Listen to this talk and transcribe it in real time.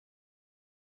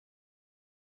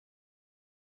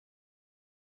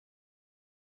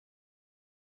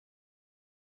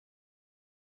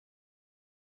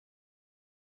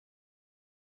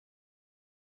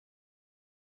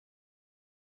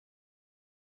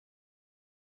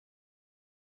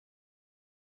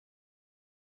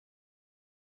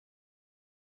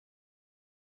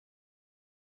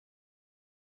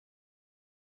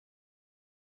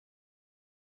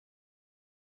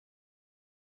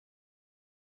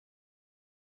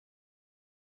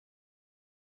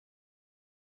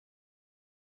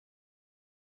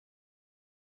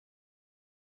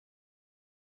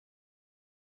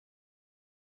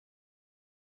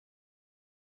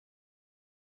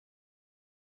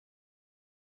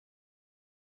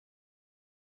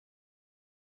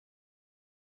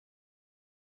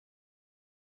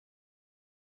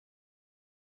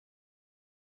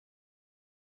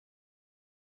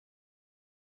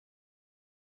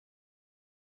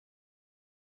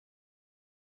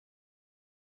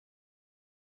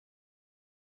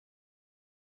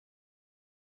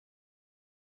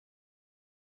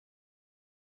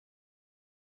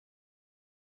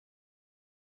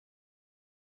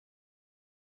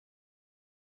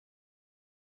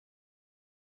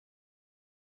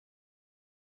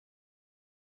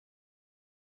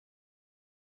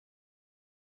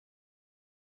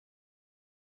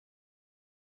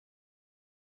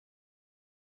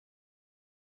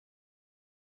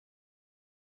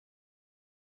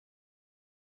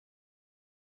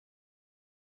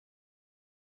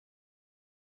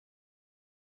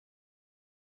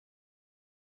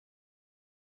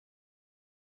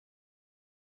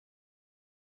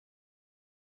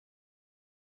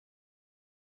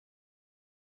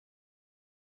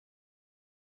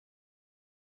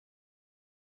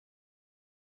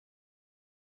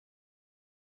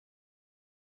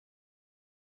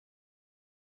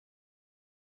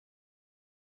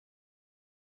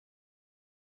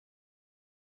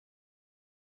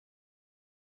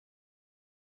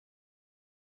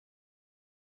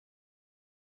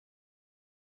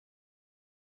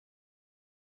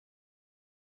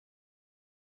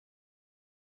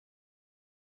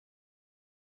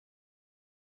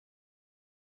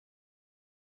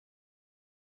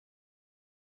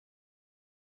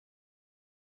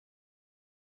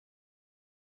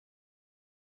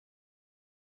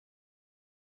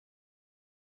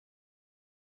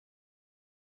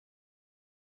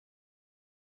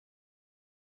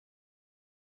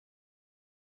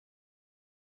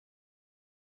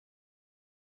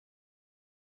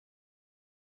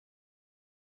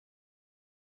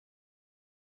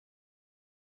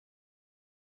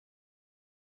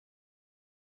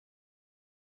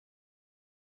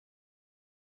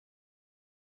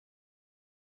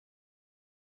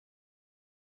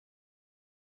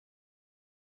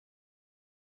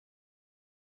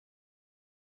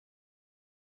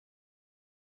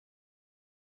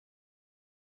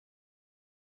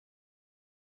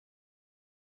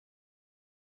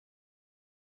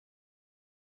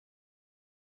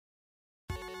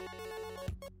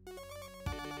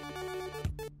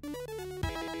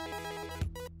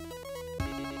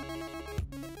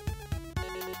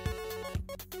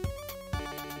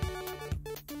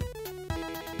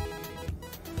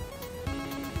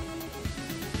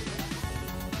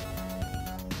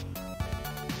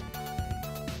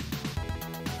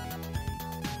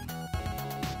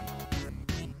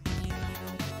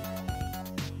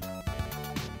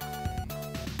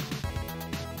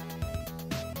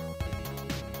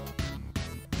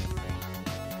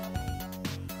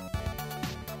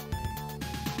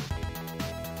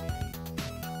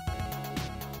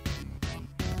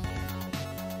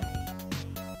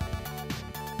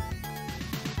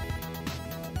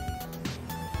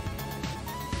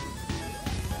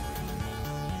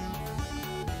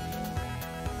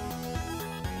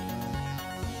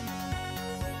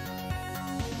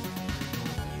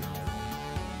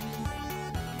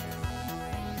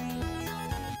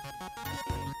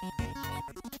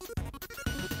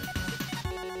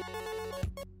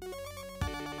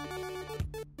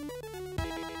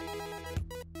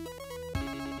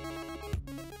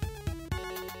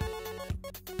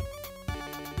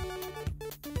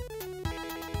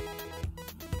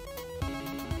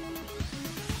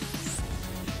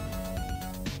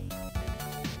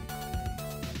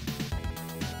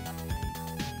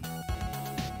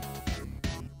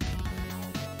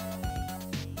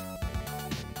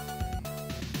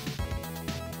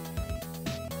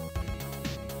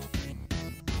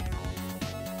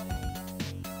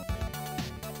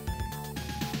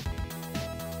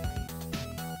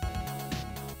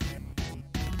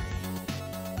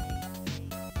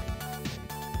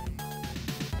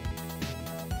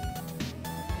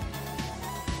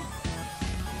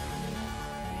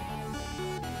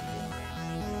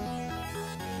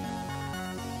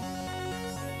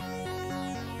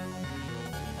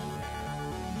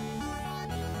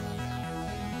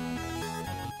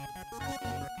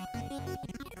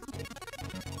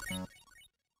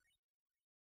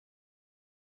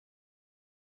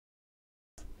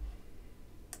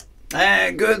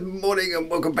Good morning and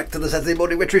welcome back to the Saturday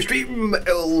morning retro stream,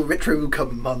 Retro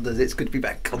Commanders. It's good to be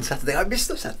back on Saturday. I missed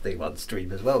the Saturday one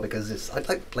stream as well because I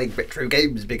like playing retro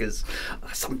games because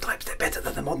sometimes they're better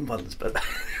than the modern ones, but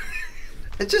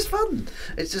it's just fun.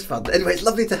 It's just fun. Anyway, it's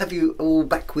lovely to have you all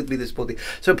back with me this morning.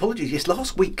 So apologies, yes,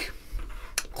 last week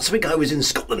I was in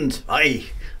Scotland. I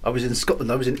was in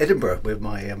Scotland. I was in Edinburgh with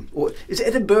my, is it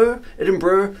Edinburgh?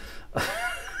 Edinburgh?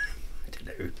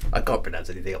 I can't pronounce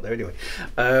anything up there anyway.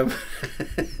 I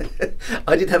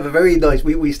did have a very nice,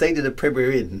 we stayed in a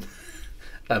Premier Inn,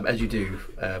 as you do,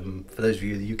 for those of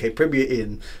you in the UK. Premier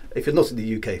Inn, if you're not in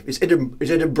the UK, it's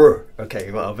Edinburgh. Okay,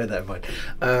 well, I'll bear that in mind.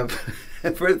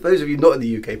 For those of you not in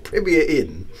the UK, Premier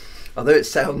Inn, although it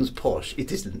sounds posh,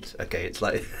 it isn't. Okay, it's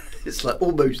like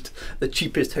almost the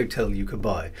cheapest hotel you can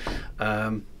buy.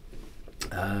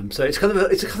 So it's kind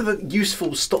of a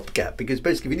useful stopgap because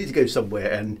basically if you need to go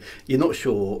somewhere and you're not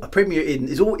sure, a Premier Inn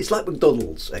is it's like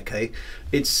McDonald's. Okay,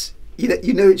 it's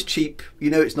you know it's cheap, you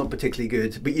know it's not particularly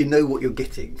good, but you know what you're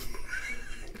getting.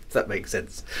 If that makes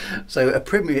sense. So a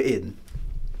Premier Inn,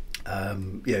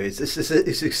 it's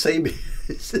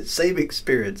the same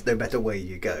experience no matter where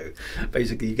you go.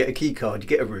 Basically, you get a key card, you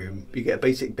get a room, you get a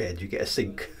basic bed, you get a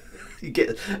sink. You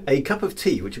get a cup of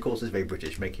tea, which of course is very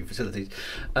British, making facilities,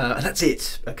 and that's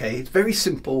it. Okay, it's very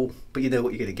simple, but you know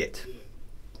what you're going to get.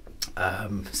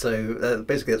 So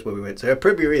basically that's where we went. So a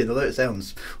Premier Inn, although it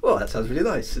sounds, well, that sounds really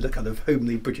nice in a kind of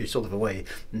homely British sort of a way.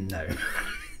 No,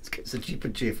 it's a cheap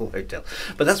and cheerful hotel,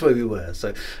 but that's where we were.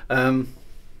 So but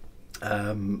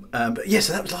yeah,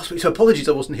 so that was last week. So apologies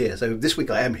I wasn't here. So this week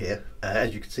I am here,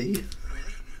 as you can see.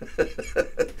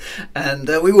 And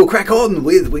we will crack on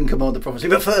with Wing Commander Prophecy,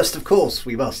 but first, of course,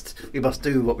 we must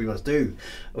do what we must do,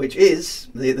 which is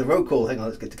the roll call. Hang on,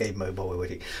 let's get to game mode while we're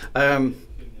waiting.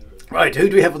 Right, who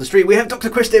do we have on the stream? We have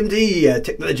Dr. Quest MD,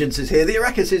 Technolegence is here, the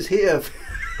Arrakis is here,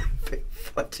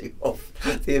 fighting off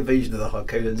the invasion of the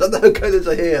Harkonnens, and the Harkonnens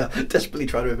are here, desperately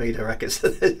trying to invade Arrakis.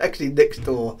 They're actually next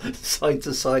door, side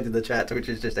to side in the chat, which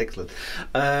is just excellent.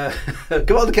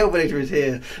 Commander Kelvinator is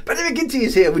here, Benny McGinty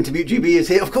is here, Wintermute GB is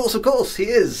here, of course, he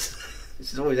is.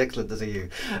 This is always excellent to see you.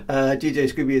 DJ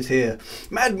Scooby is here.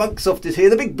 Mad Monksoft is here.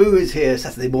 The Big Boo is here.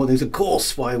 Saturday mornings, of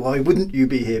course. Why wouldn't you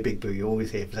be here, Big Boo? You're always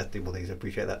here for Saturday mornings. I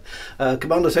appreciate that.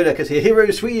 Commander Sodak is here.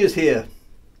 Hero Swee is here.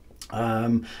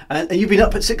 And you've been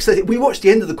up at 6:30. We watched the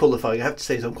end of the qualifying, I have to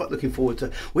say, so I'm quite looking forward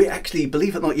to. We actually,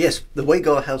 believe it or not, yes, the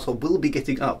Wagar household will be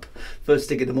getting up first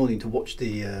thing in the morning to watch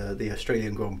the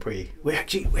Australian Grand Prix. We're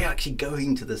actually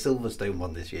going to the Silverstone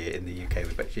one this year in the UK.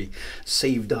 We've actually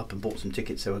saved up and bought some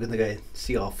tickets, so we're going to go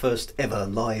see our first ever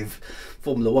live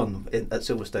Formula One at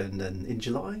Silverstone in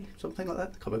July, something like that.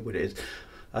 I can't remember what it is.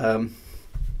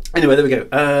 Anyway, there we go.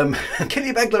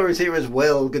 Kelly Baglar is here as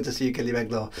well. Good to see you, Kelly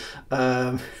Baglar.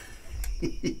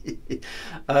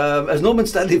 As Norman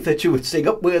Stanley Fletcher would sing,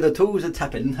 up where the toes are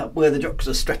tapping, up where the jocks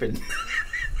are strapping.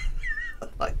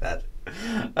 Like that.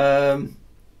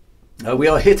 We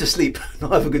are here to sleep,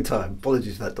 not have a good time.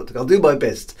 Apologies for that, Doctor. I'll do my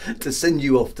best to send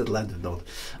you off to the land of Nod.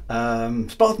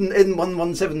 Spartan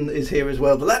N117 is here as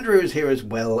well. The Land Rover is here as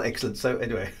well. Excellent. So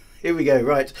anyway, here we go.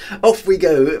 Right, off we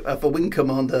go for Wing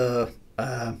Commander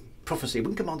Prophecy.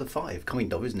 Wing Commander 5,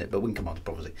 kind of, isn't it? But Wing Commander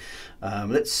Prophecy.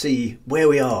 Let's see where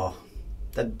we are.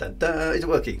 Da, da, da. Is it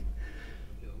working?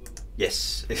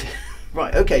 Yes.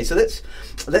 Right. Okay. So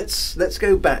let's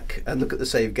go back and look at the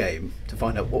save game to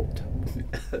find out what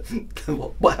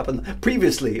what happened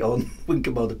previously on Wing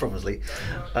Commander Prophecy.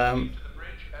 Right.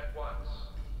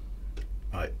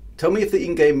 Tell me if the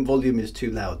in-game volume is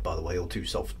too loud, by the way, or too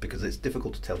soft, because it's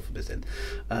difficult to tell from this end.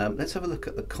 Let's have a look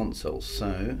at the console.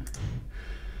 So.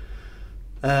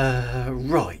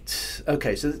 Right.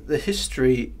 Okay. So the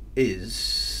history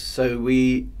is. So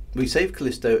we saved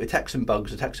Callisto, attacked some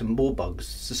bugs, attacked some more bugs.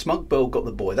 So Smug Bell got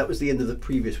the boy. That was the end of the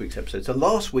previous week's episode. So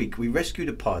last week we rescued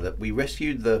a pilot, we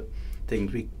rescued the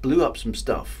things, we blew up some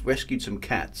stuff, rescued some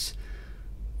cats.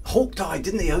 Hawk died,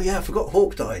 didn't he? Oh yeah, I forgot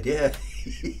Hawk died, yeah.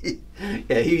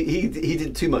 Yeah, he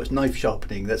did too much knife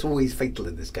sharpening. That's always fatal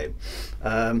in this game.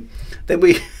 Then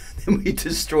we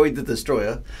destroyed the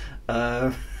destroyer.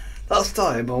 Last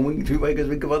time on Wing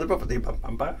Commander Property.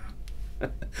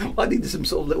 I needed some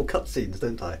sort of little cutscenes,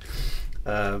 don't I?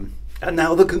 And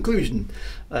now the conclusion.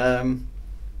 And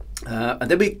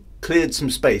then we cleared some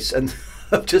space, and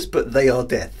I've just put "They are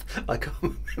death." I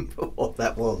can't remember what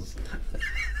that was.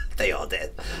 They are death.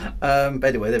 But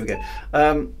anyway, there we go.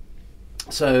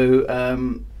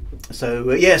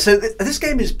 Yeah, so this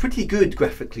game is pretty good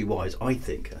graphically wise, I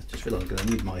think. I just realised I'm going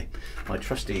to need my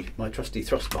trusty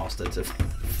thrustmaster to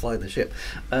fly the ship.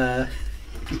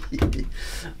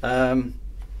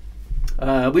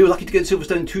 We were lucky to go to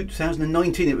Silverstone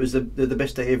 2019. It was the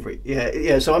best day ever.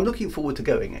 Yeah. So I'm looking forward to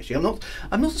going. Actually,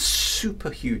 I'm not a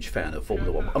super huge fan of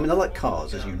Formula One. I mean, I like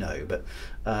cars, as you know, but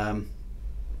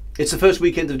it's the first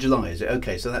weekend of July. Is it?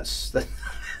 Okay, so that's.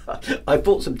 I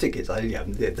bought some tickets.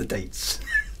 The dates,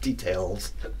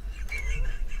 details.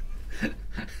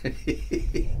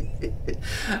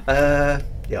 I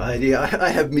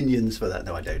have minions for that.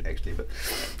 No, I don't actually, but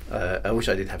I wish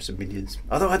I did have some minions.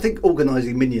 Although I think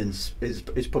organising minions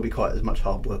is probably quite as much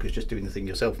hard work as just doing the thing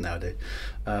yourself nowadays.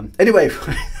 Anyway,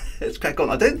 let's crack on.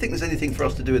 I don't think there's anything for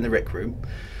us to do in the rec room.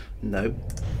 No.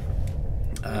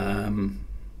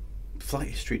 Flight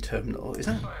history terminal. Is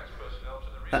that?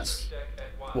 That's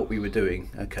what we were doing.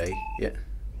 Okay. Yeah.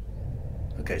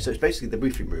 Okay. So it's basically the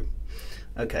briefing room.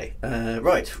 Okay,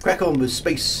 right, crack on with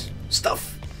space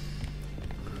stuff.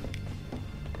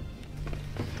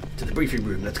 To the briefing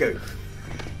room, let's go.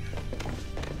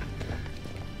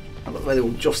 I love the way they're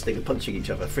all jostling and punching each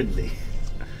other, friendly.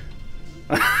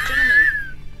 Gentlemen,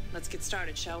 let's get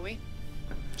started, shall we?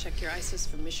 Check your ISIS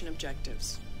for mission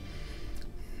objectives.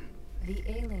 The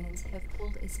aliens have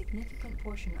pulled a significant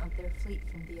portion of their fleet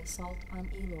from the assault on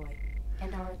Eloy,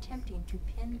 and are attempting to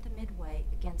pin the Midway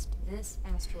against this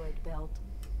asteroid belt.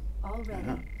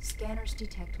 Already, scanners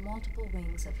detect multiple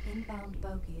wings of inbound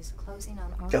bogies closing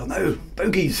on our Oh no,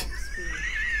 bogies!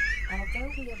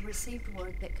 Although we have received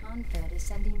word that Confed is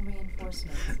sending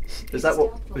reinforcements. Was that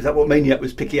what Maniac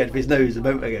was picking out of his nose a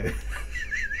moment ago?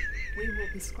 We will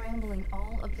be scrambling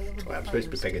all available. Well, I'm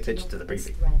supposed to be paying attention to the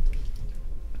briefing.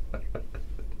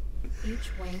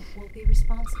 Each wing will be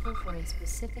responsible for a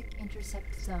specific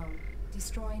intercept zone,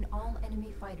 destroying all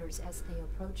enemy fighters as they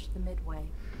approach the Midway.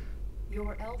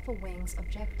 Your Alpha Wing's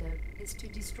objective is to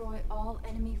destroy all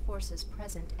enemy forces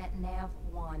present at Nav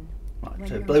 1. Right, when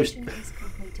so your blow mission is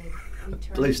completed,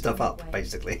 return blow to stuff the up, Midway.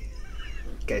 basically.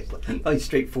 Okay, nice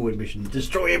straightforward mission.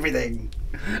 Destroy everything!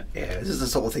 Yeah, this is the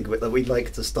sort of thing that we'd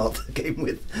like to start the game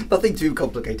with. Nothing too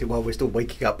complicated while we're still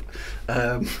waking up.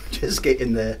 Just get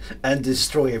in there and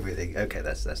destroy everything. Okay,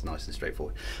 that's nice and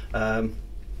straightforward.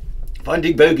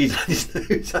 Finding bogies.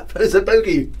 There's a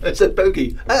bogey! There's a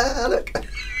bogey! Ah, look!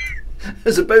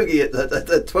 There's a bogey at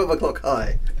the 12 o'clock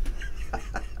high.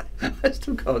 I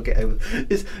still can't get over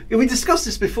it. We discussed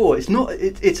this before. It's not.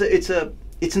 It's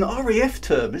an RAF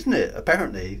term, isn't it?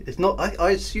 Apparently, it's not. I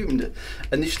assumed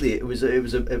initially it was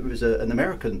an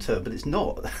American term, but it's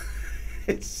not.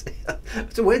 It's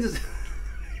so where does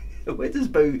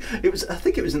bogey? It was. I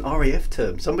think it was an RAF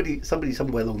term. Somebody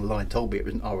somewhere along the line told me it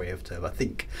was an RAF term. I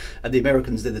think, and the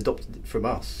Americans then adopted it from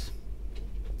us.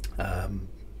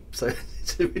 So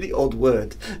it's a really odd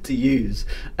word to use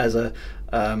as a,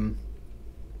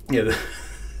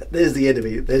 there's the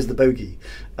enemy, there's the bogey.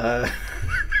 It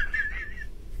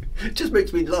just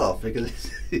makes me laugh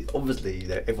because obviously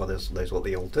everyone else knows what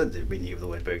the alternative meaning of the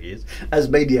word bogey is, as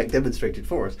Maniac demonstrated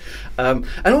for us. And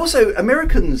also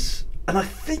Americans, and I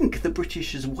think the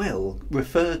British as well,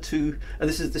 refer to, and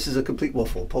this is a complete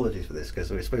waffle, apologies for this because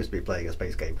we're supposed to be playing a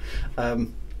space game.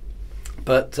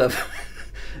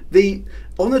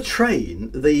 On a train,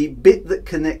 the bit that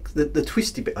connects the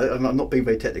twisty bit. I'm not being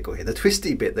very technical here. The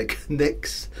twisty bit that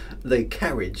connects the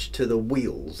carriage to the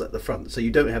wheels at the front, so you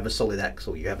don't have a solid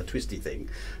axle. You have a twisty thing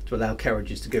to allow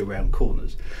carriages to go around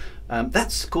corners.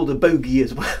 That's called a bogey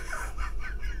as well.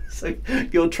 So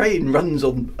your train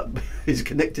is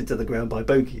connected to the ground by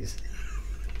bogies.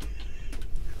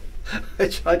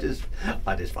 Which I just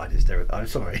find hysterical. I'm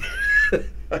sorry.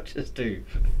 I just do.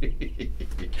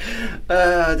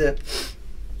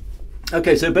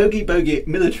 Okay, so bogey,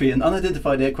 military, an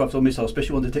unidentified aircraft or missile,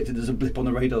 special one detected as a blip on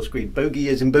the radar screen. Bogey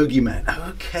as in bogeyman.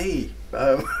 Okay.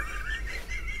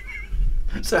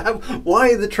 So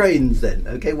why the trains then?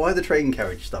 Okay, why the train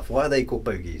carriage stuff? Why are they called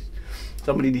bogies?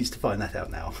 Somebody needs to find that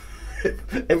out now.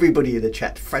 Everybody in the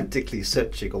chat frantically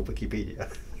searching on Wikipedia.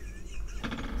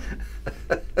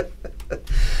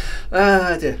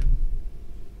 Ah dear.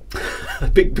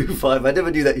 Big Boo 5, I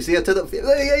never do that. You see, I turned up,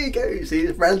 there you go. You see,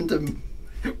 it's random,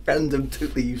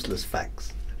 totally useless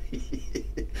facts.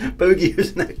 Bogey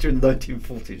was an actor in the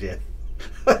 1940s, yeah.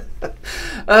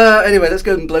 Anyway, let's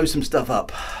go and blow some stuff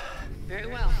up. Very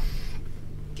well.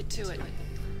 Get to it.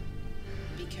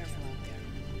 Be careful out there.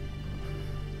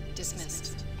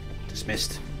 Dismissed.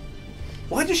 Dismissed.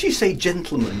 Why does she say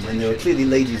gentlemen when there are clearly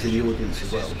ladies in the audience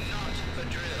as well?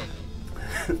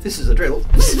 This is a drill.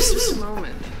 Just a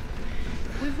moment.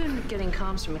 We've been getting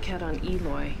comms from a cat on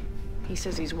Eloy. He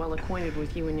says he's well acquainted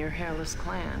with you and your hairless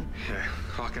clan. Yeah,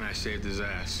 Hawk and I saved his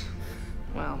ass.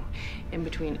 Well, in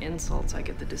between insults, I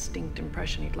get the distinct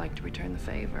impression he'd like to return the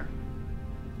favor.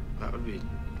 That would be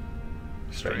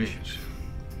strange.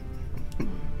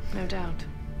 No doubt.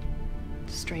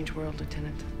 It's a strange world,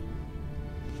 Lieutenant.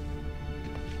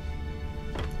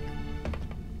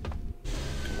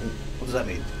 What does that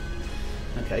mean?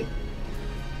 Okay.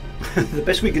 The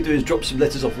best we could do is drop some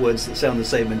letters off words that sound the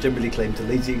same and generally claim to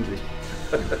lazy English.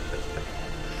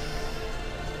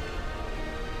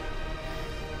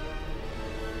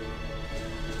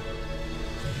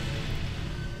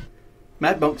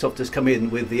 Mad Monktoft has come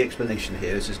in with the explanation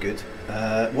here. This is good.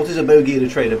 What is a bogie in a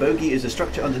train? A bogie is a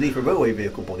structure underneath a railway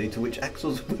vehicle body to which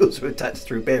axles and wheels are attached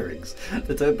through bearings.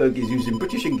 The term bogie is used in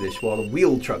British English, while a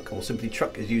wheel truck or simply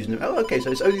truck is used in... Oh, okay,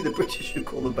 so it's only the British who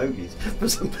call them bogies for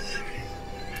some...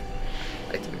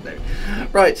 I don't know.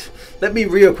 Right, let me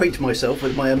reacquaint myself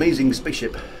with my amazing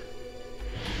spaceship.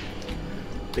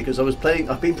 Because I've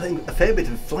been playing a fair bit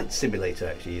of Flight Simulator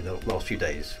actually the last few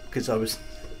days, because I was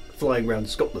flying around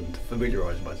Scotland,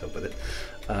 familiarising myself with it,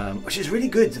 which is really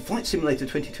good. The Flight Simulator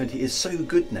 2020 is so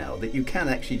good now that you can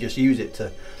actually just use it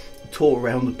to tour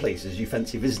around the places you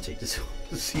fancy visiting to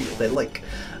see what they're like.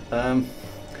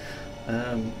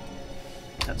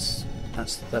 That's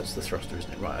the thruster,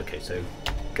 isn't it? Right. Okay. So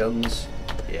guns.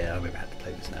 Yeah, I remember how to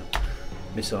play this now.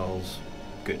 Missiles.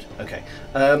 Good. Okay.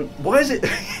 Why is it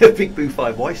Big Boo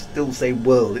 5? Why still say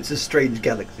world? It's a strange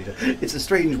galaxy. It's a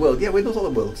strange world. Yeah, we're not on a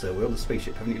world, sir. We're on a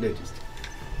spaceship. Haven't you noticed?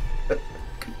 Good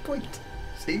point.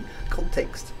 See?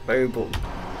 Context. Very important.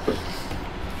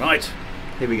 Right.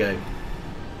 Here we go.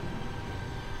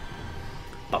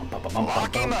 Bum, bum, bum, bum,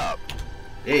 Lock bum, him bum. up.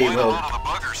 Hey, Quite a well, lot of the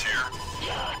buggers here.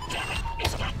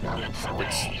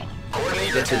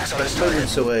 Coordinate let's attacks on his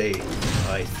moments target. away.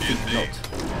 I think not.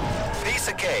 Piece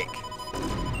of cake.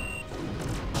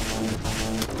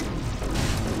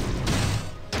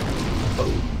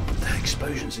 Oh, the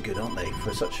explosions are good, aren't they,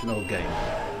 for such an old game?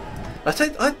 I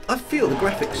feel the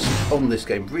graphics on this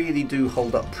game really do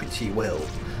hold up pretty well,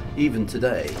 even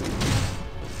today.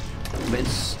 I mean,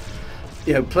 it's,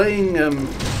 you know, playing.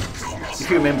 If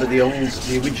you remember the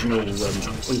original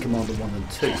Wing Commander 1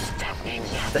 and 2,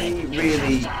 they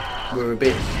really were a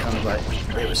bit kind of like,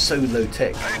 they were so low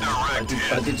tech.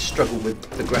 I did struggle with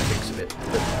the graphics a bit,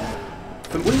 but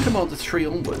from Wing Commander 3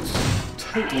 onwards,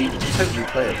 totally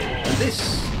playable. And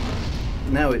this,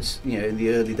 now it's, you know, in the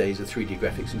early days of 3D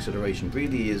graphics acceleration,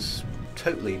 really is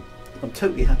I'm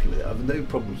totally happy with it. I have no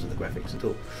problems with the graphics at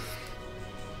all.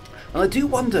 And I do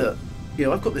wonder, you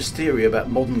know, I've got this theory about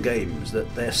modern games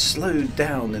that they're slowed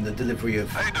down in the delivery of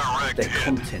their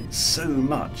content so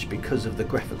much because of the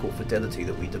graphical fidelity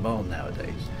that we demand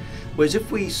nowadays. Whereas if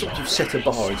we sort of set a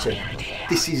bar and said,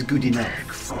 this is good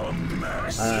enough,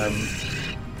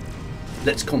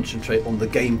 let's concentrate on the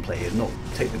gameplay and not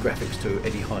take the graphics to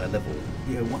any higher level,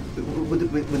 you know, would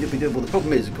it be doable? The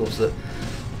problem is, of course, that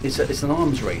it's an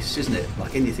arms race, isn't it?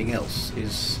 Like anything else,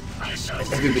 is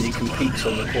everybody competes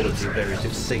on the quality of various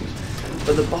different things.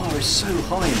 But the bar is so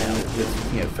high now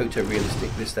with, you know,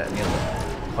 photorealistic, this, that, and the other,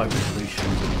 high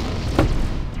resolutions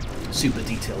and super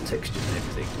detailed textures and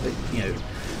everything. That, you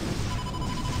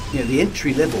know, the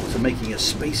entry level to making a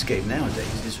space game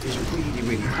nowadays is really,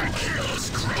 really high.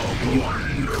 And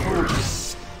you can't.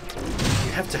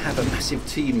 You have to have a massive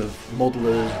team of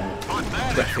modelers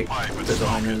and graphic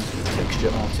designers and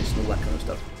texture artists and all that kind of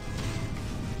stuff.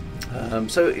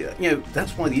 So, you know,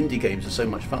 that's why the indie games are so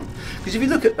much fun. Because if you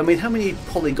look at, I mean, how many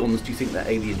polygons do you think that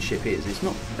alien ship is? It's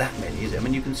not that many, is it? I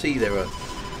mean, you can see there are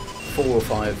 4 or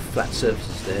 5 flat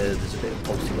surfaces there. There's a bit of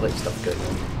positive light stuff going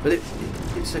on. But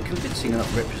it's a convincing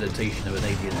enough representation of an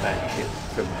alien battleship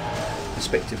from the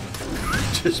perspective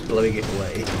of just blowing it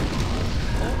away.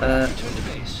 Return to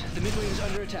base. The Midway is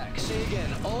under attack. Say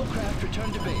again. All craft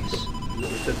return to base.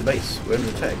 Return to base. We're under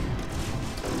attack.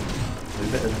 We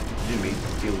better presumably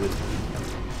deal with.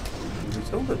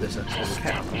 Oh, look, there's a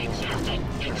cat.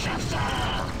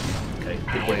 Okay,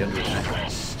 Midway under attack.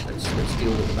 Let's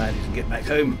deal with the baddies and get back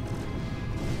home.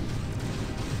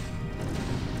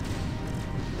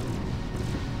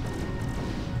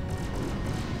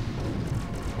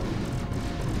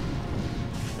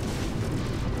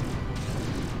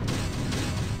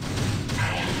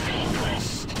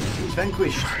 He's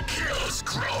vanquished.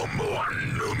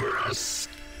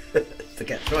 The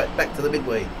cat's right, back to the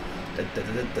Midway. Da, da,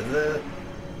 da, da, da.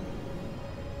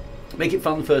 Make it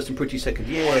fun first and pretty second.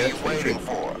 Yeah, What are you that's very waiting true.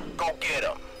 for? Go get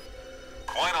him.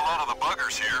 Quite a lot of the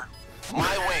buggers here.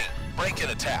 My wing. Break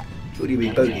and attack. What do you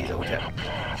mean, bogies, old chap?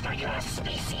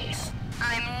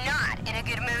 I'm not in a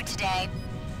good mood today.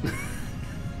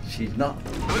 She's not.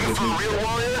 Looking for a real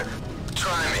warrior?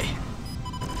 Try me.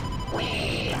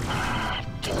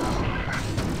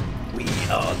 We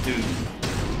are doomed.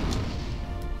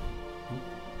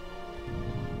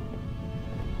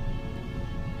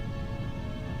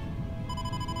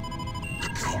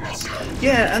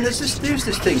 Yeah, and there's this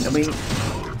thing. I mean,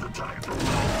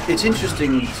 it's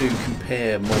interesting to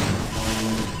compare modern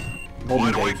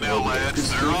games with older games,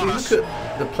 because if you look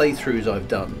at the playthroughs I've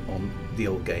done on the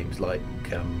old games, like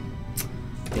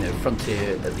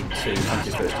Frontier, Elite 2,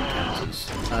 Frontier First Encounters,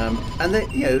 and they,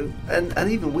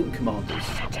 and even Wing Commanders,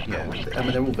 I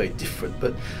mean, they're all very different.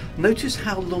 But notice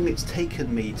how long it's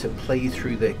taken me to play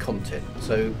through their content.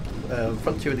 So,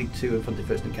 Frontier Elite 2 and Frontier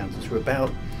First Encounters were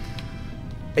about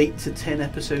 8 to 10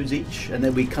 episodes each, and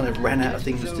then we kind of ran out of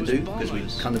things to do because we'd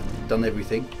kind of done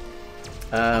everything.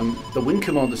 The Wing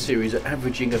Commander series are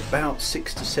averaging about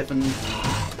 6 to 7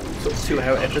 sort of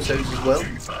 2-hour episodes as well.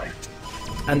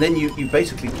 And then you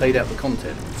basically played out the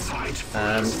content.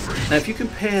 Now, if you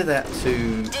compare that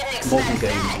to modern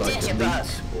games like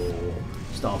Elite or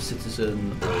Star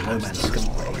Citizen or No Man's Sky,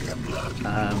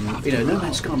 No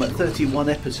Man's Sky, about 31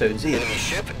 episodes in.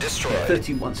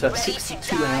 31, so that's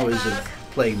 62 hours of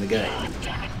playing the game.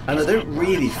 And I don't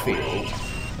really feel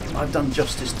I've done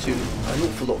justice to an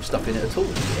awful lot of stuff in it at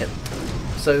all yet.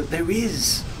 So there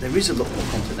is a lot more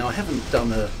content. Now, I haven't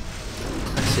done a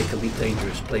classic Elite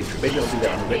Dangerous playthrough. Maybe I'll do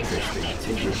that on the retro stream. It's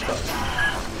interesting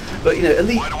stuff. But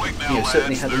Elite,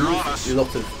 certainly had a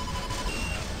lot of,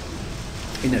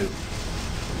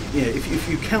 if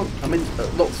you count, I mean, a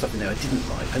lot of stuff in there I didn't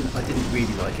like, and I didn't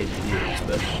really like Engineers,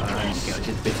 but I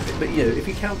did a bit of it. But if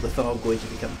you count the Thargoids,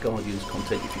 if you count Guardians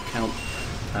content, if you count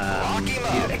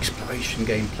exploration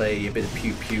gameplay, a bit of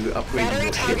pew upgrading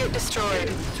your ship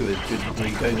to a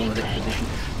degree, going on an expedition.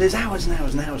 There's hours and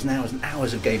hours and hours and hours and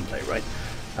hours of gameplay, right?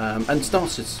 And Star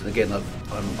Citizen, again,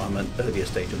 I'm an earlier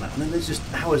stage on that, and then there's just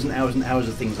hours and hours and hours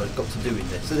of things I've got to do in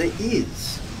there. So there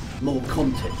is more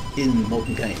content in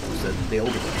modern games than the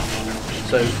older ones.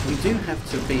 So we do have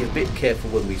to be a bit careful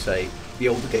when we say the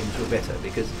older games were better,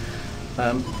 because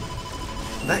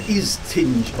that is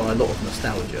tinged by a lot of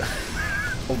nostalgia.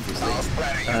 Obviously.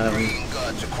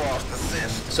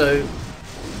 So,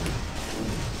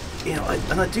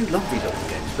 I do love these older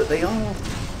games, but they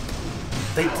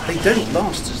don't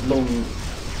last as long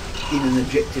in an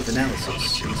objective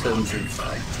analysis in terms of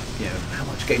how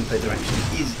much gameplay there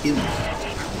actually is in them.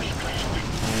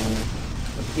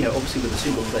 Obviously with a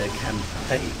single player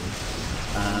campaign,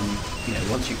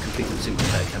 once you've completed the single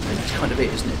player campaign, that's kind of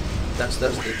it, isn't it? That's the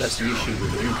issue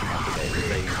with the Wing Commander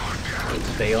game.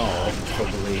 They are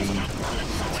probably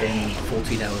 10,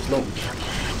 14 hours long.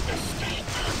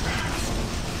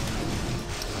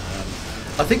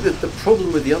 I think that the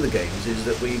problem with the other games is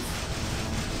that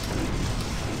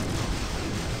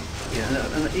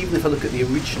and even if I look at the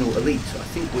original Elite, I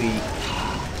think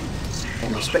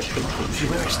on the Spectrum, which is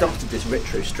where I started this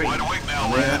retro stream, and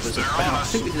that was I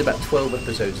think we did about 12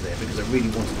 episodes there, because I really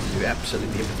wanted to do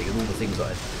absolutely everything and all the things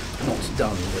I'd not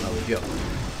done when I was young,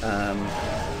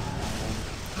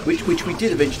 which we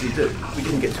did eventually do. We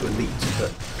didn't get to Elite,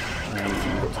 but we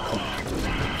got to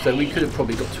Competence. So we could have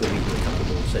probably got to Elite with a couple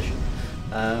more sessions.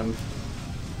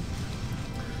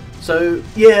 So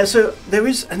there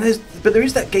is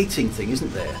that gating thing,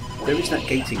 isn't there? There is that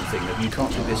gating thing of you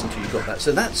can't do this until you've got that.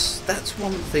 So that's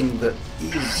one thing that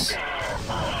is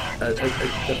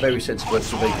a very sensible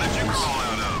observation.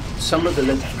 Is some of the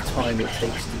length of time it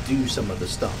takes to do some of the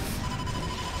stuff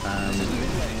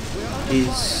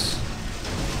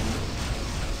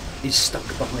is stuck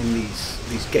behind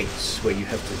these gates where you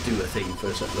have to do a thing for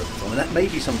a certain length of time, and that may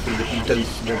be something that you don't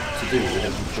want to do or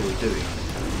don't enjoy doing.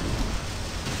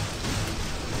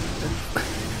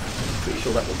 Pretty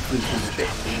sure that one flew through the ship.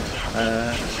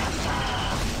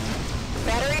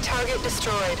 Battery target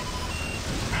destroyed.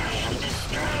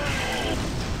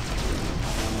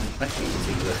 Actually, you can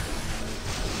see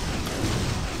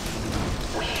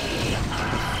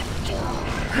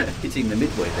hitting the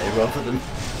Midway there rather than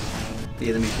the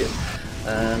enemy ship.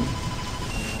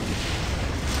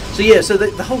 So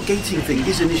the whole gating thing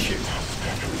is an issue,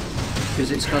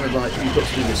 because it's kind of like you've got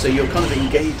to do this. So you're kind of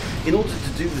engaged in order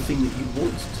to do the thing that you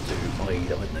want to do. I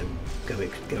don't know,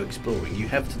 go exploring. You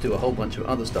have to do a whole bunch of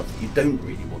other stuff that you don't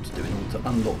really want to do in order to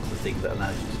unlock the thing that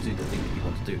allows you to do the thing that you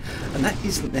want to do. And that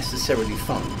isn't necessarily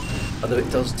fun, although it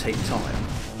does take time.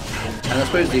 And I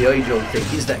suppose the age-old thing,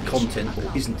 is that content or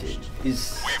isn't it,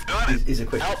 is a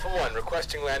question. Alpha 1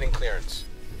 requesting landing clearance.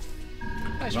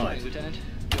 Nice Right. Lieutenant.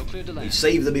 You're cleared to land. We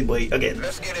save the Midway again.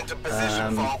 Let's get into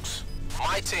position, folks.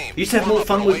 My team. Used to have more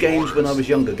fun with games when I was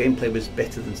younger. Gameplay was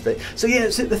better than today. So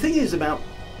so the thing is about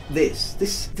this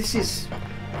is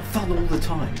fun all the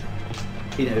time.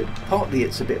 Partly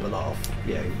it's a bit of a laugh,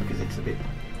 because it's a bit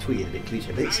twee and a bit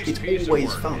cliche, but it's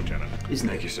always fun, isn't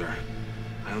it? Thank you, sir.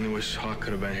 I only wish Hawk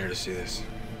could have been here to see this.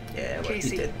 Yeah, well, he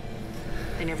Casey, did.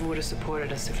 they never would have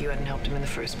supported us if you hadn't helped him in the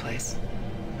first place.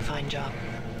 Fine job.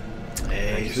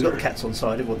 Hey, we've got the cats on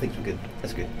side. Everyone thinks we're good.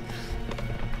 That's good.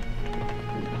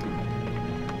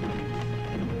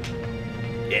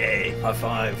 Yay! High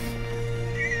five.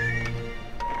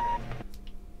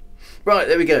 Right,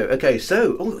 there we go. Okay,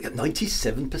 so we got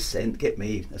 97%. Get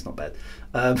me. That's not bad.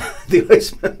 The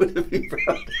Iceman would have been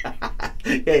proud.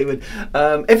 Yeah, he would.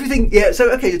 Everything. Yeah. So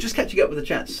okay, just catching up with the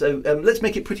chats. So let's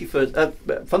make it pretty first.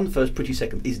 Fun first, pretty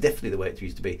second is definitely the way it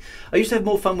used to be. I used to have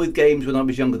more fun with games when I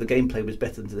was younger. The gameplay was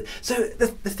better than today. So the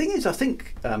thing is, I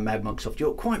think Mad Mugsoft,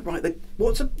 you're quite right. The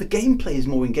gameplay is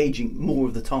more engaging more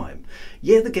of the time.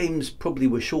 Yeah, the games probably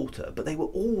were shorter, but they were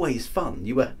always fun.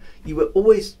 You were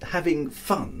always having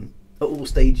fun at all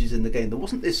stages in the game. There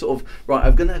wasn't this sort of, right,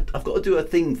 I've got to do a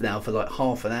thing now for like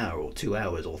half an hour or 2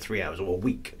 hours or 3 hours or a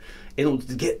week in order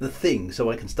to get the thing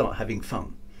so I can start having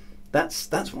fun. That's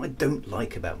what I don't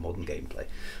like about modern gameplay.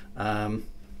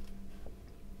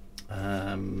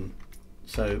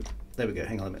 So there we go.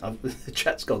 Hang on a minute. The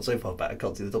chat's gone so far back I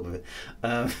can't see the top of it.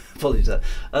 Apologies there.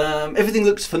 Everything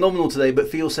looks phenomenal today, but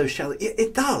feels so shallow.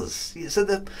 It does.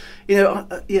 So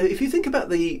if you think about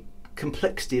the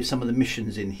complexity of some of the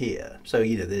missions in here, so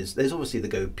there's obviously the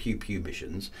go pew pew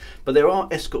missions, but there are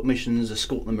escort missions,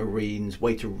 escort the Marines,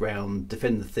 wait around,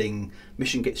 defend the thing,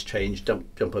 mission gets changed,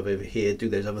 jump over here, do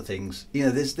those other things.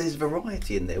 There's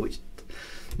variety in there which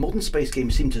modern space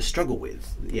games seem to struggle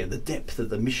with. The depth of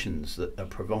the missions that are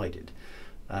provided,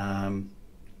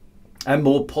 and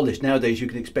more polished. Nowadays you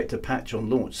can expect a patch on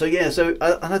launch. So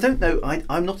and I don't know,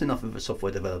 I'm not enough of a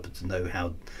software developer to know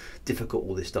how difficult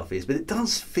all this stuff is, but it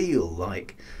does feel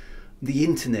like the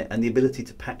internet and the ability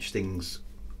to patch things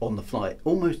on the fly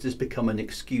almost has become an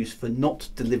excuse for not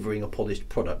delivering a polished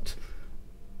product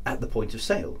at the point of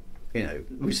sale.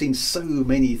 We've seen so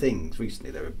many things recently.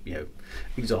 There are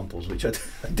examples which I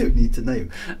don't need to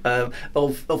name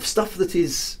of stuff that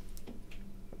is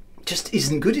just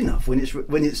isn't good enough when it's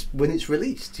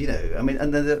released. I mean,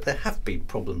 and there have been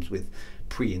problems with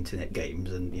pre-internet games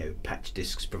and patch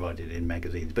discs provided in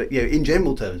magazines, but in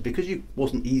general terms, because it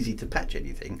wasn't easy to patch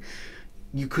anything,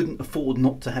 you couldn't afford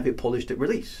not to have it polished at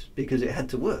release because it had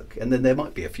to work. And then there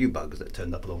might be a few bugs that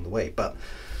turned up along the way, but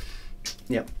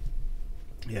yeah.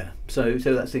 So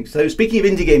that's things. So speaking of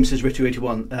indie games, says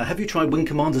Ritu81, have you tried Wing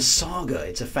Commander Saga?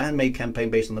 It's a fan-made campaign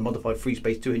based on the modified Free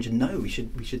Space 2 engine. No, we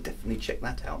should definitely check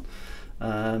that out.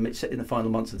 It's set in the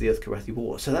final months of the Earth Karathi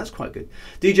War, so that's quite good.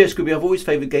 DJ Scooby, I've always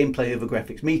favoured gameplay over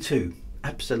graphics. Me too,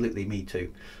 absolutely, me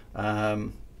too.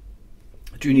 Drew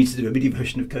needs to do a mini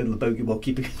version of Colonel Bogey while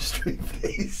keeping a straight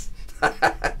face.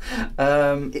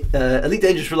 Elite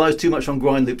Dangerous relies too much on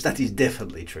grind loops. That is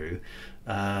definitely true,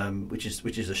 which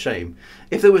is a shame.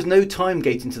 If there was no time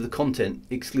gate into the content,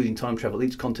 excluding time travel,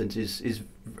 each content isn't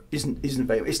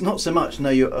very. It's not so much. No,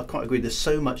 I quite agree. There's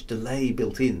so much delay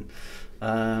built in.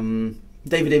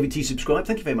 David AVT subscribed.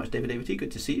 Thank you very much, David AVT. Good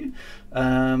to see you.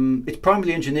 It's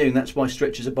primarily engineering. That's why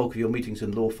stretches a bulk of your meetings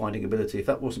and law finding ability. If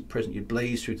that wasn't present, you'd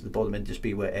blaze through to the bottom end. Just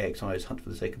be where AXI is hunt for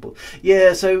the sake of ball.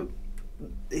 Yeah. So,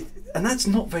 and that's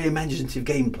not very imaginative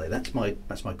gameplay. That's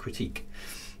my critique.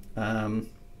 No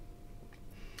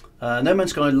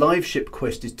Man's Sky live ship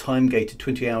quest is time gated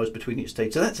 20 hours between each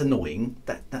stage. So that's annoying.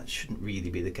 That shouldn't really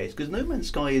be the case because No Man's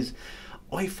Sky is,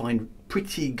 I find,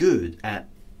 pretty good at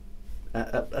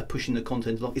pushing the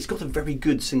content along. It's got a very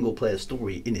good single player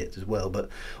story in it as well, but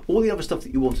all the other stuff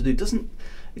that you want to do doesn't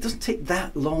take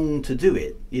that long to do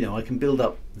it. I can build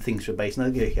up things for a base,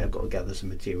 and okay, I've got to gather some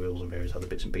materials and various other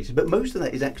bits and pieces, but most of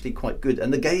that is actually quite good,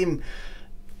 and the game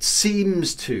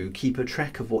seems to keep a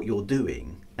track of what you're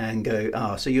doing and go,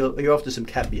 so you're after some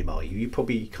cadmium, are you? You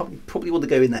probably want to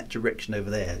go in that direction over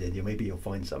there, and maybe you'll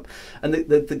find some. And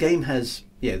the game has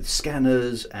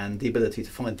scanners and the ability to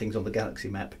find things on the galaxy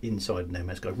map inside No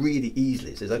Man's Sky really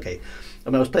easily. It says, okay, I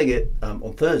was playing it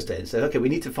on Thursday and said, okay, we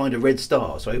need to find a red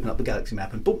star. So I open up the galaxy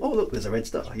map and boom, oh look, there's a red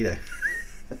star.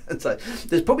 And so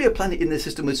there's probably a planet in the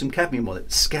system with some cadmium on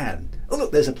it. Scan. Oh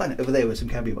look, there's a planet over there with some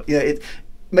cadmium on it.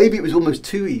 Maybe it was almost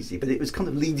too easy, but it was kind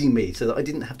of leading me so that I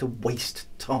didn't have to waste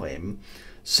time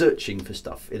searching for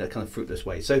stuff in a kind of fruitless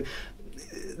way. So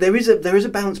there is a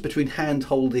balance between hand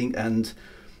holding and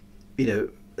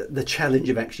the challenge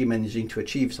of actually managing to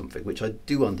achieve something, which I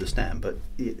do understand, but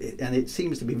it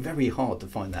seems to be very hard to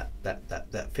find that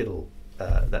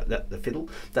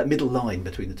middle line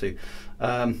between the two.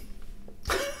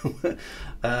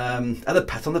 And a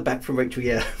pat on the back from Rachel.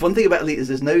 Yeah, one thing about Elite is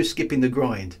there's no skipping the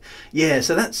grind. Yeah,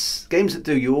 so that's games that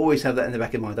do. You always have that in the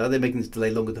back of mind. Are they making this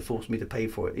delay longer to force me to pay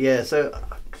for it? Yeah, so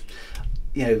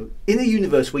in a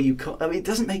universe where you can't, it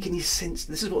doesn't make any sense.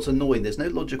 This is what's annoying. There's no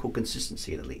logical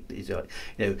consistency in Elite. It's like,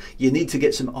 you need to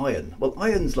get some iron. Well,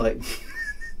 iron's like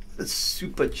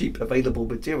super cheap available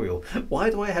material. Why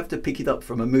do I have to pick it up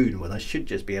from a moon when I should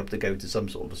just be able to go to some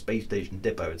sort of a space station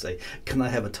depot and say, can I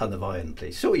have a ton of iron,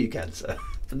 please? Sure you can, sir.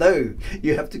 But no,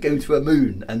 you have to go to a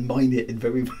moon and mine it in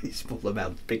very, very small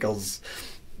amounts because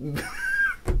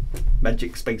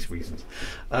magic space reasons.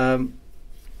 I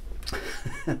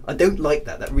don't like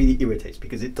that. That really irritates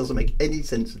because it doesn't make any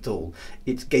sense at all.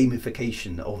 It's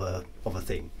gamification of a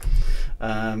thing.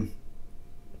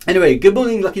 Anyway, good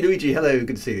morning, Lucky Luigi. Hello,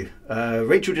 good to see you.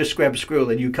 Rachel just grabbed Squirrel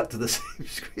and you cut to the same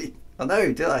screen. I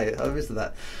know, did I? I missed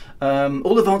that.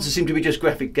 All advances seem to be just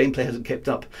graphic. Gameplay hasn't kept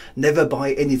up. Never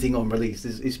buy anything on release.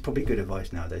 This is probably good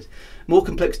advice nowadays. More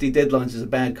complexity, deadlines is a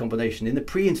bad combination. In the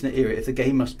pre-internet era, if the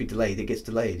game must be delayed, it gets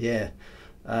delayed. Yeah.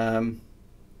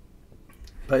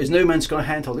 But is No Man's Sky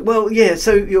handholding? Well, yeah.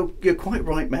 So you're quite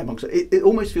right, Mad Monk. So it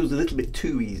almost feels a little bit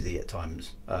too easy at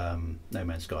times. No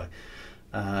Man's Sky.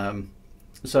 And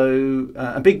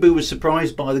Big Boo was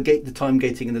surprised by the time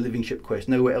gating in the living ship quest.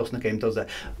 Nowhere else in the game does that.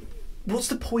 What's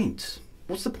the point?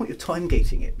 What's the point of time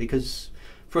gating it? Because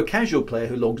for a casual player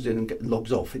who logs in and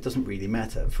logs off, it doesn't really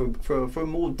matter. For a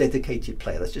more dedicated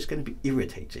player, that's just going to be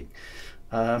irritating.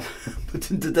 But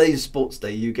in today's sports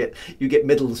day, you get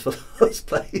medals for first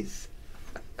place.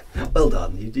 Well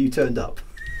done, you turned up.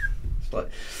 It's like,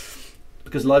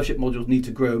 because live ship modules need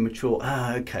to grow and mature.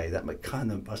 Ah, okay, that kind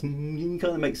of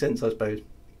makes sense, I suppose.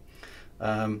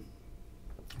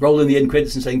 Rolling the end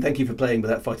credits and saying thank you for playing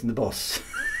without fighting the boss.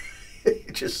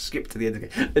 Just skip to the end of the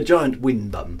game. A giant win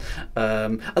button.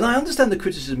 And I understand the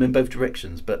criticism in both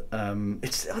directions, but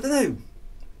it's, I don't know.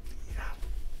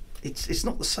 It's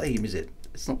not the same, is it?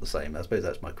 It's not the same. I suppose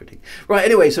that's my critique. Right,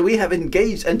 anyway, so we have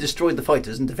engaged and destroyed the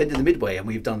fighters and defended the Midway, and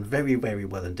we've done very, very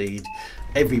well indeed.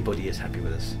 Everybody is happy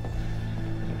with us.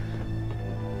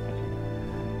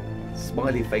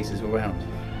 Smiley faces around.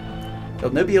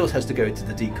 Well, nobody else has to go into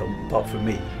the decom apart from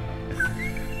me.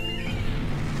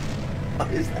 What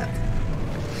is that?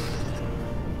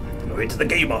 Go into the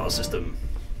Gamar system.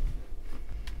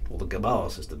 Or the Gamar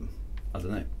system. I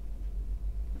don't know.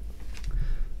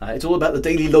 It's all about the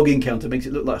daily login counter. Makes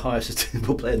it look like higher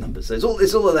sustainable player numbers. So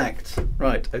it's all an act.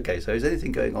 Right, okay, so is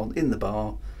anything going on in the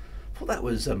bar? I thought that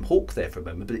was Hawk there for a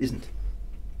moment, but it isn't.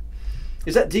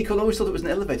 Is that decon? I always thought it was an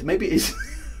elevator. Maybe it is.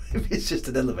 Maybe it's just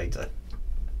an elevator.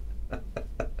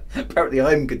 Apparently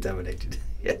I'm contaminated.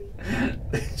 Yeah.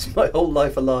 It's my whole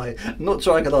life a lie. I'm not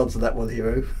sure I can answer that one,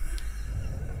 Hero.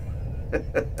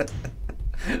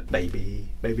 Maybe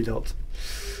not.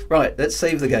 Right, let's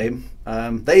save the game.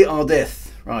 They are death.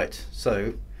 Right,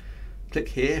 so click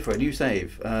here for a new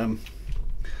save.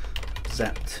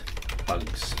 Zapped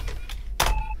bugs.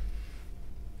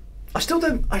 I still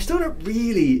don't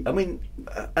really, I mean,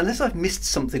 unless I've missed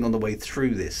something on the way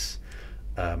through this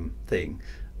thing,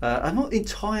 I'm not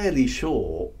entirely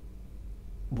sure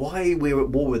why we're at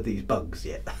war with these bugs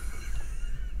yet.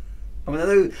 I mean, I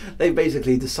know they've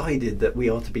basically decided that we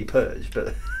are to be purged,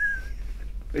 but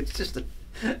it's just a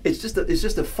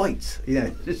fight, you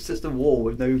know. It's just a war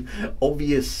with no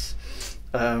obvious.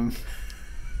 I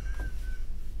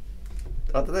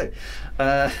don't know.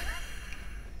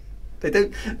 They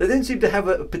don't seem to have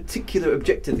a particular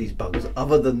objective, these bugs,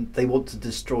 other than they want to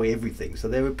destroy everything. So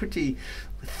they're a pretty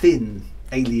thin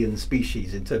alien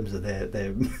species in terms of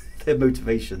their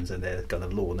motivations and their kind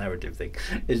of lore narrative thing.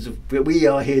 Is we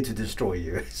are here to destroy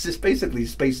you. It's just basically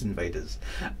Space Invaders.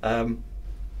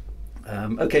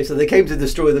 Okay, so they came to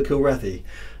destroy the Kilrathi,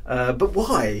 but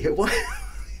why? Why?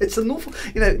 It's an awful,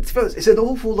 you know. It's an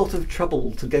awful lot of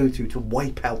trouble to go to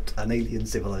wipe out an alien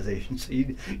civilization. So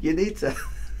you need to.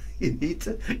 You need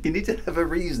to have a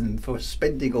reason for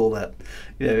spending all that,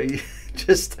 you know.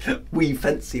 Just we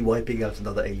fancy wiping out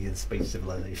another alien space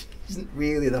civilization isn't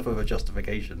really enough of a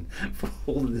justification for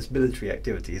all of this military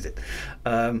activity, is it?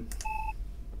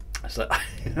 So I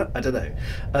don't know.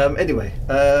 Anyway,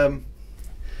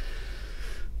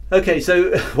 okay.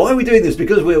 So why are we doing this?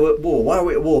 Because we're at war. Why are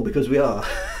we at war? Because we are.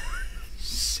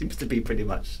 Seems to be pretty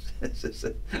much.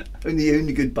 The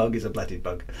only good bug is a blatted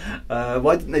bug.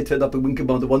 Why didn't they turn up in Wing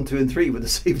Commander 1, 2 and 3 with the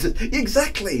same...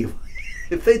 Exactly!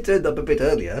 If they turned up a bit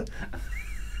earlier...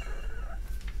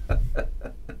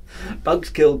 Bugs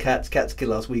kill cats, cats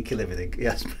kill us, we kill everything.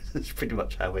 Yes, that's pretty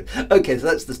much how it... Okay, so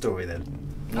that's the story then.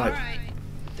 Right. Alright.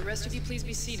 The rest of you please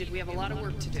be seated. We have a lot of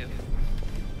work to do.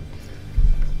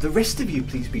 The rest of you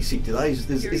please be seated. Is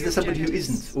there somebody who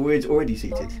isn't already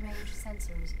seated?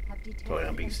 Sorry,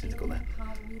 I'm being cynical now.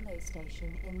 Relay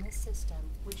station in this system,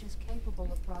 which is capable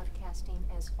of broadcasting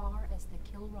as far as the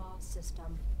Kilraw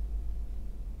system.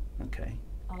 Okay.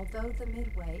 Although the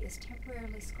Midway is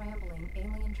temporarily scrambling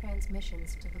alien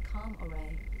transmissions to the comm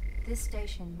array, This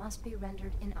station must be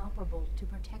rendered inoperable to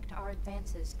protect our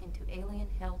advances into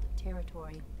alien-held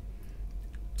territory.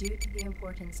 Due to the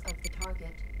importance of the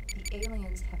target, the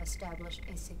aliens have established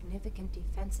a significant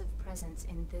defensive presence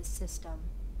in this system.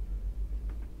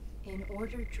 In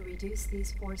order to reduce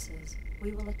these forces,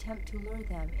 we will attempt to lure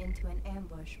them into an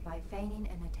ambush by feigning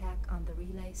an attack on the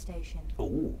relay station.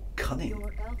 Oh, cunning.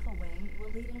 Your Alpha Wing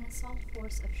will lead an assault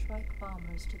force of Shrike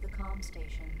bombers to the comm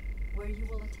station, where you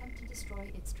will attempt to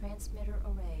destroy its transmitter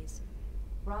arrays.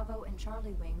 Bravo and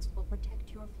Charlie Wings will protect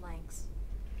your flanks.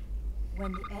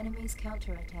 When the enemies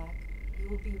counterattack, you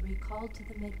will be recalled to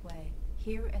the Midway,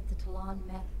 here at the Talon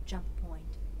Meth jump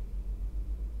point.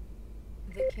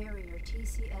 The carrier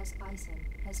TCS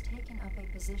has taken up a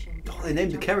position. Oh, they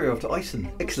named the carrier after Ison.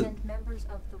 And will Excellent. send members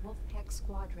of the Wolfpack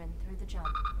squadron through the jump,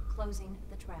 closing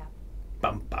the trap.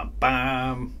 Bam, bam,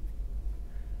 bam.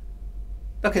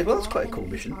 Okay, well that's quite a cool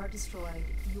mission. Are destroyed,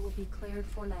 you will be cleared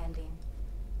for landing.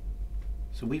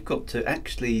 So we've got to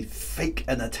actually fake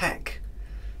an attack.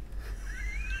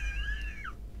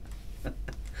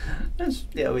 That's,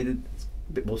 yeah, I mean, it's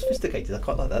a bit more sophisticated. I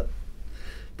quite like that.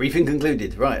 Briefing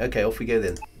concluded. Right, okay, off we go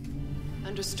then.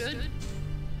 Understood?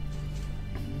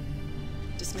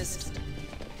 Dismissed.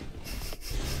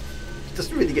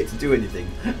 Doesn't really get to do anything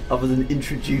other than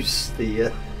introduce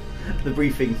the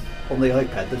briefing on the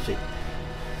iPad, does she?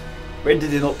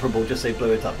 Rendered inoperable, just say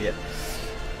blow it up, yeah.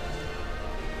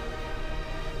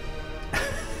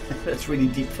 That's really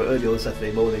deep for early on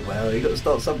Saturday morning. Wow, you got to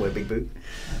start somewhere, Big Boo.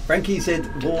 Frankie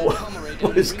said war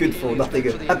was good for nothing,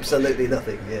 absolutely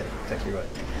nothing. Yeah, exactly right.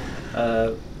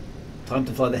 Time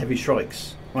to fly the heavy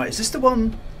Shrikes. Right, is this the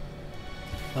one?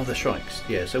 Oh, the Shrikes.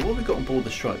 Yeah, so what have we got on board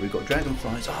the Shrike? We've got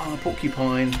dragonflies,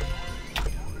 porcupine,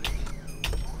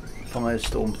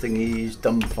 firestorm thingies,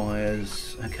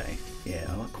 dumbfires. Okay, yeah,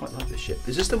 I quite like this ship.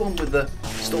 Is this the one with the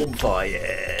stormfire?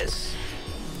 Yes.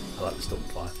 I like the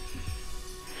stormfire.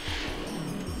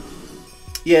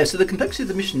 Yeah, so the complexity of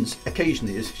the missions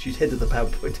occasionally is she's head of the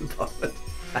PowerPoint department.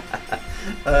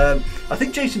 I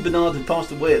think Jason Bernard had passed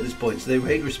away at this point, so they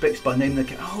paid respects by naming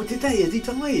the... Oh, did they? Has he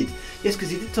died? Yes, because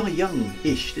he did die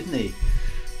young-ish, didn't he?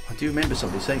 I do remember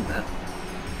somebody saying that.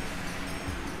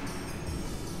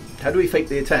 How do we fake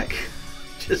the attack?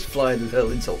 Just fly and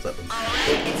hurl insults at them.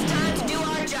 Alright, it's time to do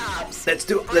our jobs. Let's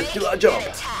do our job.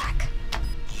 Attack.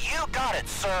 You got it,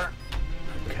 sir.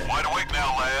 Okay. Wide awake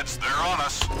now, lads. They're on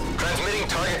us. Transmitting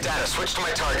target data. Switch to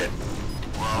my target.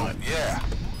 Well, yeah.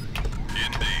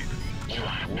 Indeed.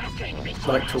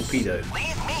 Like torpedo.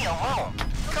 Leave me alone.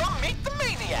 Come meet the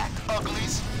maniac,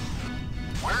 uglies.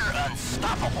 We're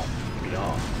unstoppable. We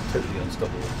are totally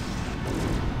unstoppable.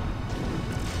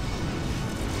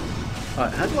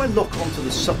 Right, how do I lock onto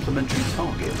the supplementary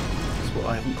target? That's what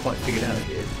I haven't quite figured out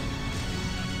here.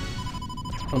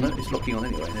 Oh no, it's locking on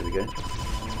anyway. There we go.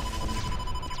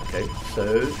 Okay, so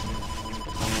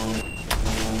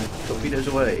torpedoes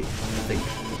away, I think.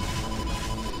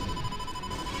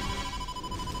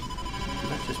 Did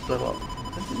that just blow up? I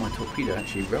don't think my torpedo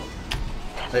actually broke.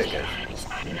 There it goes.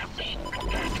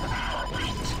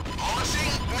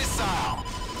 Launching missile.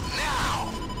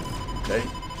 Now. Okay,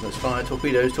 let's fire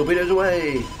torpedoes. Torpedoes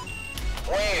away!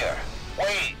 Where?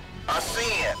 Wait, I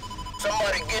see him.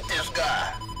 Somebody get this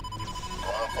guy.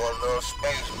 Going for a little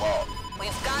space ball.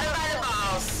 We've got him by the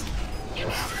balls.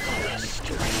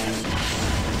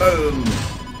 Boom!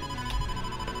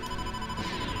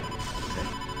 Okay,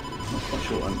 I'm not quite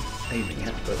sure what I'm aiming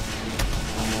at, but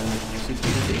seems to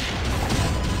be hitting.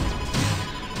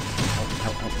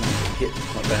 I'll hit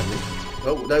quite badly.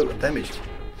 Oh no, I'm damaged.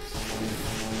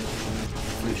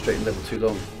 Flew straight in level too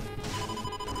long.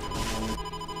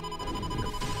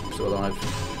 I'm still alive.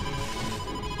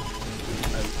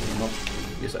 No, I'm not.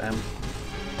 Yes, I am.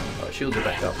 Right, shields are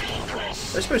back up.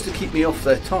 They're supposed to keep me off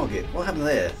their target. What happened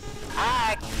there?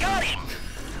 I got him.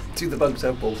 Do the bugs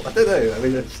have balls? I don't know. I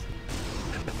mean,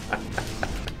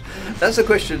 that's a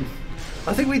question.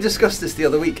 I think we discussed this the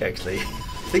other week, actually.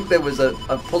 I think there was a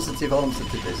positive answer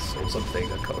to this or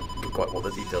something. I can't remember quite what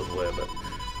the details were, but...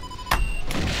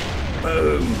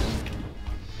 Boom!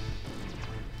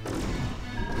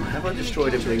 Have I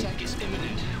destroyed everything? Attack is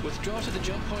imminent. Withdraw to the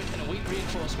jump point and await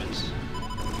reinforcements.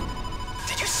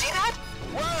 Did you see that?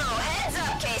 Whoa, heads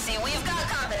up, Casey. We've got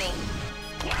company.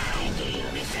 Why do you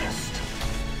resist?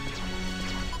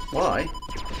 Why?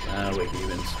 We're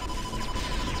humans.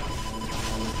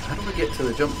 How do I get to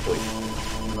the jump point?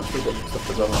 I've still got stuff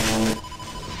to blow up.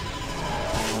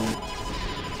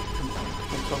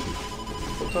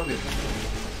 What target?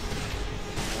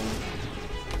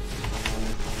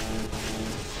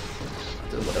 I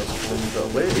don't know what else I'm supposed to go.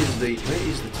 Where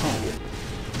is the target?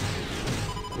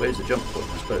 Where's the jump point,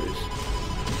 I suppose?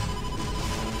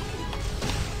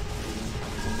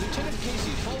 Lieutenant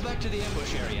Casey, fall back to the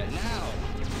ambush area now.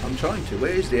 I'm trying to.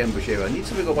 Where is the ambush area? I need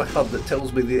something on my HUD that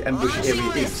tells me the ambush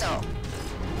area is.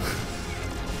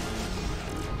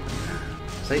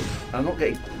 See, I'm not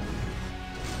getting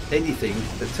anything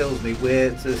that tells me where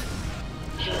to.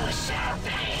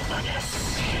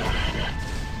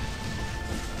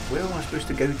 Where am I supposed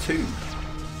to go to?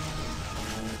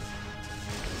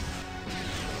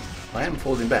 I am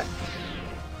falling back.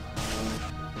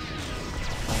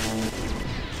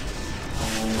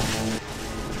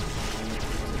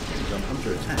 I'm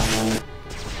under attack.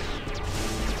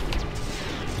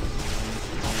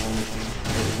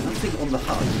 There's nothing on the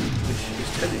HUD which is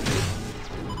telling me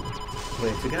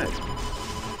where to go.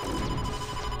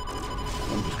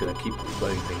 I'm just going to keep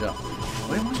blowing things up.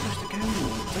 Where am I supposed to go?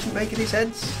 Doesn't make any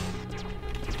sense.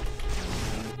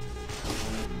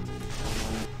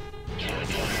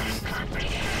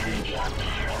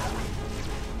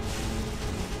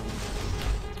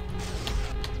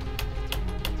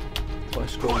 If I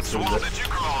scroll What through swamp the... did you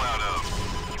crawl out of?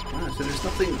 Ah, so there's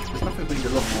nothing for me to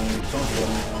lock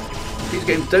on. These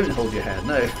games don't hold your hand,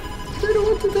 no. I don't know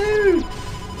what to do.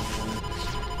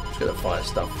 Just gonna fire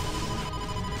stuff.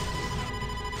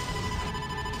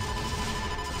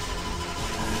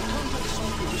 Contact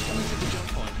assault group is coming through the jump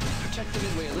point. Protect the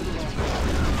Midway a little longer.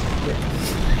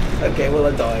 Yeah. Okay, well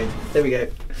I died. There we go.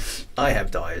 I have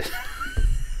died.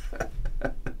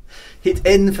 Hit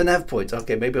N for nav points.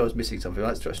 Okay, maybe I was missing something.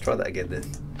 Let's try that again then.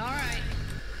 Alright.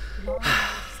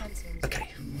 Okay,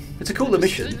 it's a cool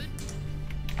mission,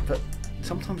 but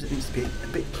sometimes it needs to be a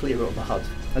bit clearer on the HUD.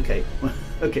 Okay,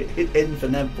 okay, hit N for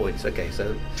nav points. Okay,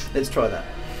 so let's try that.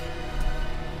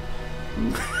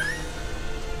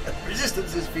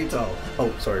 Resistance is futile.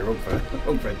 Oh, sorry, wrong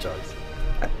franchise.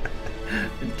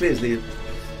 It clearly,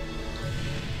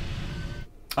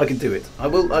 I can do it. I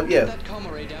will. Yeah. Put that comm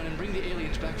array down and bring the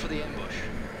aliens back for the ambush.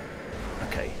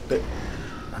 Okay, but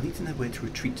I need to know where to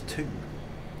retreat to.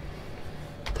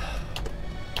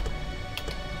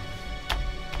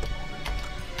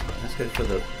 Let's go for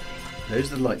the... There's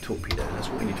the light torpedo. That's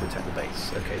what we need to attack the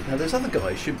base. Okay, now those other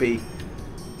guys should be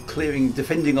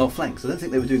defending our flanks. I don't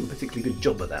think they were doing a particularly good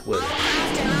job at that, were they?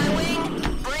 After my wing,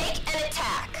 break and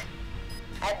attack.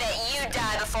 I bet you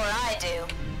die before I do.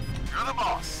 You're the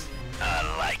boss.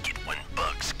 I like it when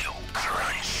bugs go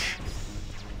crunch.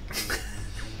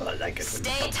 I like it.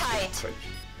 Stay tight.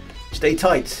 Stay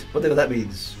tight. Whatever that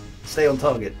means. Stay on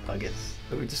target, I guess.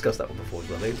 But we've discussed that one before as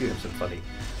well. They do have some funny...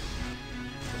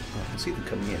 Oh, I can see them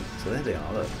coming in. So there they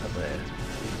are. Look, up there.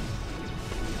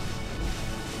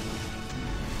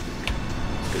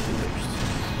 Let's go to those.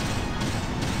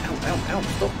 Ow, ow, ow.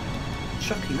 Stop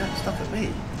chucking that stuff at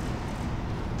me.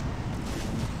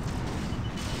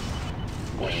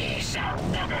 We shall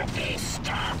never be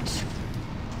stopped.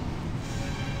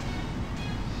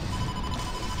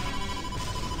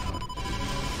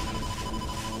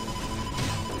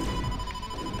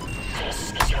 This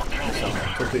is your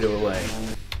playground. Torpedo away.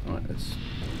 Alright, let's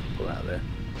pull out of there.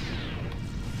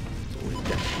 It's always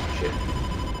death shit.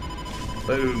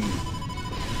 Boom!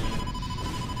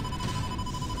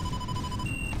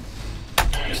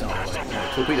 Missile away. No,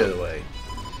 torpedo away.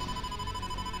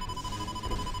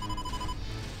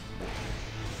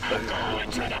 Boom.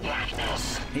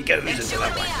 He goes into the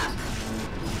blackness.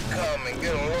 Come and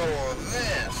get a load of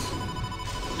this.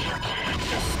 You can't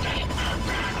escape our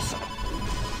grasp.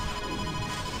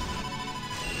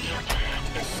 You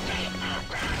can't escape our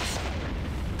grasp.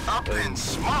 Up in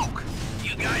smoke.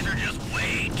 You guys are just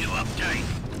way too uptight.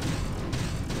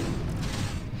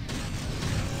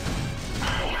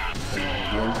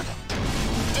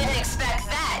 Didn't expect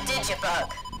that, did you,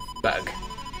 Bug? Bug.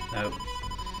 No.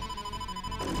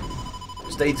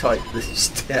 Stay tight. This is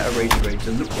stay out of range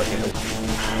and look like it helps.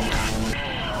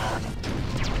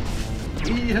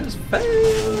 He has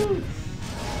failed!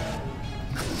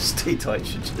 Stay tight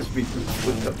should just be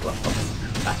with the class.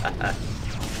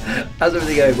 How's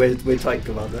everything going? We're tight,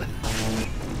 Commander.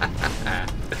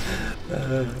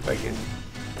 Thank you.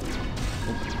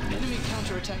 Enemy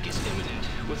counterattack is imminent.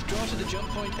 Withdraw to the jump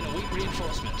point and await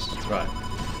reinforcements. Right.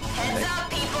 Heads up,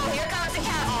 people. Here comes the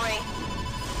cavalry.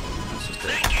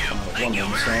 One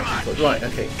on start. Right,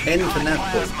 okay. N for nav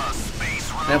point.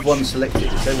 Nav 1 selected.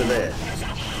 It's over there.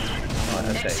 Right,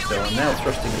 okay. So I'm now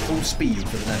thrusting at full speed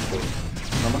for the nav point.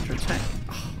 And I'm under attack.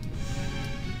 Oh.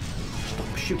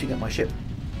 Stop shooting at my ship.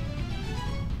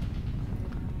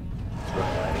 Run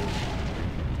away.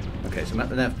 Okay, so I'm at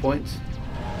the nav point.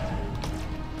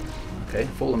 Okay,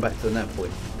 falling back to the nav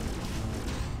point.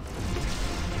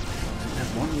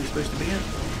 Nav 1 we're supposed to be at?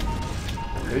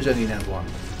 There is only nav one.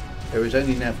 There is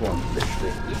only nav one,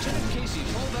 literally. Lieutenant Casey,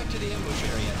 fall back to the ambush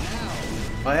area now.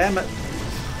 I am at...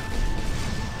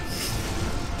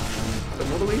 But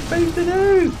what are we supposed to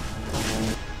do?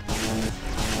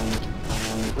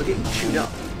 We're getting chewed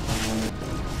up.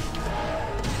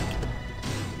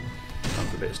 Time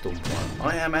for a bit of storm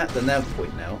fire. I am at the nav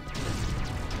point now.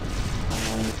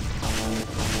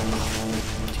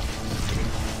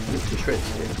 Look to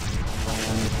shreds here.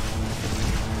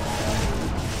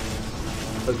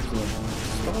 Focus on them.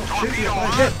 Start shooting at my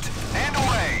ship! And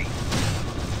away!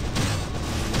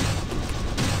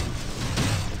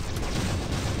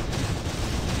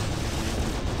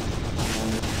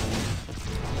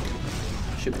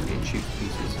 Ship is getting shoot to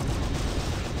pieces.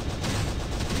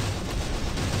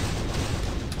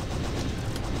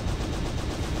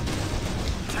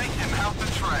 Take him out the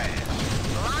trash.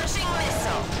 Launching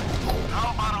missile.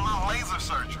 How about a little laser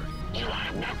surgery? You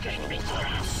are nothing before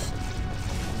us.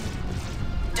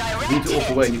 You Direct need to walk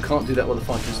hit. away, and you can't do that while the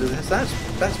fighters do this. That's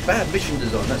bad mission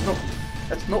design.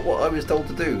 That's not what I was told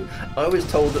to do. I was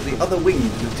told that the other wings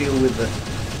would deal with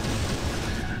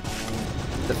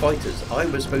the fighters. I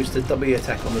was supposed to dummy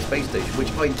attack on the space station, which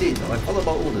I did. I followed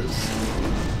my orders.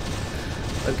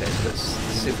 Okay, so let's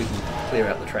see if we can clear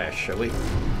out the trash, shall we? The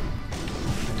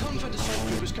Commander Squirrel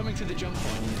group is coming to the jump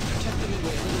point. Protect the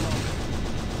Midway a little longer.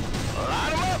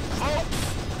 Line 'em up, folks!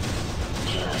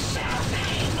 You shall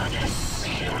pay for this.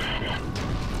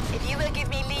 If you will give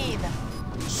me leave.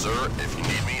 Sir, if you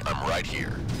need me, I'm right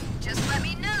here. Just let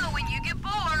me know when you get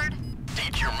bored.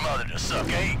 Teach your mother to suck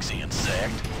eggs, the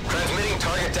insect. Transmitting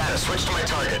target data. Switch to my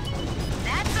target.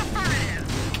 That's affirmative.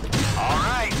 All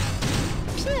right.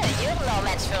 Phew, you're no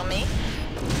match for me.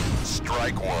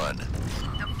 Strike one.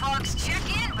 The folks check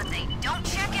in, but they don't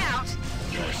check out.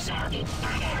 You're sounding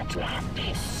fire to have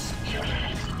this.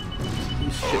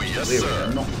 These ships Oh, yes, that we're in sir.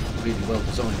 are not really well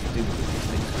designed to deal with these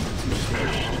things.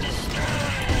 They're too slow.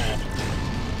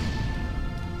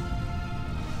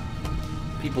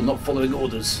 People not following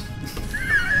orders.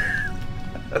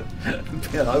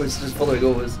 Yeah, I was just following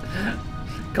orders.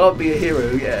 Can't be a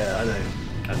hero. Yeah, I know.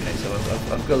 Okay, so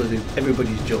I've got to do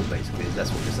everybody's job basically. That's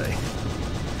what you're saying.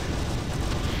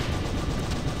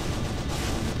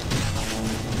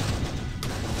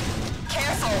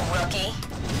 Careful, rookie.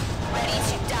 Ready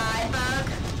to die, bug?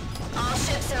 All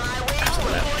ships in my wing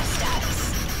report status.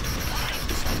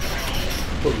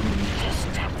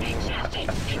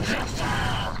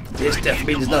 This death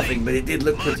means nothing, but it did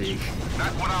look pretty.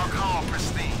 Not what I'll call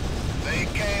pristine. They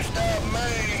can't stop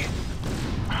me.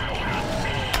 I'm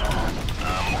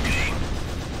okay.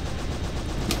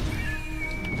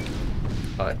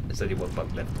 Alright, there's only one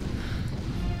bug left.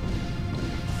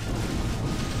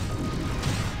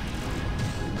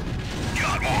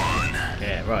 Got one.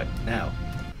 Yeah, right, now.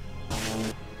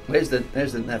 There's the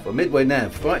nav, or Midway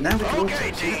nav. Right, now we can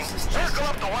Okay, also team. Circle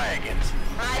up the wagons.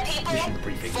 My people, Mission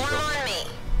briefing. form on me.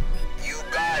 You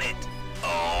got it.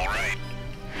 All right.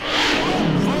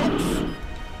 Folks,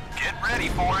 get ready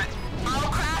for it.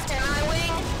 All craft in my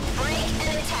wing, break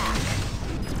and attack.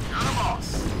 You're the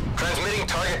boss. Transmitting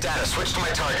target data. Switch to my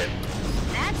target.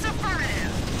 That's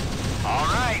affirmative. All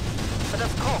right. But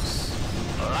of course.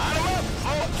 Line 'em up,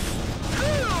 folks.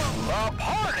 A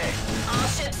party. All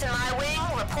ships in my wing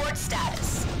report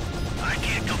status. I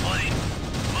can't complain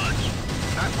much.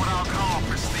 Not what I'll call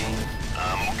pristine.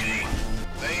 I'm okay.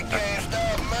 They can't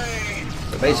stop me.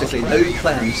 So basically, no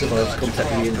plan survives contact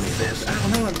with the enemy. Oh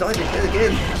no, I'm dying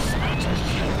again.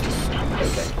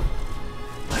 Okay.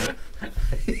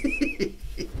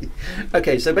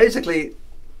 Okay, so basically,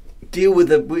 deal with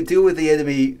the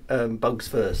enemy bugs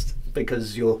first,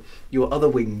 because your other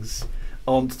wings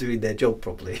aren't doing their job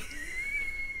properly.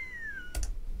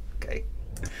 Okay.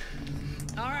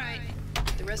 All right.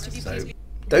 The rest of you So please.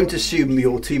 don't assume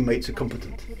your teammates are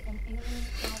competent.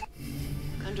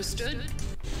 Understood?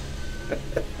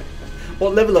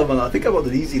 What level am I on? I think I'm on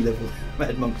an easy level.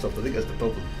 Mad Monksoft, I think that's the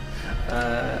problem.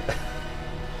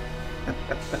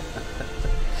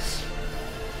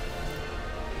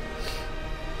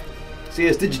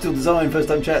 CS Digital Design, first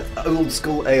time chat, old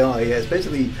school AI. Yeah, it's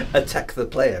basically attack the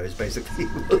player is basically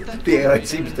what the AI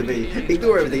seems to be.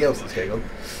 Ignore everything else that's going on.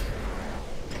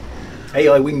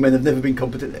 AI wingmen have never been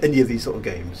competent in any of these sort of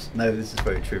games. No, this is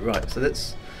very true. Right, so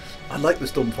let's... I like the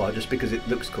Stormfire just because it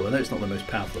looks cool. I know it's not the most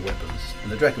powerful weapons, and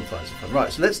the Dragonflies are fun.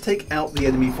 Right, so let's take out the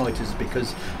enemy fighters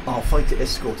because our fighter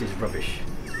escort is rubbish.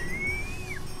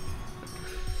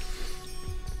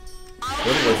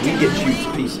 Otherwise we get chewed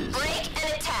to pieces. Break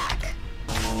and attack.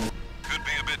 Could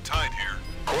be a bit tight here.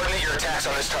 Coordinate your attacks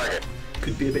on this target.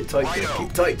 Could be a bit tight here. Righto.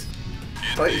 Keep tight.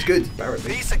 Tight is good,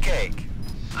 apparently. Piece of cake.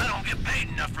 I don't get paid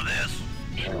enough for this.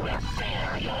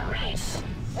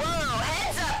 Whoa,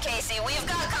 heads up, Casey. We've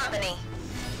got company.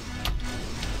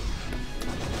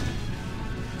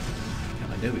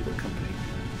 I know we've got company.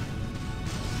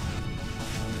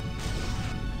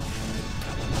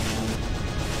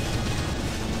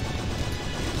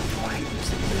 Oh, I hate these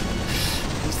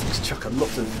things. These things chuck a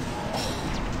lot of... Oh,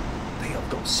 they have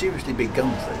got seriously big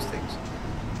guns, those things.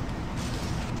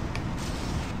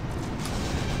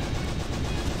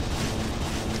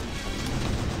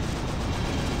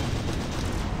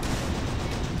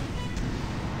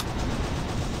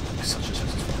 Such a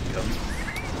satisfying gun.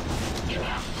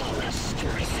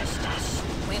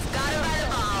 We've got him by the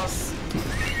balls.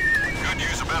 Could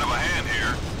use a bit of a hand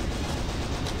here.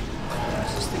 Why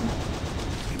is this thing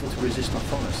able to resist my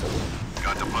fire so well?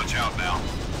 Got to punch out now.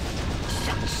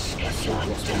 Lost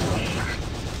one.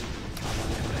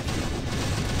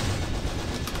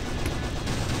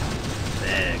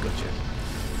 There, gotcha.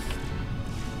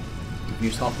 I've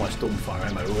used half my stormfire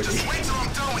ammo already. Just wait till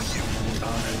I'm done with you.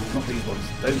 Oh no, not these ones.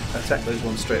 Don't attack those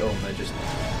ones straight on, they're just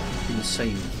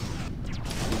insane.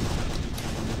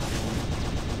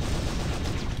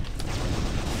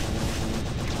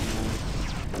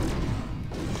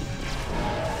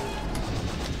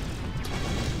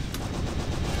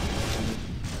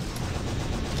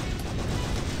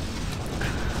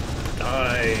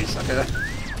 Die, sucker!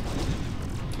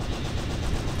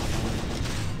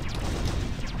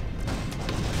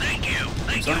 Thank you.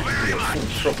 Thank I'm you trying to very get much.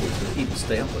 full throttle to even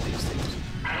stay up with these things.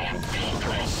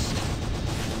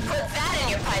 Put that in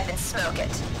your pipe and smoke it.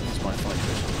 That's my fight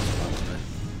crystal as well,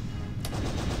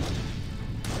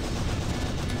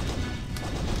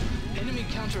 Enemy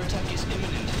counterattack is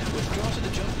imminent. Withdraw to the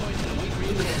jump point and await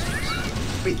reinforcements.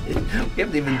 we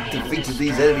haven't even defeated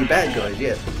these enemy bad guys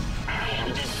yet.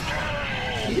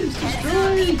 He is Heads up,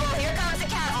 destroyed! people. Here comes the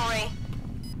cavalry.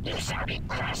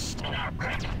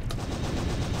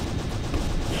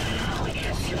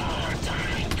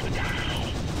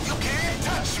 You can't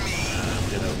touch me.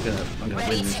 I'm gonna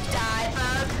Ready win to this time. die,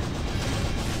 bug?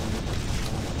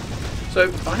 So,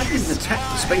 I haven't even attacked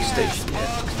the space station yet.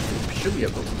 Surely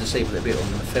I've got to disable it a bit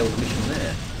on the failed mission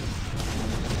there.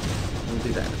 We'll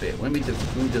do that in a bit. When we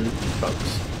delete these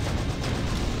bugs.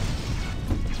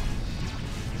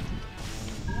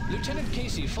 Lieutenant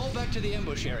Casey, fall back to the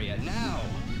ambush area now.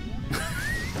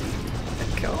 I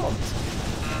can't.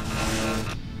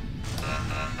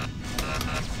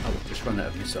 I've just run out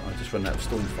of missile. I've just run out of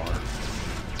stormfire.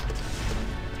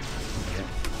 Okay.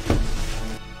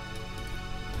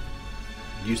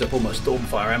 Use up all my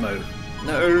stormfire ammo.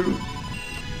 No!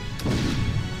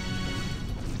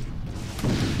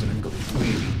 I've got these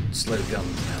really slow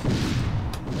guns now.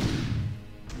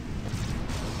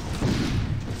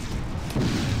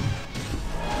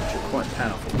 Which are quite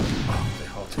powerful. Oh, they're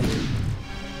hard to hit.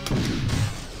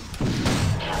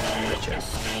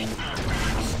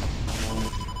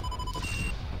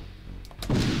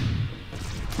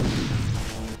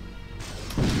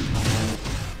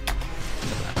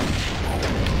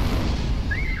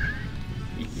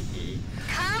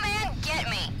 Come and get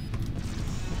me.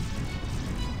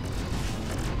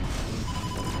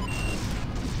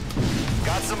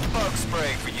 Got some bug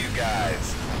spray for you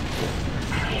guys.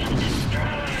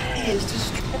 He is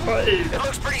destroyed! It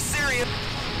looks pretty serious.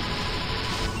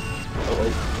 Oh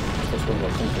wait, that's one of my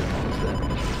confident ones there.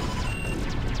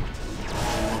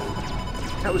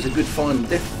 That was a good final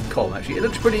death column actually. It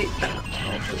looks pretty... Oh,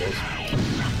 it was.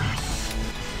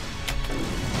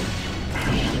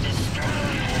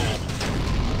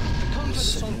 The combat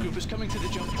assault group is coming to the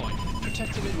jump point.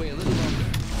 Protect the Midway a little longer.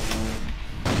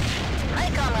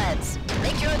 Right, comrades.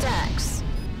 Make your attacks.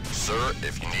 Sir,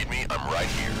 if you need me, I'm right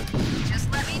here.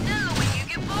 Just let me know when you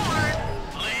get bored.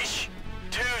 Leash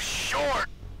too short.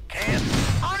 Can't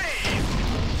breathe.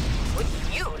 Would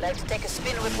you like to take a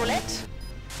spin with roulette?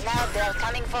 Now they're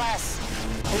coming for us.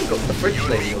 Oh, we've got the French You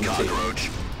and lady me, on the team. cockroach.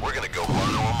 We're gonna go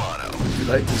mano a mano. Would you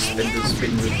like to spin the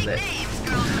spin roulette?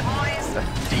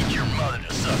 Teach your mother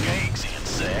to suck eggs,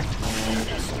 insect.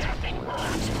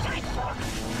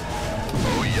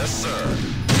 Oh, yes, sir.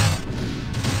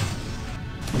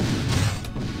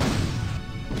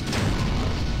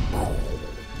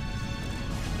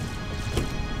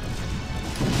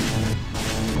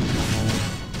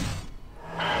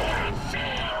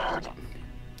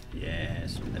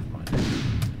 Yes, never mind.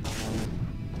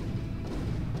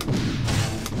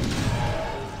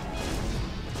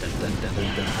 Dun, dun, dun, dun,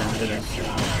 dun, dun, dun, dun.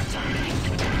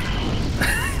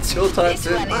 It's your time This to...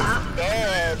 one is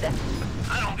dead.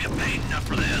 I don't get paid enough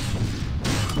for this.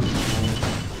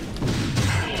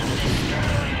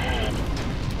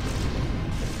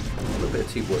 A little bit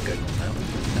of teamwork going on now.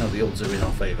 Now the odds are in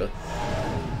our favour.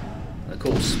 Of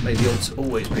course, may the odds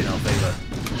always be in our favour.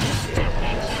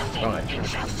 Right.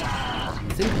 I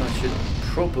think I should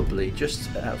probably,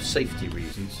 just out of safety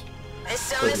reasons... This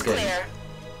zone is clear.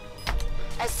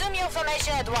 Assume your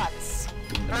formation at once.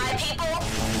 My people,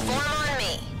 form on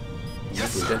me.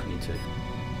 Yes, We sir. don't need to.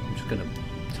 I'm just going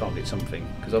to target something,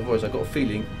 because otherwise I've got a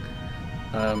feeling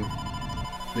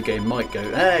the game might go,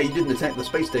 hey, you didn't attack the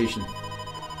space station.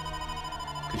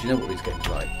 Because you know what these games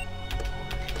are like.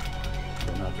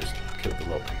 And I'll just kill the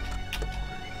lock.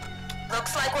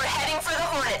 Looks like we're heading for the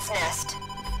hornet's nest.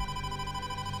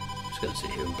 Just going to sit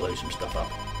here and blow some stuff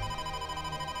up.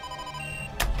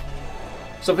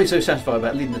 Something so satisfying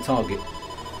about leading the target.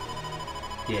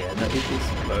 Yeah, no,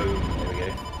 it's boom. There we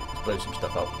go. Let's blow some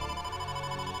stuff up.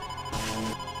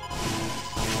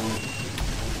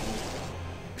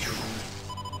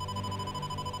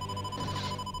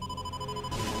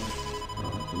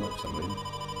 Oh, work something.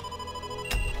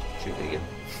 Shoot it again.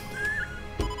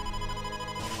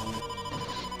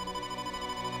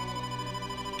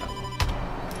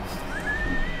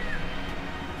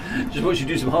 Just watch you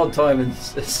do some hard time and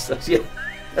yeah.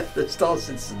 The Star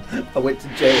Citizen. I went to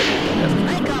jail.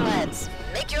 My comrades,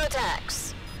 make your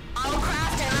attacks. All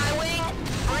craft in my wing,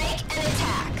 break and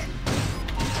attack.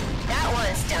 That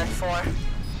one's done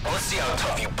for. Let's see how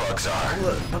tough you bugs are. Oh,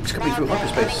 look, bugs coming through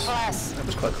hyperspace. Plus. That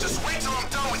was quite cool. Just wait till I'm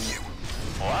done with you.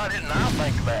 Why didn't I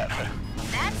think of that?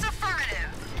 That's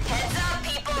affirmative. Heads up,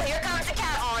 people. Here comes the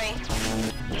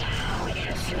cavalry.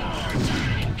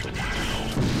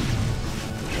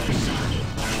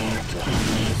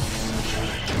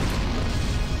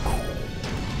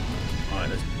 Alright,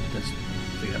 let's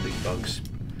figure out these bugs.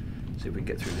 See if we can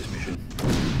get through this mission.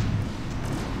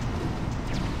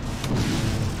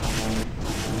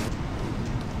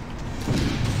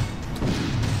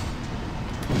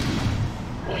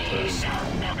 We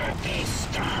shall never be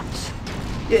stopped.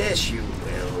 Yes, you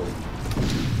will.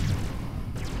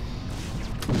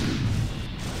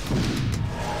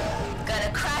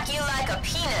 Gonna crack you like a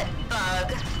peanut,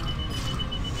 bug.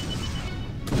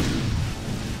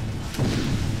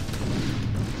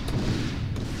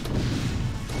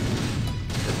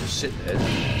 Just sit there.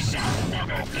 We shall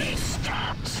never be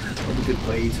stopped. Not a good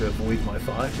way to avoid my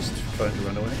fire, just trying to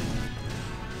run away.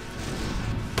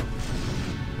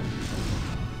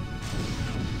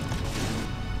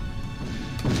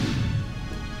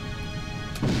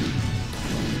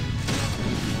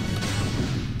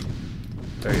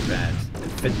 Very bad.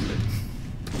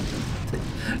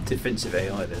 Defensive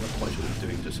AI, they're not quite sure what they're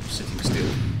doing, just sort of sitting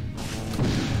still.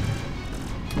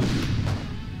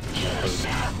 You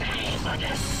shall pay for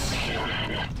this,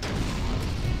 human.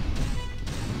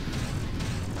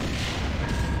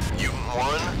 Mutant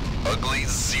 1, ugly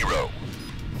 0.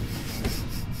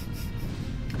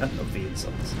 I love the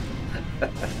insults.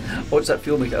 What's that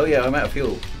fuel meter? Oh yeah, I'm out of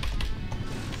fuel.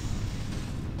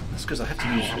 That's because I have to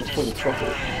use full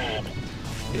throttle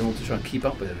in order to try and keep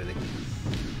up with everything.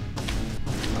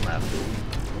 I'm out of fuel.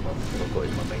 What I've got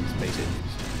is my main base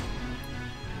engines.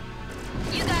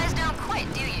 You guys don't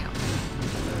quit, do you?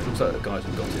 Looks like the guys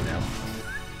have got it now.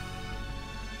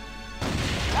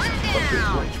 One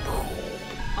down.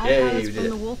 All Yay, pilots we from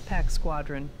did the it. Wolfpack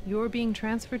Squadron, you're being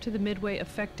transferred to the Midway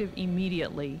effective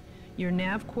immediately. Your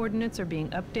nav coordinates are being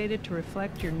updated to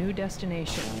reflect your new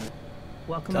destination.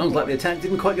 Welcome Sounds like aboard. the attack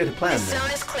didn't quite go to plan This then.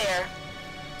 zone is clear.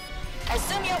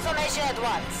 Assume your formation at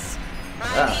once. My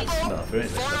Ah, people, it's not very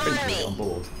form nice. on me. On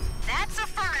board. That's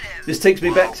affirmative. This takes me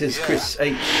back to Chris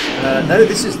H. No,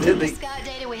 this is The the scout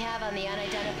data we have on the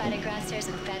unidentified aggressor is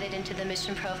embedded into the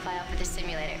mission profile for the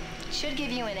simulator. Should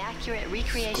give you an accurate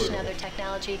recreation of their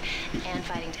technology and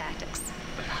fighting tactics.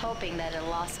 Hoping that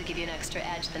it'll also give you an extra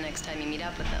edge the next time you meet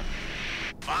up with them.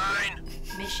 Fine.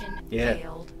 Mission Yeah.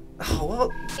 failed. Oh,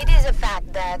 what? It is a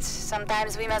fact that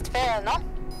sometimes we must fail, no?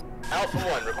 Alpha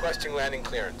 1 requesting landing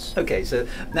clearance. Okay, so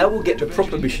now we'll get to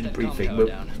proper Eventually mission get that comm briefing. tower But,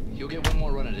 down. You'll get one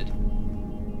more run at it.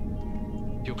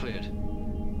 You're cleared.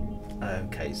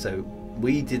 okay, so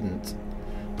we didn't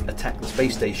attack the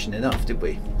space station enough, did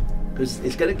we? Because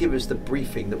it's going to give us the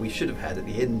briefing that we should have had at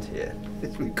the end here.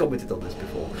 We've commented on this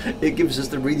before. It gives us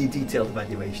the really detailed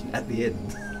evaluation at the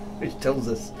end, which tells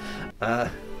us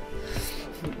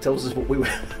what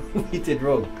we did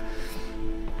wrong.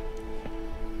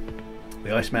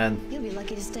 The Iceman. You'll be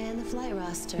lucky to stay on the flight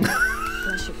roster.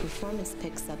 Unless your performance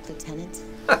picks up, Lieutenant.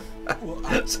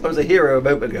 So I was a hero a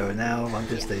moment ago, and now I'm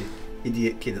just the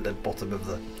idiot kid at the bottom of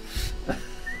the.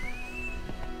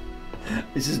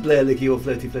 This is Blair Licky or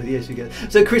Flirty Flirty. Yes, you get.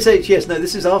 So Chris H. Yes, no,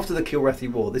 this is after the Kilrathi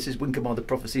War. This is Wing Commander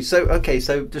Prophecy. So okay,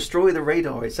 so destroy the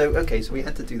radar. So okay, so we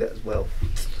had to do that as well.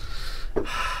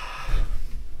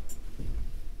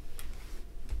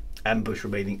 ambush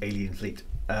remaining alien fleet.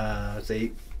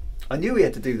 See, I knew we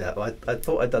had to do that, but I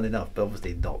thought I'd done enough, but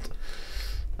obviously not.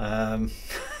 I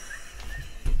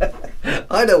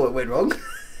know what went wrong.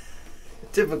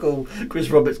 Typical Chris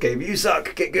Roberts game. You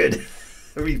suck. Get good.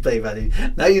 Replay value.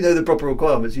 Now you know the proper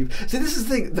requirements. See, this is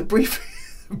the thing. The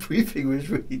briefing was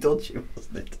really dodgy,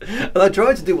 wasn't it? And I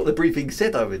tried to do what the briefing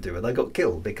said I would do, and I got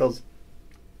killed because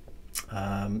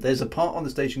there's a part on the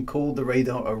station called the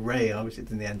radar array. I was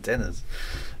in the antennas.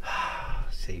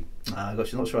 See,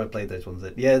 gosh, I'm not sure I played those ones.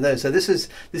 Yeah, no. So this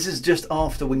is just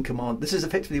after Wing Command. This is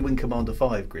effectively Wing Commander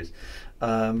 5, Grizz.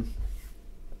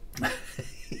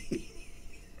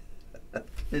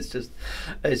 It's just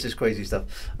crazy stuff.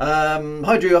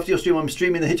 Hi Drew, after your stream I'm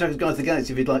streaming the Hitchhiker's Guide to the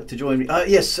Galaxy if you'd like to join me.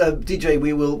 Yes, DJ,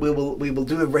 we will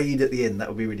do a raid at the end. That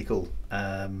would be really cool.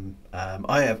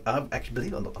 I've actually,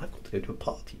 believe it or not, I've got to go to a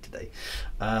party today.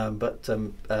 But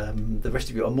the rest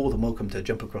of you are more than welcome to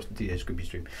jump across the DJ Scribby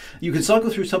stream. You can cycle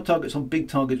through sub-targets on big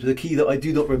targets with a key that I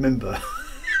do not remember.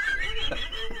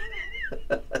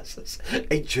 That's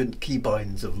ancient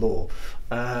keybinds of lore.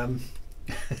 I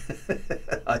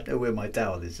know where my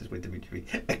towel is with Dimitri.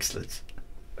 Excellent.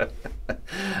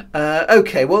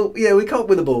 Okay, well, yeah, we can't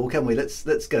win the ball, can we? Let's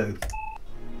go.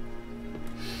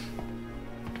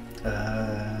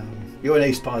 You're an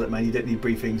ace pilot, man. You don't need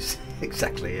briefings.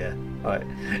 Exactly, yeah. All right,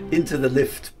 into the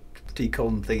lift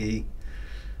decon thingy.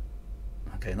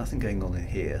 Okay, nothing going on in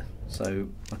here. So,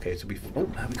 okay, so we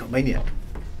got Maniac.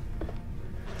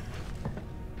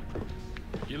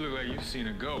 You look like you've seen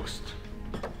a ghost.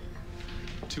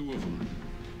 2 of them.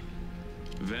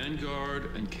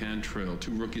 Vanguard and Cantrell,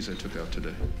 2 rookies I took out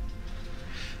today.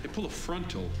 They pull a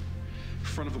frontal in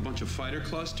front of a bunch of fighter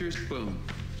clusters, boom,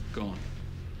 gone.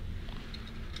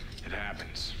 It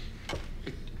happens.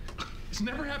 It's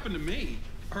never happened to me,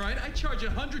 all right? I charge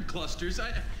 100 clusters,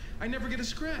 I never get a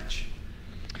scratch.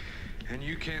 And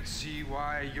you can't see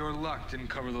why your luck didn't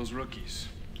cover those rookies.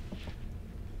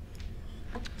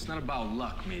 It's not about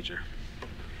luck, Major.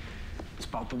 It's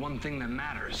about the one thing that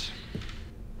matters.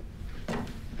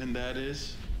 And that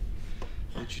is?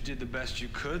 That you did the best you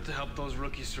could to help those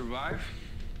rookies survive.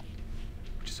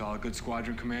 Which is all a good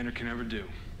squadron commander can ever do.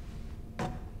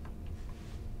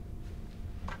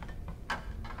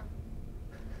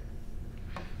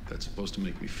 That's supposed to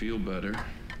make me feel better.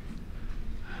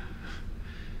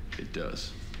 It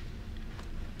does.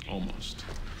 Almost.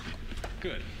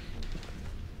 Good.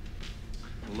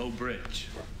 Low bridge.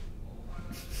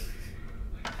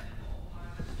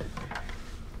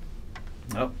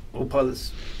 Oh, all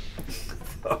pilots.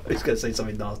 I was going to say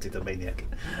something nasty to Maniac.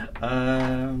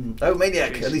 Oh,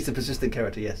 Maniac, at least a persistent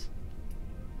character, yes.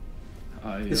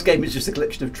 This game is just a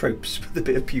collection of tropes with a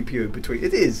bit of pew-pew in between.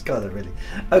 It is, kind of, really.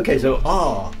 Okay, so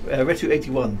R, Retu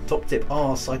 81, top tip,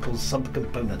 R cycles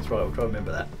subcomponents. Right, I'll try to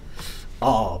remember that.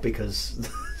 R, because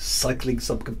cycling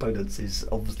subcomponents is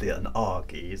obviously an R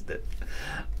key, isn't it?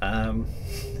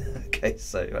 Okay,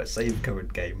 so, right, save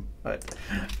current game. Right,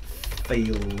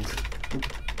 failed.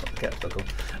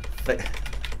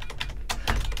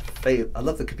 Fail. I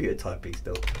love the computer typing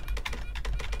still.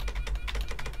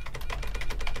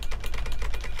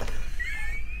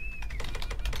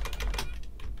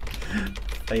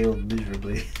 Failed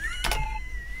miserably.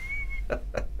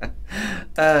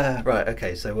 Right,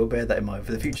 okay, so we'll bear that in mind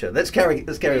for the future. Let's carry on.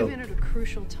 We've entered a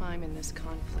crucial time in this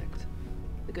conflict.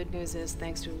 The good news is,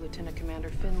 thanks to Lieutenant Commander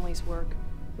Finley's work,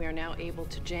 we are now able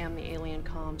to jam the alien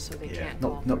comms so they can't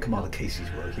call not Commander Casey's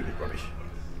work, he was rubbish.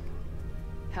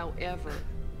 However,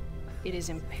 it is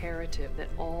imperative that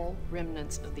all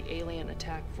remnants of the alien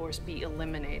attack force be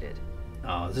eliminated.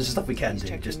 Oh, this is stuff we can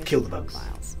do, just kill the bugs.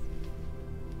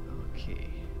 Okay.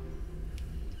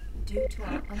 Due to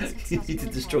our You need to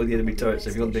destroy the enemy turrets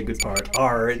if you want to be a good pirate.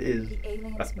 R, it is. The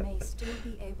aliens may still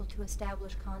be able to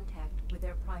establish contact with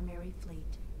their primary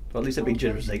fleet. Well, at least they're being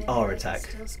generous and saying R attack.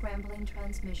 Still scrambling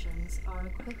transmissions, our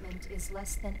equipment is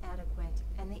less than adequate,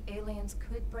 and the aliens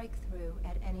could break through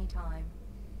at any time.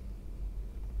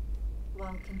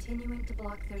 While continuing to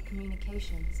block their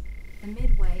communications, the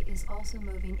Midway is also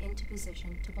moving into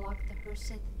position to block the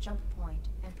Hursith jump point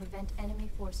and prevent enemy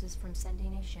forces from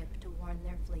sending a ship to warn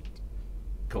their fleet.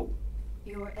 Cool.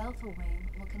 Your Alpha Wing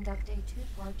will conduct a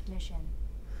 2-part mission.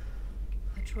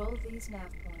 Patrol these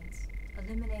nav points,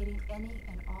 eliminating any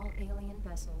and all alien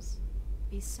vessels.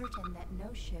 Be certain that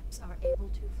no ships are able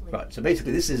to flee. Right, so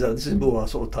basically this is more our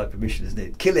sort of type of mission, isn't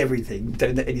it? Kill everything,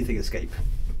 don't let anything escape.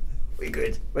 We're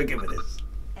good. We're good with this.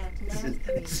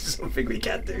 This is something we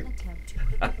can do. Attempt to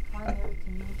pick up the primary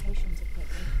communications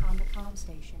equipment on the comm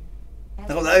station,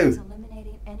 as Oh well no! as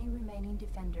eliminating any remaining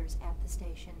defenders at the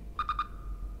station.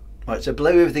 Right, so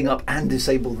blow everything up and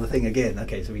disable the thing again.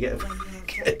 Okay, so we get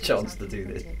a chance to do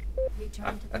this.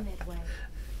 Return to the Midway.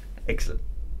 Excellent.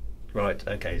 Right,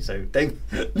 okay, so don't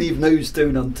leave no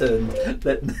stone unturned,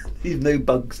 leave no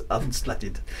bugs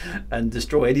unsplatted, and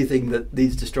destroy anything that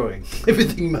needs destroying.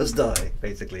 Everything must die,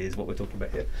 basically, is what we're talking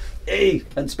about here. Hey!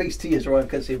 And Space T has arrived,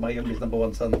 courtesy of my youngest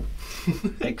 #1 son.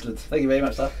 Excellent. Thank you very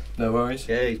much, sir. No worries.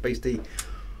 Yay, Space T.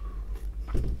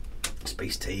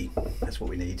 Space T, that's what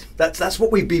we need. That's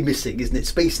what we've been missing, isn't it?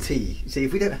 Space T. You see,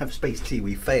 if we don't have Space T,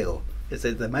 we fail. It's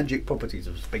the magic properties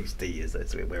of Space T,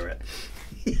 that's where we're at.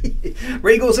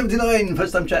 Raygor79,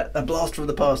 first time chat, a blast from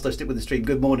the past. I stick with the stream.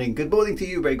 Good morning to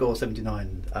you,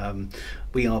 Raygor79.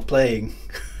 We are playing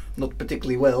not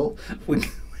particularly well when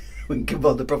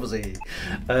Commander Prophecy.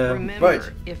 Remember, right.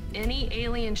 if any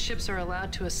alien ships are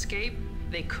allowed to escape,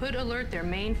 they could alert their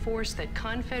main force that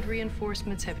Confed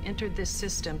reinforcements have entered this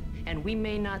system, and we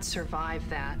may not survive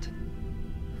that.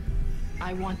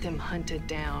 I want them hunted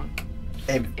down.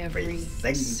 Every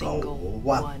single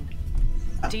one.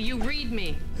 Do you read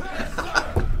me?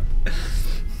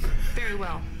 Very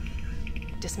well.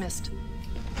 Dismissed.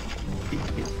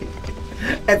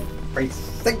 Every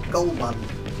single one.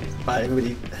 Right,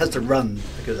 everybody has to run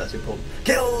because that's important.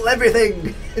 Kill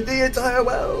everything in the entire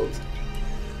world.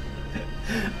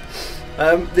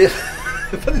 The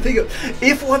funny thing,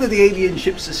 if one of the alien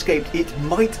ships escaped, it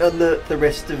might alert the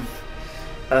rest of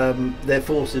their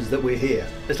forces that we're here.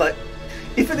 It's like,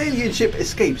 if an alien ship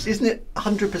escapes, isn't it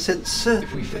 100%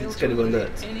 certain that it's going to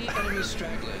alert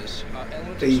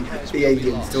the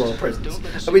aliens to our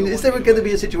presence? I mean, is there going to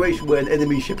be a situation where an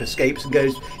enemy ship escapes and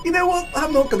goes, you know what,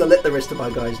 I'm not going to let the rest of my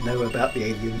guys know about the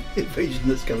alien invasion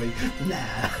that's coming.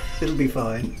 Nah, it'll be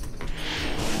fine.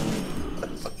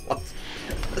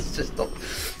 That's just not...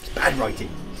 It's bad writing.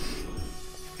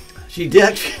 She did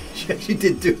actually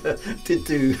did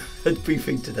do a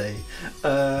briefing today.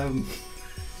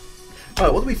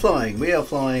 Right, what are we flying? We are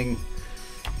flying...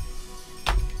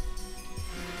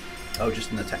 Oh,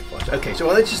 just an attack flight. Okay, so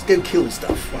let's just go kill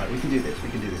stuff. Right, we can do this,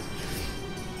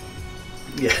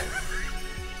 Yeah.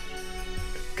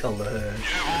 Colour.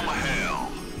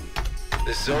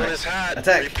 This zone is hot.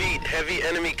 Attack. Repeat, heavy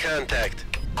enemy contact.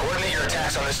 Coordinate your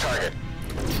attacks on this target.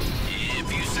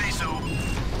 If you say so.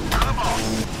 Come on.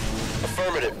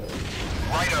 Affirmative.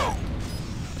 Righto.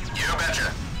 You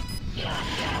betcha.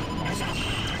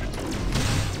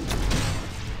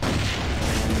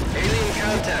 Alien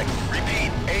contact.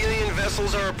 Repeat, alien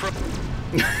vessels are approaching.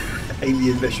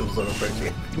 Alien vessels are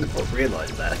approaching. I did not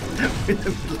realise that. We're in the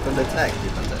middle of an attack,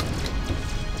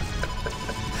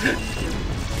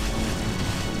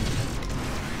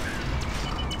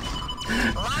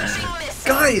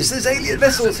 Guys, there's alien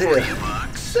vessels here.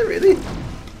 Is there really?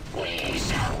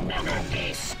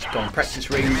 Go on, practice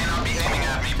ring.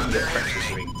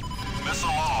 Practice ring. Missile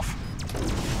off.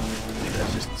 Maybe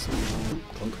that's just some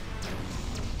clunk.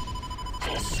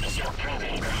 This is your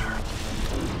proving ground.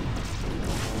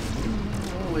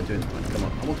 Oh, we're doing fine. Come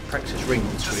on, I want to practice ring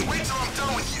on screen. Just wait till I'm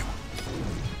done with you.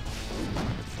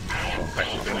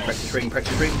 Practice ring,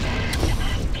 practice ring.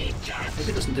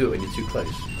 Maybe it doesn't do it when you're too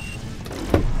close.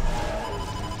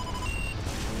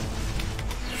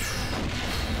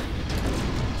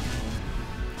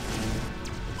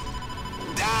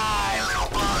 Die, little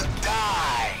bug,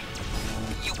 die!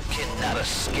 You cannot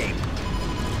escape.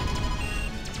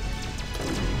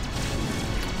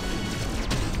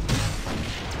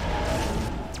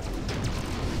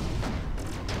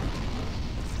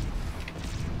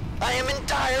 I am in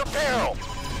dire peril.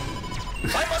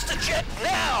 I must eject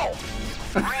now.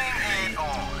 Bring it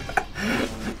on.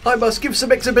 I must give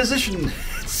some exposition.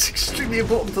 It's extremely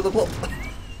important to the plot.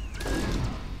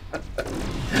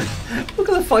 What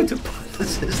kind of fighter pilot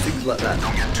says things like that?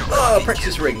 Oh,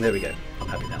 practice ring. There we go. I'm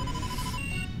happy now.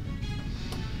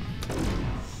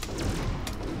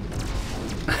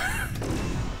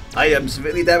 I am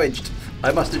severely damaged.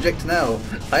 I must eject now.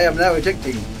 I am now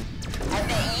ejecting.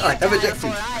 I have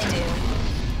ejected.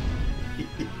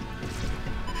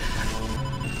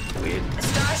 Weird. The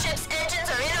starship's engines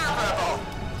are inoperable.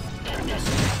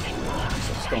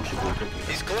 Starship.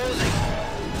 He's closing.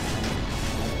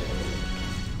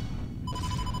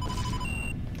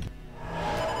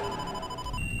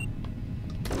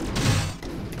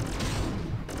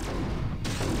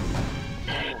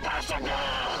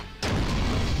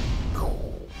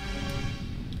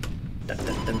 Dun,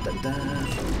 dun, dun, dun, dun.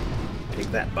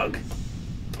 Take that, bug.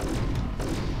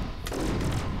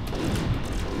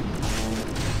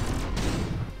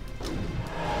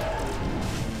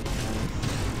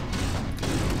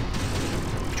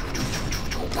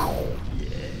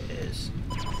 Yes.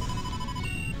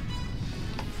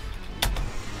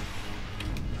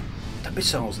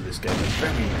 missiles in this game are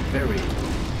very, very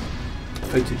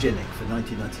photogenic for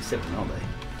 1997, aren't they?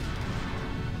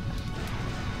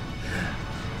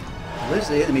 Where's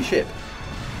the enemy ship?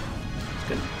 Let's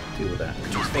go and deal with that.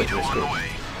 Torpedo on the way.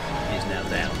 He's now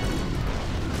down.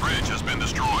 Bridge has been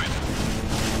destroyed.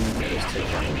 Let's take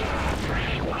that.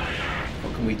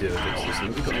 What can we do against this?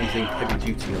 Have we got anything heavy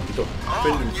duty on? We've got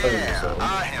brilliant phone missiles.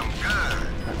 I am good.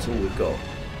 That's all we've got.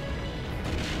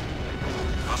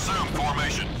 Assume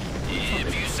formation.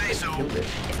 If you say so. Killed it.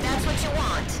 If that's what you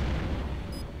want.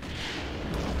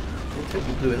 I think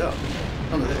we blew it up.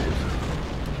 Oh no, there it is.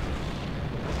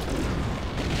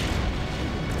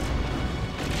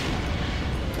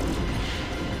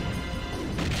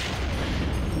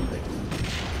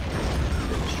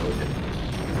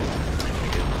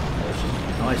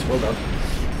 Nice, well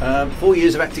done. 4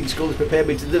 years of acting school has prepared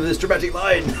me to deliver this dramatic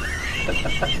line. Give them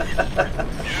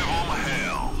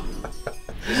hell.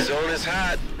 The zone is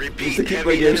hot. Repeat, keep heavy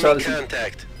radio enemy silence.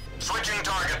 contact. Switching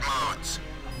target modes.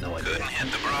 No idea. Couldn't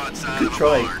hit the broadside Good of the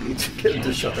try. barn. You get them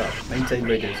to shut up. Maintain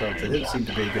radio silence. They don't seem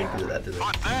to be very good at that, do they?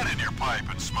 Put that in your pipe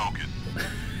and smoke it.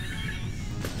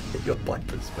 Get your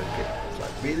pipe and smoke it. It's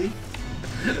like, really?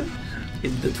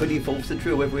 In the 24th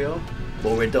century or wherever we are?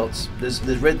 More red dots. There's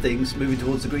red things moving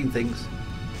towards the green things.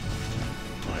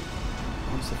 Right.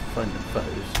 What's the fun of foes?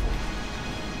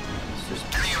 Let's just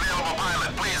Any available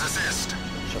pilot, please assist.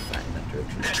 shut that in that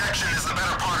direction. Ejection is the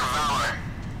better part of valor.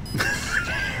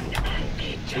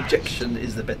 Ejection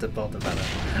is the better part of valor.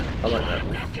 I like that.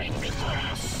 Nothing before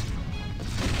us.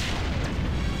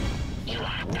 You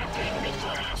are nothing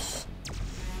before us.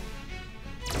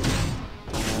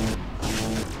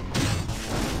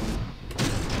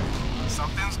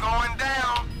 Something's going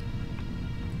down.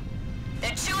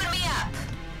 They're chewing me up.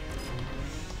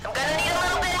 I'm gonna need a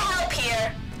little bit of help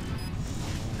here.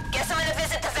 Guess I'm gonna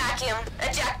visit the vacuum.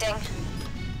 Ejecting.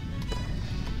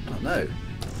 Oh no.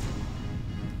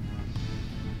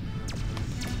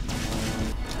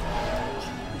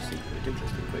 This is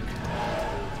ridiculously quick.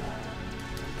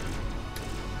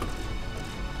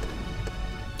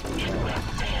 You will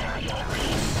bear your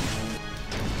race.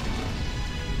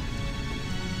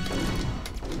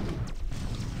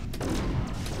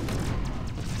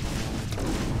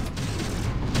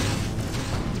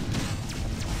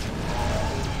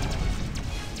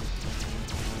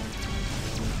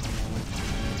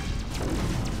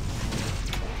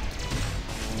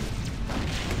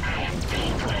 I am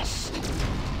dangerous.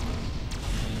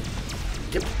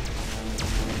 Yep.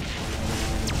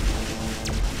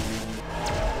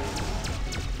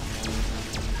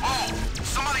 Oh,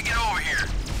 somebody get over here.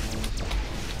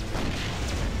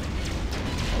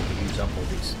 I'll use up all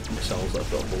these missiles I've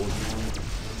got aboard.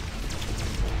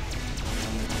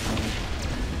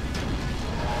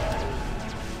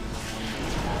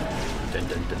 Dun,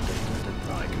 dun, dun, dun, dun, dun.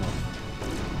 Right, come on.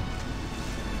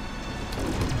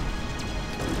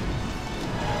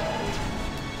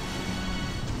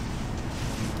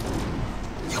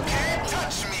 You can't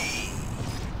touch me.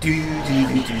 Do do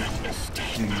do do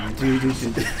do do do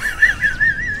do.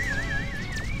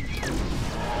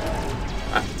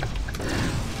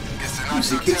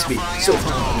 Music hits me so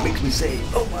hard it makes me say,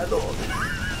 "Oh my lord!"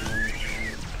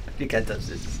 You can't touch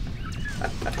this.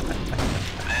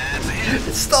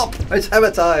 Stop! It's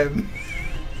hammer time.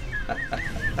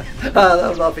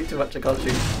 I'm laughing too much. I can't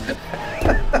shoot.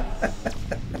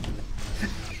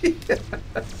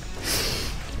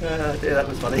 Dear, that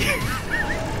was funny.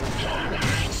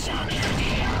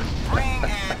 Bring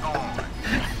it on.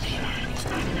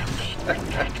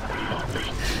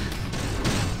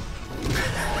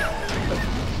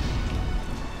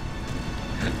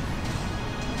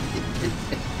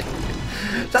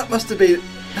 That must have been.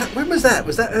 When was that?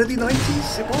 Was that early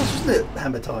 90s? It was, wasn't it?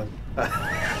 Hammer time.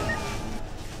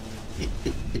 Did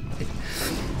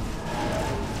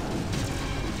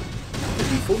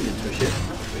we fall into a ship?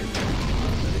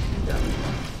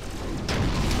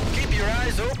 Keep your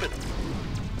eyes open.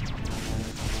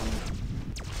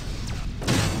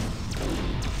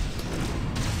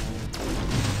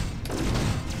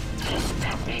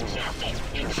 That means nothing.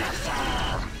 You shall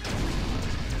fall.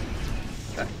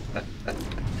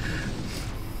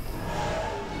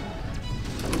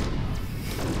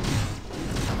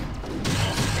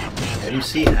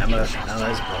 MC Hammer,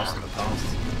 allies blast in the past.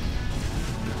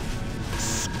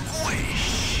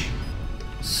 Squish.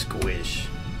 Squish.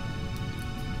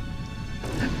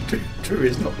 Drew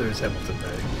is not Lewis Hamilton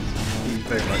though. He's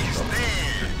very much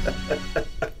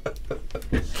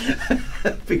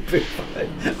not. Big fine.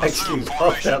 Actually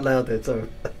laughed out loud there, so.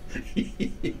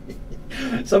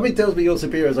 Something tells me you're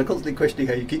superiors. I'm constantly questioning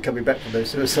how you keep coming back from those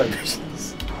suicide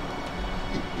missions.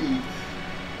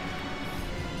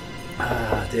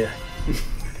 dear.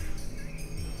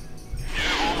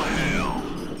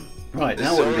 Right,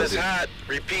 now what Zone do we is do? hot.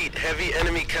 Repeat, heavy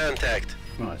enemy contact.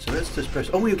 Right, so let's just press...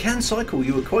 Oh, you can cycle.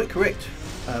 You were quite correct.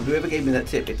 Whoever gave me that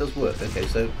tip, it does work. Okay,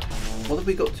 so what have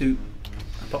we got to...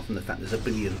 Apart from the fact there's a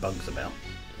billion bugs about.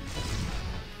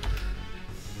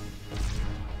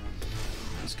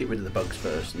 Let's get rid of the bugs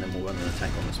first, and then we'll run an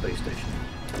attack on the space station.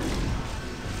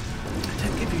 They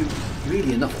don't give you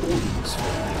really enough ordnance for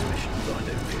these missions, I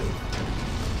don't feel.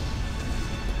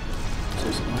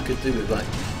 So something I could do with like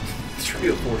 3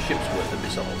 or 4 ships worth of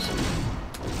missiles.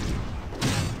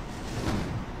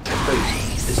 I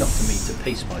suppose it's up to me to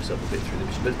pace myself a bit through the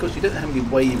mission, but of course you don't know how many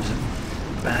waves of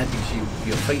baddies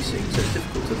you're facing, so it's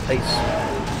difficult to pace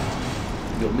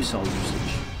your missile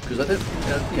usage. Because I don't,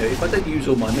 you know, if I don't use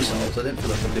all my missiles, I don't feel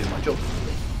like I'm doing my job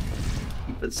properly.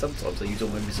 But sometimes I use all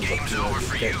my missiles up to over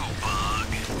for you,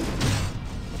 bug.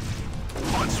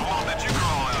 What swamp did you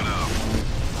crawl out of?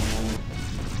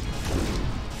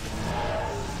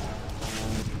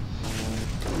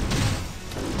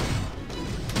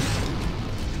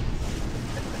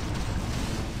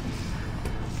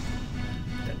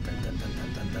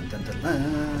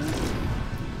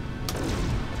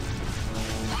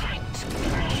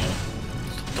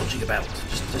 Stop dodging about.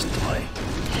 Just die.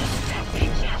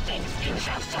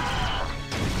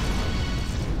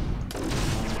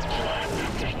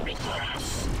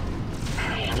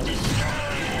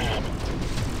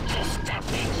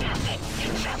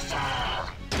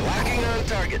 Locking on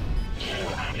target.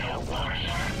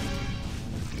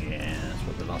 Yeah, that's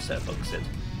what the last set of bugs said.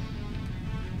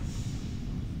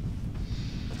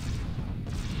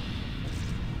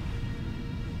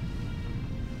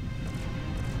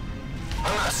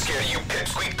 I'm not scared of you,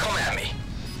 pipsqueak. Come at me.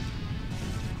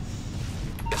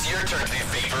 It's your turn to be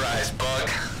vaporized, bug.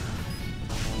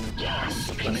 Your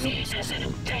species is an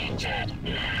endangered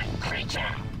man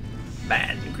creature.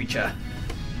 Man creature.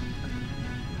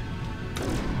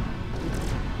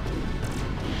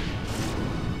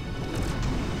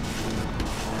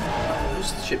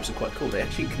 Those ships are quite cool. They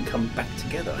actually can come back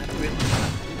together. I hadn't realised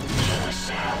that.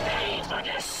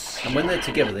 And when they're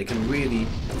together, they can really...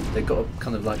 They've got a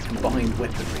kind of like combined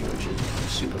weaponry, which is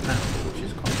super powerful, which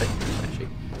is quite dangerous, actually.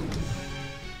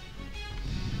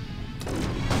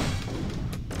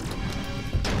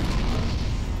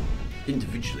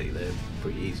 Individually, they're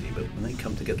pretty easy, but when they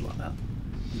come together like that,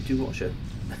 you do watch it.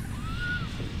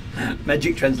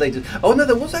 Magic translators. Oh no,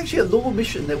 there was actually a lore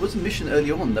mission. There was a mission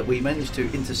early on that we managed to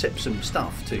intercept some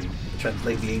stuff to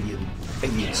translate the alien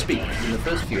speak. In the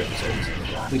first few episodes,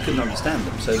 we couldn't understand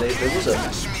them, so there was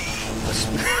a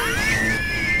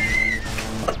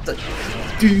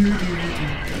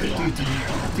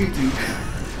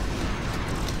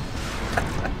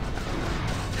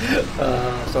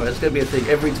sorry, it's going to be a thing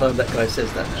every time that guy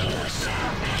says that now.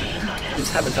 It's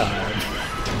hammer time.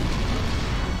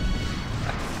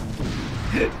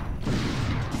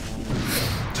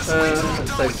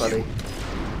 That's so funny.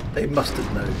 They must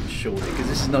have known, surely, because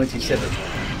this is 97.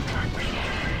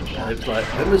 And it was like,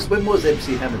 when was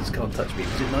MC Hammer's Can't Touch Me?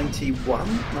 Was it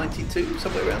 91, 92,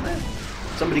 somewhere around there?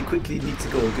 Somebody quickly needs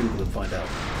to go on Google and find out.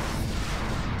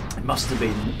 It must have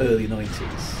been early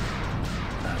 90s.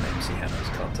 MC Hammer's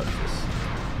Can't Touch This.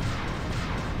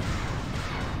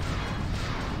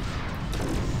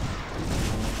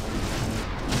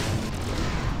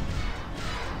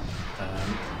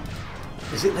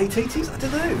 Is it late 80s? I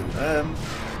don't know.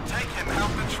 Take him out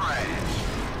the trash.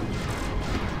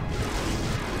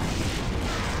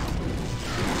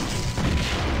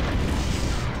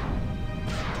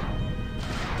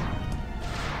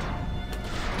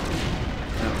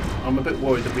 I'm a bit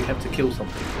worried that we have to kill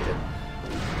something here.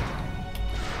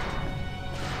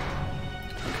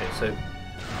 Okay, so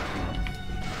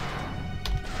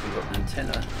we've got an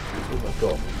antenna. That's all I've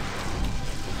got.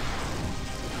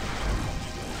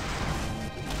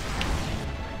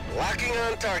 Locking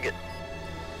on target.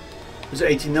 Was it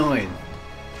 89?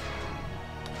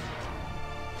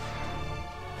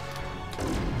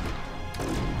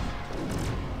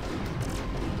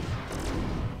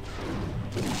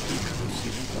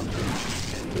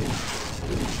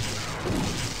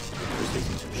 Just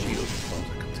hitting some shields as far as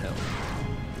I can tell.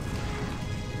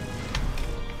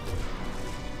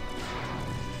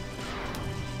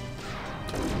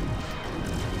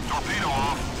 Torpedo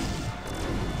off.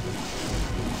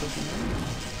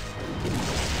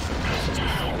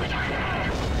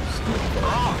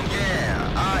 Oh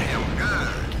yeah, I am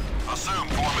good. Assume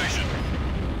formation.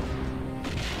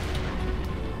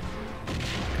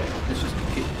 Okay, let's just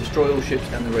destroy all ships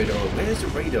and the radar. Where's the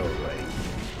radar array?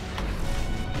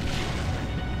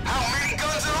 How many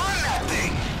guns are on that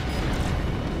thing?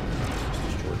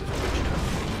 Destroy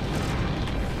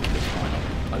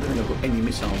I've got any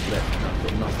missiles left. No, I've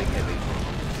got nothing heavy.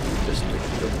 Just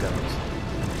little guns.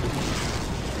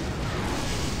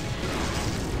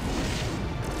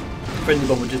 Friendly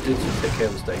bomber just did to take care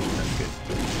of the station. That's good.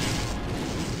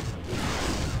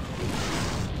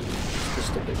 Just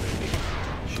stop it really.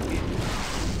 Should be in.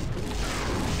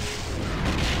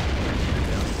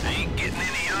 Ain't getting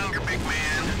any younger, big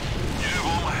man. Give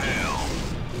 'em hell.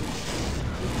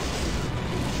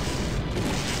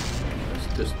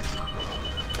 Just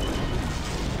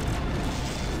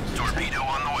torpedo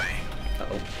on the way.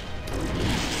 Uh-oh.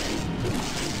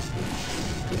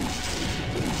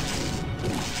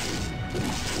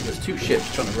 There's two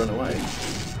ships trying to run away.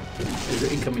 These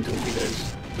are incoming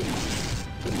torpedoes.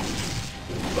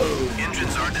 Oh.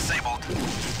 Engines are disabled.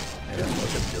 Yeah, that's what I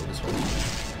said to build this one.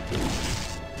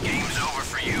 Game's over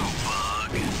for you,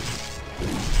 bug.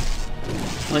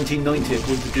 1990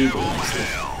 according to Google.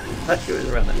 It was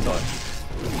around that time.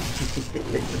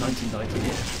 1990,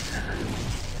 yeah.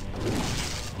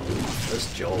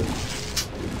 First job.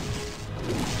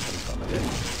 Some time ago.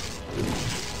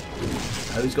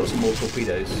 Oh, he's got some more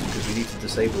torpedoes because we need to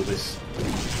disable this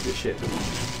ship. Because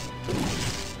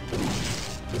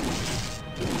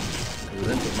I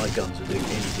don't think my guns are doing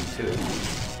anything to it.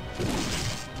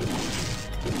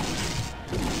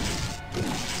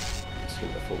 Let's give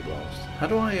it a full blast. How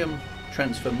do I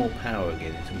transfer more power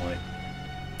again into my...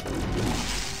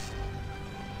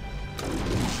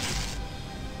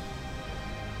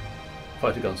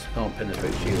 Fighter guns can't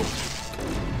penetrate shields.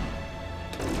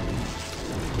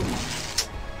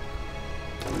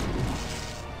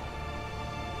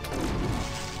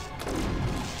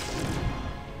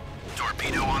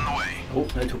 Torpedo on the way. Oh,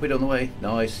 no torpedo on the way.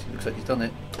 Nice. Looks like he's done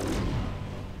it.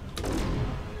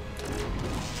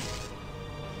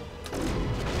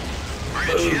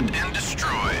 Bridge hit and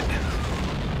destroyed.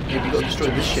 Maybe you've got to destroy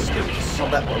this ship,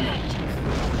 not that one.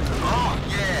 Oh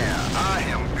yeah, I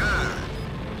am good.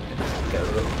 Go,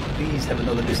 please have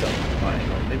another missile. Right,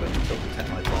 hang on, maybe I can attack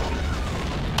my target.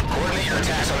 Coordinate your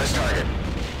attacks on this target.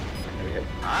 There we go.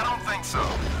 I don't think so.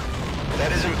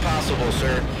 That is impossible,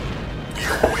 sir.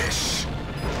 You wish.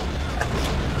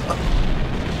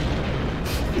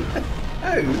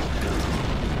 Oh!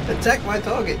 Attack my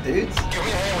target, dudes! Give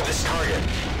me a hand with this target.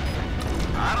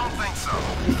 I don't think so.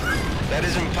 That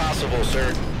is impossible,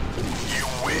 sir. You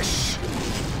wish.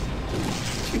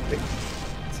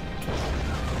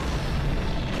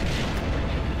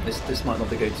 This might not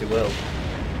go too well.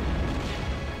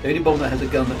 The only bomb that has a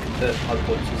gun that can hurt hard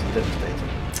points is the Devastator.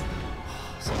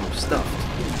 So I'm stuffed.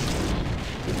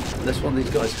 Unless one of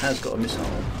these guys has got a missile.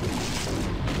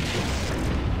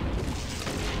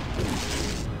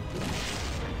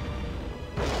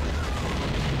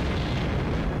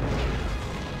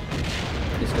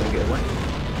 It's going to get away.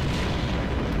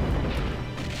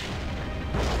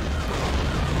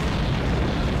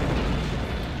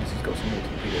 He's got some more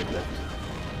torpedoes left.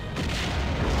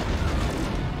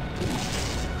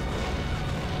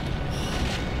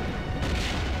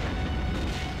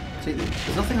 See,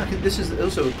 there's nothing I can. This is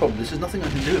also a problem. There's nothing I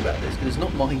can do about this because it's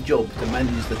not my job to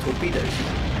manage the torpedoes.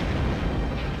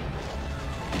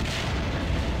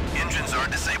 Engines are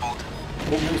disabled. Oh,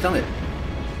 no, he's done it.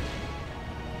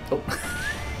 Oh,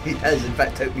 he has in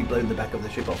fact totally blown the back of the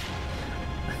ship off.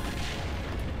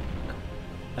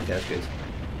 Okay, that's good.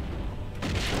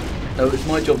 Oh, it's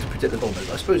my job to protect the bombers.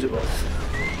 I suppose it was.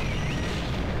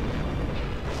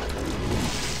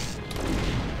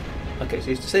 Okay, so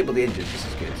he's disabled the engines. This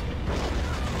is good.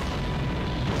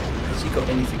 Has he got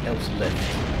anything else left?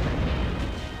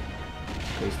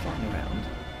 Okay, he's flying around.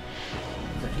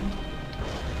 Is that him?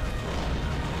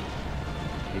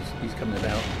 He's coming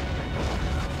about.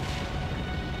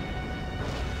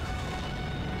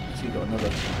 Has he got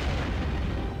another?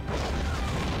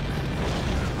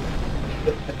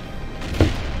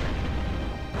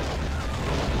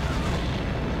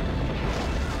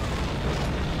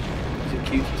 Is it Q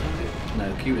to target? No,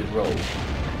 Q is roll.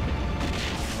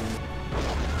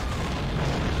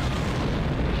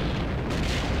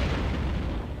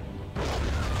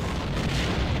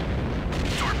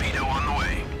 Torpedo on the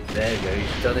way. There we go,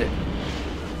 he's done it.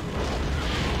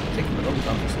 It's taking a long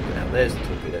time to sort it out. There's the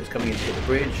torpedoes coming in to hit the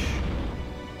bridge.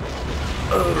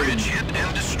 Oh. Bridge hit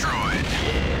and destroyed.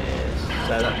 Yes.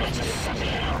 So that must be it.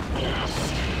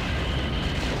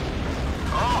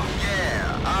 Oh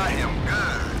yeah, I am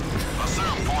good.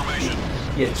 Assume formation.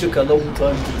 Yeah, it took a long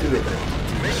time to do it though.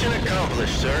 Mission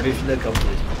accomplished, sir. Mission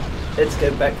accomplished. Let's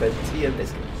go back for tea and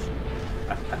biscuits.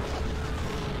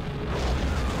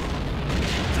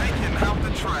 Take him out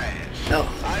the trash. Oh,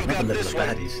 I've another got level this of one.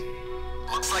 baddies.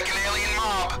 Looks like an alien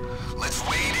mob. Let's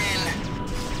wade in.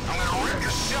 I'm gonna rip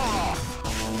your shell off.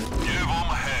 Give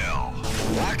them hell.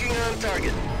 Locking on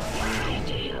target.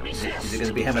 Is it going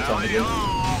to be hammer time again?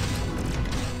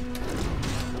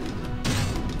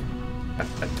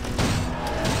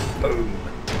 Boom.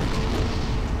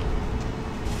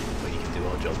 Well, you can do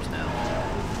our jobs now.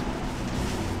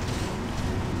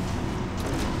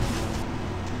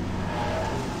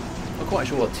 I'm not quite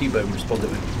sure what T-Bone responded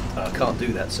with. I can't do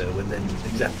that, sir. When then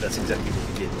that's exactly what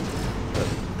he did. But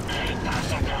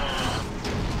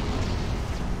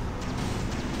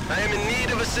I am in need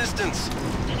of assistance.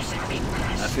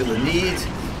 I feel the need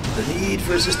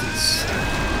for assistance.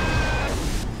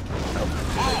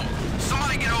 Oh,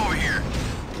 somebody get over here.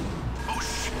 Oh,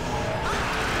 shit.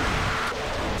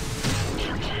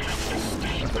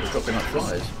 I thought it was dropping like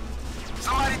flies.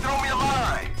 Somebody throw me a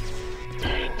line.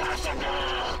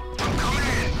 I'm coming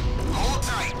in. Hold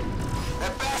tight.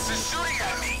 That bastard's shooting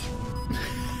at me.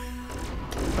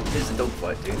 Here's the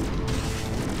dogfight, dude.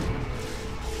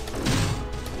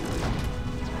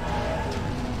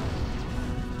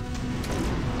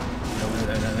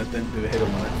 No, don't do a head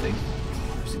on that thing.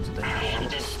 Those things are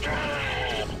dangerous.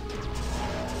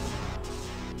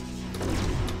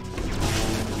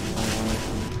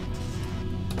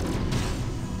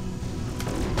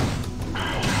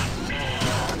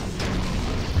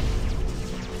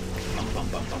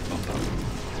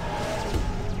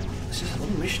 This is a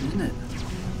long mission, isn't it?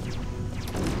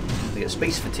 They get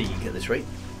space fatigue at this rate.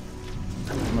 I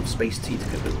don't have enough space tea to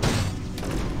cope with.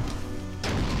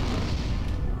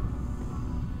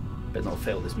 Better not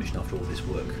fail this mission after all this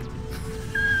work.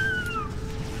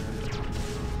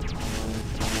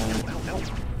 Ow, ow, ow.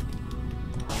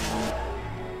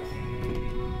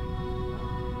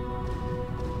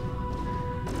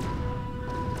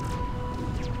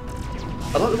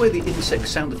 I like the way the insect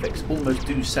sound effects almost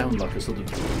do sound like a sort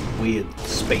of weird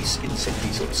space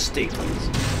insecty sort of sting.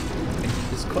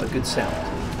 It's quite a good sound.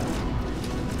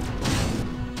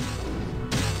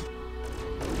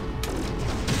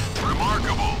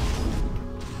 Remarkable.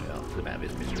 Yeah, put him out of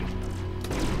his misery.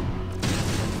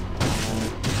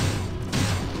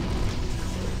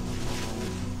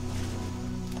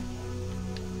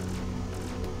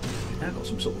 We've now got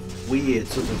some sort of weird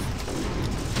sort of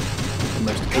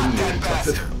almost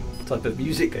Enya type of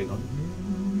music going on.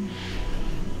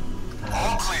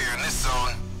 All clear in this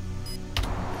zone.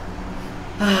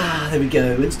 Ah, there we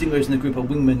go. Instingos in the group are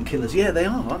wingman killers. Yeah, they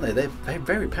are, aren't they? They're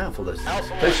very powerful, those things.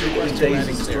 Especially got these days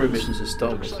and story missions as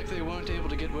Star Wars. Looks like they weren't able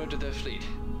to get word to their fleet.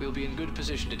 We'll be in good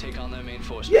position to take on their main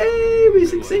force. Yay! We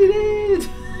succeeded!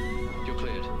 You're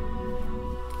cleared.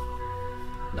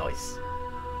 Nice.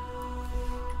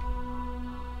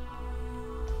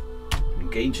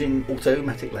 Engaging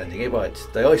automatic landing. Yeah, right.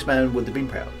 The Iceman would have been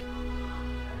proud.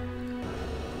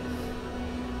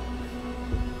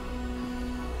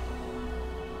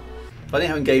 Funny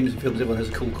how in games and films everyone has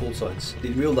a cool call signs.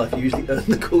 In real life, you usually earn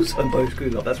the call sign by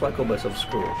screwing up. That's why I call myself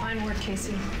Squirrel. Fine work,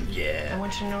 Casey. Yeah. I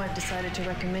want you to know I've decided to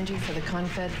recommend you for the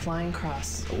Confed Flying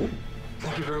Cross. Oh.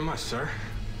 Thank you very much, sir.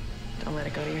 Don't let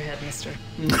it go to your head, mister.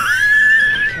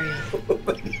 Carry on.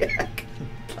 Maniac.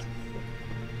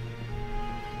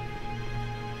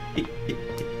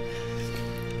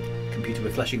 Computer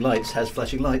with flashing lights has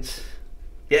flashing lights.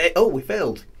 Yeah. Oh, we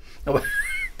failed. Oh,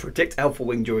 protect Alpha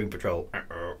Wing during patrol.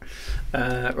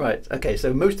 Right. Okay.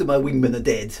 So most of my wingmen are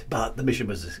dead, but the mission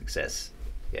was a success.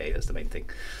 Yeah, that's the main thing.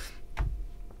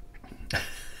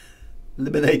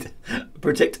 Eliminate.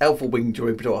 Protect Alpha Wing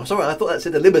during patrol. Oh, sorry, I thought that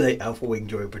said eliminate Alpha Wing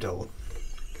during patrol.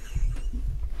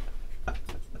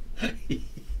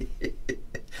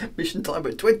 Mission time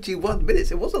at 21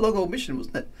 minutes. It was a long old mission,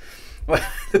 wasn't it? Well,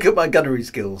 look at my gunnery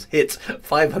skills. Hit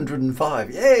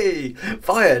 505. Yay!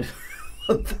 Fired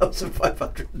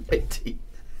 1,580.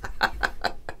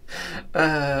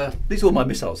 These are all my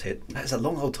missiles hit. That's a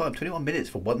long old time. 21 minutes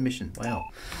for one mission. Wow.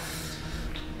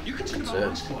 You can turn on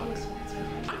my squad.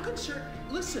 I'm concerned.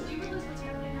 Listen. Do you realize what's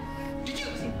happening now? Did you?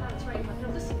 That's right. Now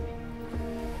listen to me.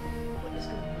 What is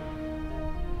going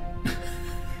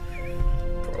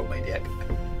on? Poor old maniac.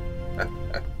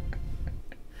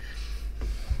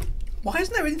 Why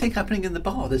isn't there anything happening in the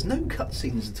bar? There's no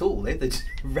cutscenes at all. They just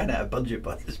ran out of budget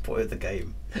by this point of the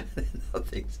game.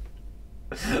 Nothing's.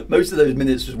 Most of those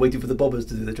minutes was waiting for the bombers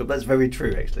to do their job. That's very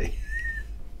true, actually.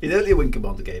 In earlier Wing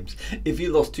Commander games, if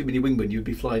you lost too many wingmen, you'd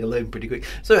be flying alone pretty quick.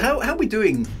 So how are we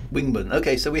doing wingmen?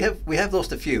 Okay, so we have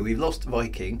lost a few. We've lost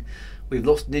Viking, we've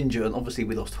lost Ninja, and obviously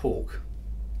we lost Hawk.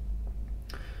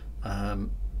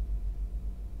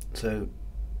 So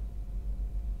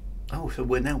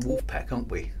we're now Wolfpack, aren't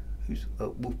we?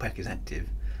 Wolfpack is active.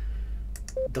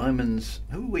 Diamonds.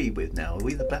 Who are we with now? Are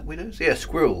we the Black Widows? Yeah,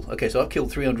 Squirrel. Okay, so I've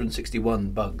killed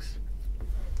 361 bugs.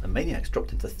 The Maniacs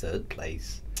dropped into 3rd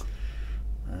place.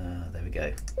 There we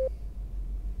go.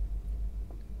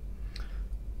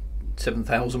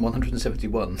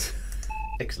 7,171.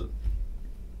 Excellent.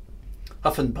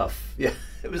 Huff and Puff. Yeah,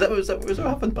 was there a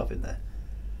Huff and Puff in there?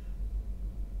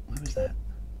 Where was that?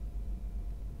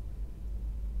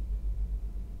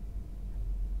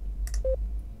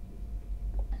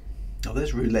 Oh,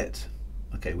 there's Roulette.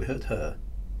 Okay, we heard her.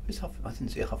 Who's Huff? I didn't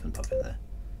see a Huff and Puff in there.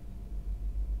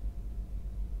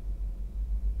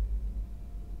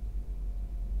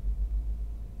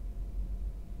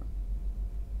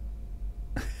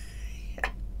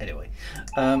 Anyway,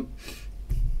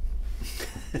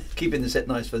 keeping the set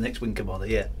nice for the next Wing Commander.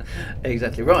 Yeah,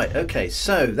 exactly right. Okay,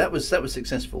 so that was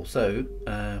successful. So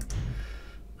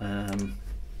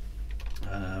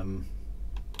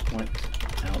wiped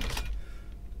out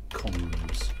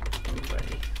comms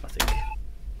already. I think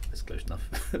that's close enough.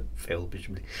 Failed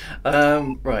miserably.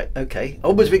 Right. Okay.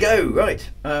 Onwards we go. Right.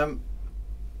 Oh,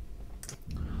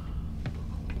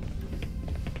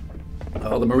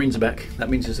 the Marines are back.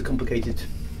 That means it's a complicated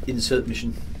insert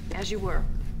mission. As you were.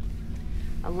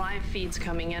 A live feed's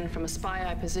coming in from a spy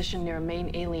eye position near a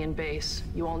main alien base.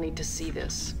 You all need to see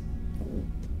this.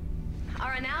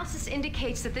 Our analysis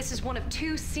indicates that this is one of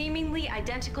 2 seemingly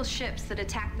identical ships that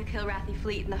attacked the Kilrathi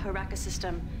fleet in the Horeka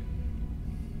system.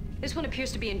 This one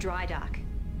appears to be in dry dock.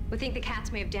 We think the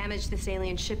cats may have damaged this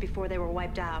alien ship before they were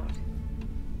wiped out.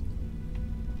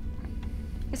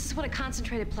 This is what a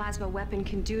concentrated plasma weapon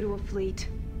can do to a fleet.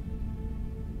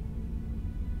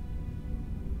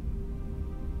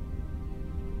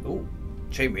 Oh,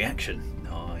 chain reaction.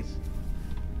 Nice.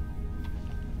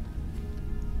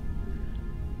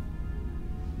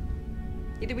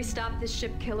 Either we stop this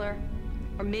ship killer,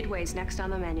 or Midway's next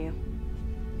on the menu.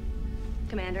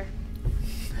 Commander,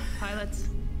 pilots,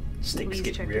 Stinks please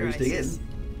getting check your roasting in. ICs.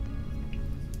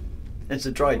 It's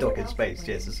a dry dock in space,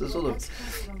 yes. It's a sort of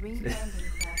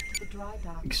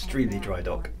extremely dry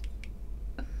dock.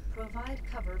 Provide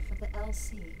cover for the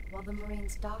LC while the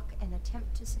Marines dock and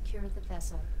attempt to secure the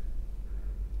vessel.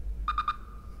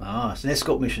 Ah, it's an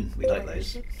escort mission. We like When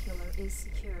those. the ship killer is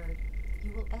secured,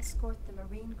 you will escort the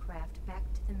Marine craft back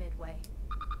to the Midway.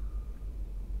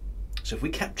 So if we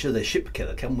capture the ship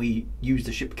killer, can we use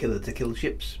the ship killer to kill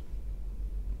ships?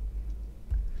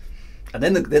 And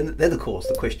then of course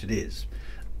the question is,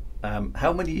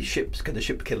 how many ships can the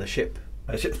ship killer ship?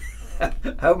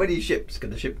 How many ships can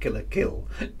the ship killer kill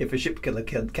if a ship killer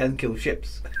can kill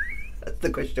ships? That's the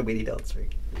question we need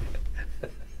answering.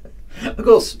 Of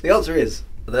course, the answer is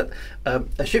that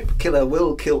a ship killer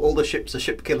will kill all the ships a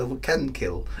ship killer can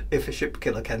kill if a ship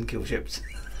killer can kill ships.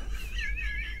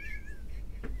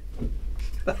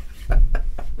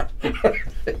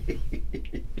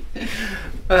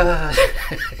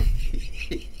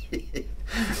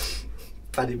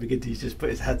 Paddy McGinty's just put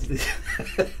his hands in his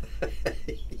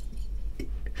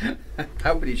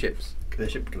How many ships can a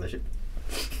ship kill a ship?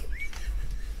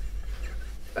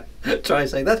 Try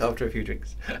saying that after a few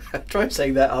drinks. Try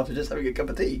saying that after just having a cup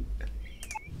of tea.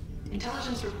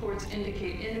 Intelligence reports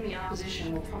indicate enemy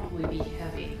opposition will probably be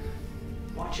heavy.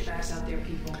 Watch your backs out there,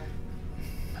 people.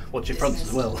 Watch your fronts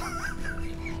as well.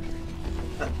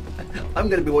 I'm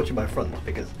going to be watching my front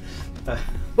because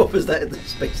what was that in the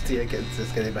space tea against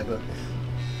us getting back up?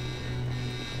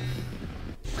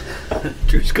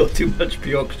 Drew's got too much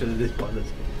pre-oxygen in this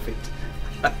pilot's fit.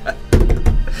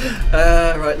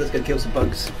 Right, let's go kill some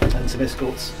bugs and some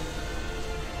escorts.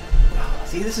 Oh,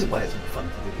 see, this is why it's fun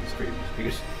to do these streams,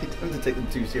 because you don't have to take them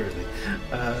too seriously.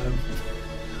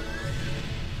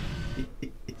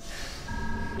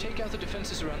 Take out the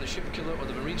defenses around the ship killer or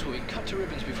the Marines will be cut to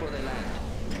ribbons before they land.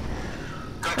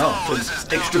 Oh,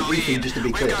 so extra briefing just to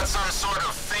be clear. We've got some sort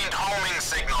of faint homing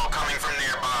signal coming from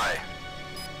nearby.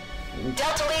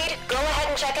 Delta Lead, go ahead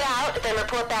and check it out, then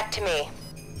report back to me.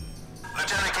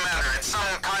 Lieutenant Commander, it's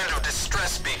some kind of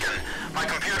distress beacon. My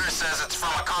computer says it's from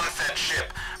a Confed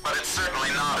ship, but it's certainly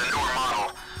not a newer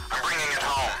model. I'm bringing it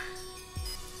home.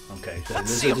 Okay, so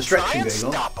there's a distraction going on.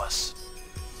 Stop us.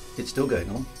 It's still going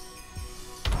on.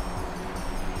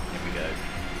 Here we go.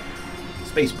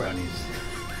 Space brownies.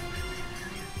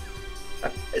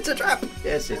 It's a trap!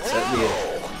 Yes, it certainly is.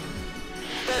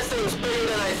 That thing's bigger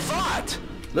than I thought!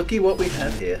 Looky what we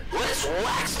have here. Let's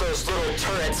wax those little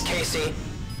turrets, Casey.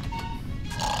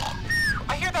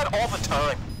 I hear that all the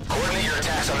time. Coordinate your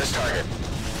attacks on this target.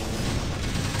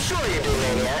 Sure you do,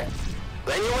 Maniac.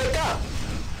 Then you wake up.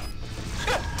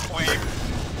 We've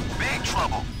big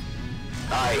trouble.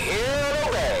 I hear and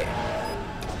obey.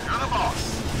 You're the boss.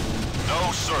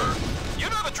 No, sir. You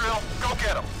know the drill. Go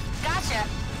get him. Gotcha.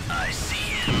 I see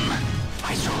him.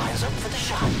 Eyes are lines up for the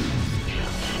shot.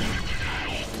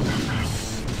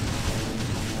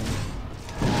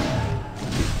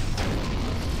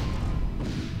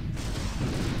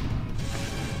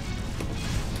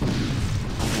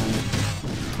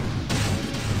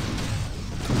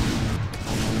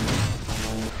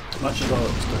 much as I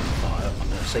want to start the fire, I'm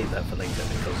going to save that for later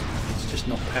because it's just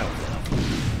not powerful enough.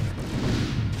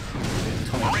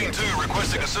 Marine 2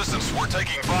 requesting assistance. We're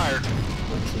taking fire.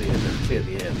 Clear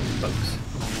the air of these bugs.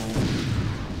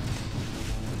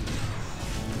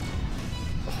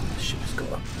 Oh, the ship has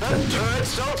got up. Them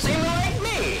turrets don't seem to like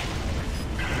me.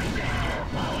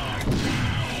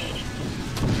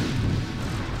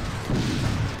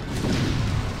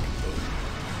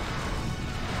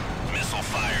 Missile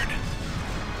fired.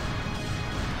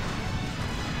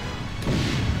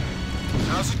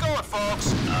 How's it going,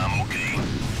 folks? I'm okay.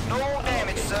 No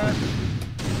damage, sir.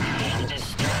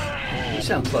 He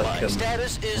sounds like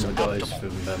Status is one of the guys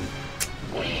from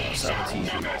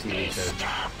TV show.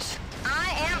 I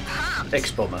am pumped.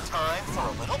 Ex-bomber. Time for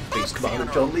a little Please,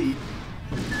 Commander John Lee.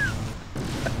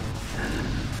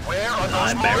 Where are those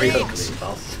I'm Barry Marines? Hookley,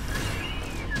 boss.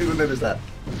 Who remembers that?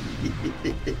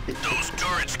 Those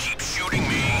turrets keep shooting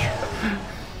me.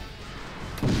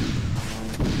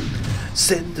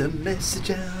 Send a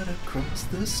message out across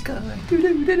the sky.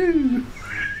 Doo-doo-doo-doo.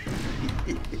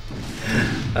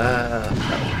 That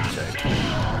was a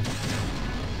joke.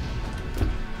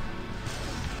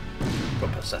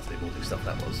 Proper Saturday morning stuff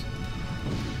that was.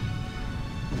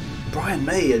 Brian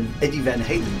May and Eddie Van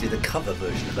Halen did a cover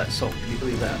version of that song. Can you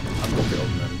believe that? I've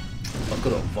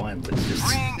got it on vinyl. It's just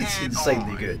it's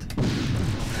insanely good.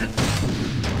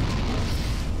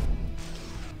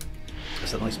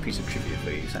 That's a nice piece of trivia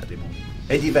for you Saturday morning.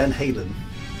 Eddie Van Halen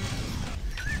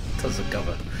does a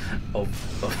cover of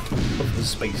the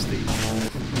space theme.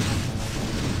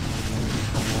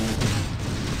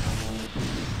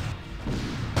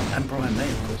 And Brian May,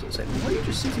 of course, at the same time. Why are you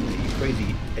just sitting there, you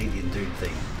crazy alien dude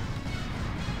thing?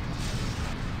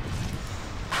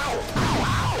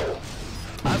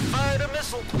 I fired a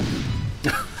missile.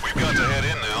 We've got to head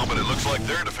in now, but it looks like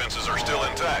their defenses are still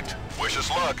intact. Wish us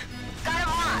luck. Got him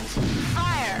locked.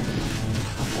 Fire.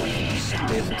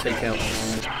 They have to take out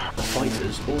the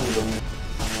fighters, all the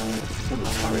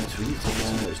turrets. We need to take out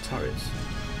some of those turrets.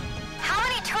 How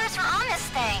many turrets are on this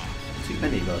thing? Too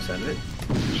many by the sound of it.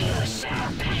 You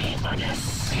shall pay for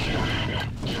this. You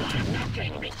are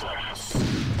nothing before us.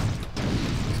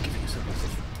 It's giving us a lot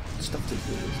of stuff to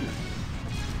do, isn't it?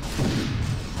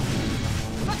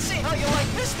 Let's see how you like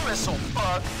this missile,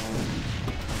 bug.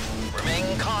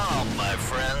 Remain calm, my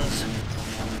friends.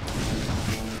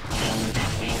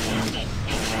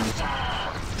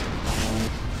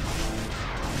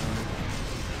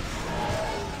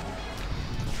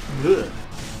 Ugh.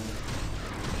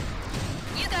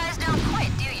 You guys don't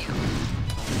quit, do you?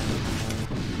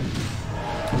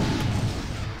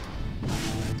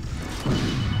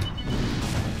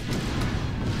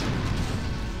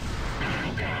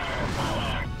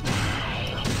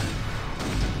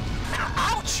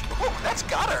 Ouch! Ooh, that's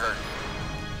gotta hurt.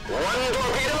 One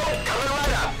torpedo coming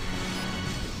right up.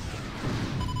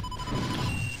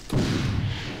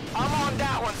 I'm on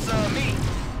that one, sir. Me.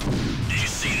 Did you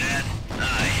see that? I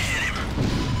hit him.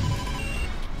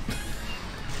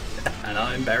 And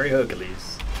I'm Barry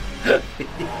Hercules.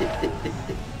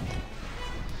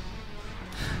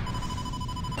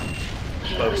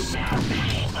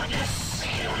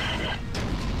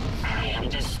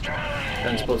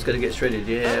 Transport's gonna get shredded,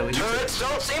 yeah. We Turrets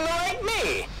don't seem to like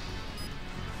me.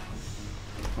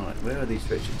 Right, where are these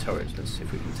stretched turrets? Let's see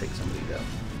if we can take some of these out.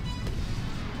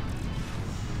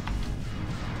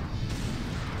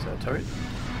 Is that a turret?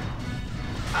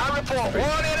 I report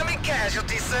one enemy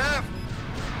casualty, sir.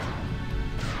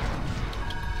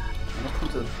 Welcome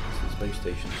to the space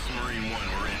station. Marine 1,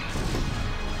 we're in.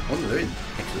 Oh, they're in.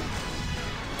 Excellent.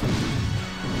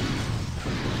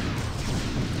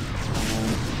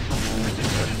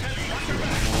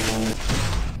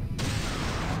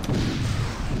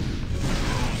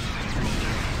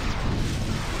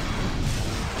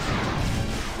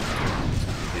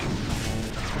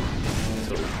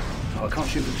 Oh, I can't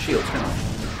shoot with the shields, can I?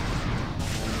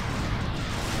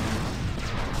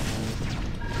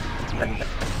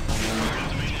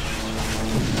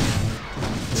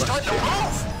 Start to move.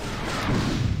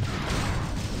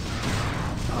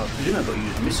 I presume I've got to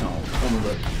use missiles on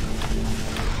the...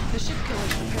 The ship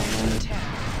killer's preparing to attack.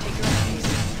 Take her out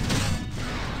easy.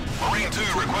 Marine 2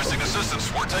 requesting assistance.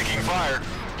 We're taking fire.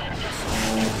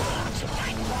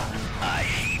 I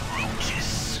hate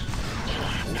roaches.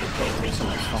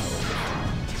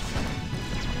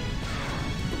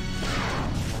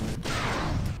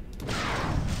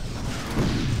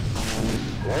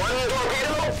 One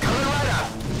torpedo coming right up.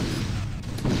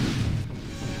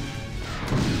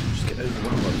 Just get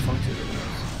overrun by the fighters.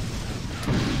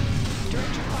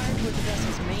 Direct your fire toward the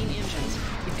vessel's main engines.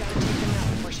 You've got to take them out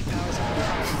before she powers up the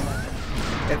power.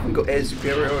 Every haven't got air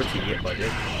superiority yet, by the way.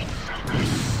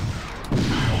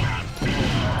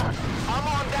 I'm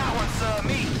on that one, sir.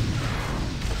 Me.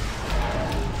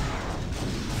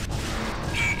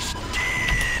 He's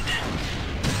dead.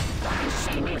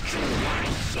 Send it to my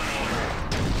side.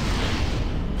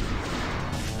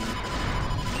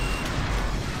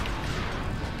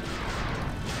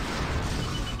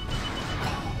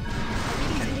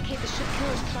 The ship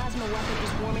killer's plasma weapon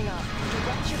is warming up.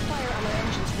 Direct your fire on their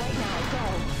engines right now. Go.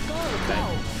 Go. Okay.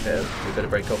 Yeah, we better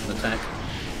break off an attack.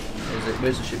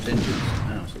 Where's the ship's engines?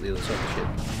 Oh, it's on the other side of the ship,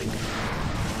 I think.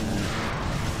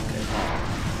 Okay.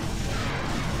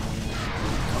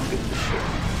 Target the ship.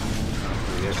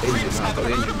 There we go. Engine. I've got the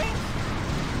engine.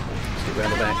 Let's get round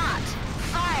the back.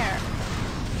 Fire!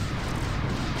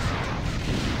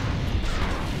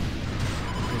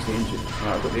 Where's the engine?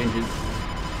 Alright, I've got the engine.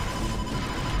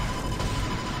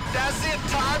 That's it.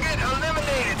 Target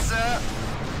eliminated, sir.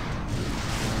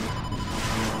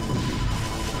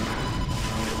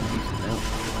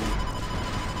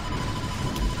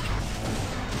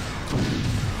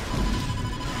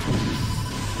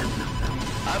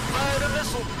 I fired a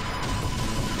missile.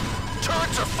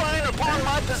 Turrets are firing upon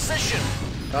my position.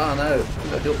 Oh no,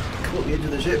 I got caught the edge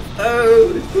of the ship.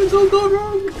 Oh, it's all gone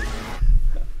wrong.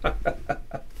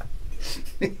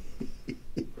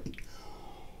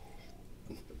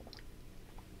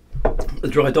 The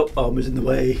dry dock arm was in the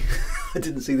way. I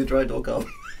didn't see the dry dock arm.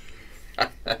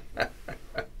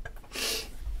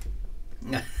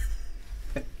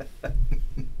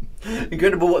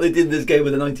 Incredible what they did in this game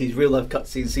with the 90s real life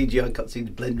cutscenes, CGI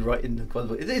cutscenes blend right in.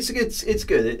 It's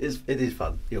good. It is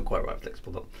fun. You're quite right,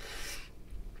 Flexible.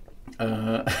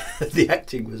 The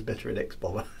acting was better in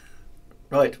X-Bomber.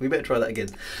 Right, we better try that again.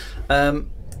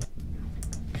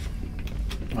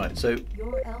 Right, so.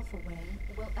 Your Alpha Wing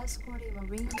will escort a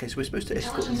Marine. Okay, so we're supposed to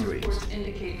escort the Marines.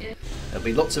 There'll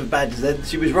be lots of badges then.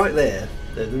 She was right there.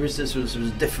 The resistance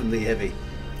was definitely heavy.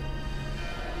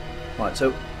 Right,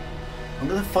 so I'm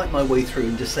going to fight my way through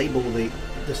and disable the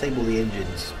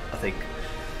engines, I think.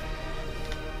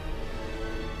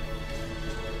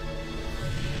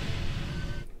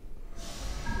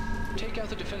 Take out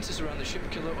the defenses around the ship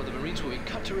killer or the Marines will be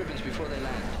cut to ribbons before they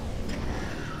land.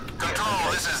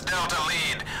 Control, this is Delta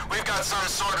Lead. We've got some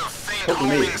sort of faint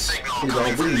homing signal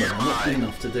coming from nearby. I'm not good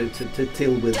enough to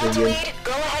deal with Delta the... Lead,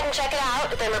 go ahead and check it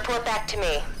out, then report back to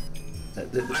me.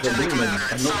 The wingmen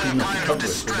are not good enough to cover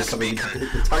us when they're coming into the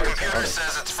My turret. computer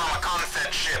says it's from a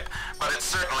confed ship, but it's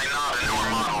certainly not a newer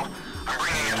model. I'm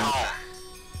bringing it home.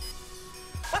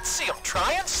 Let's see them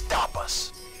try and stop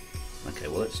us. Okay,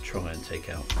 well let's try and take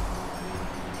out...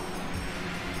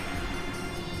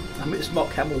 I mean, it's Mark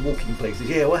Hamill walking places.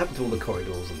 Yeah, what happened to all the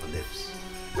corridors and the lifts?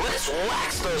 Let's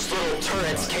wax those little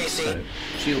turrets, Right, Casey. so,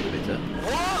 shield emitter.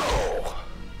 Whoa!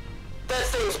 That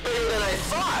thing's bigger than I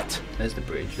thought. There's the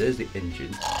bridge, there's the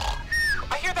engine.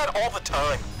 I hear that all the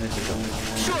time. There's the gun.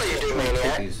 Sure you do,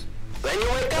 maniac. Then you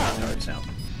wake up. Turrets out.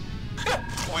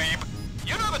 Plebe,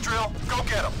 you know the drill. Go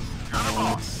get him. You're the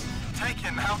boss.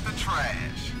 Taking out the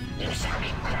trash. There's a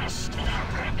request in our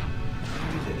group.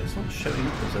 Where is it? It's not showing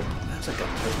up as a gun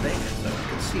turret there, so I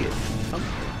can see it.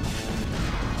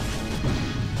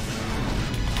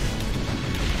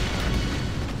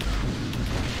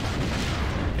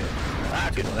 I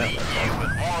could beat you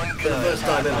with one For the first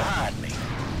time ever. behind me.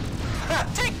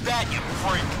 Take that, you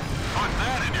freak! Put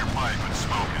that in your pipe and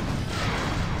smoke it.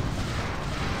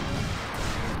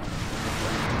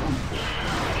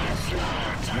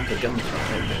 Another gun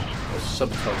target, or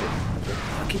sub-target.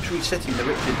 I keep resetting the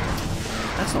Richard.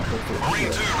 That's not helpful. Marine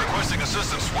 2 requesting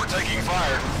assistance. We're taking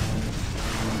fire.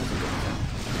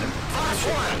 Flash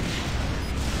one!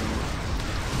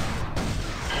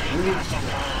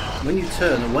 When you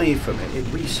turn away from it, it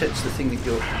resets the thing that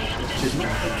you're... which is not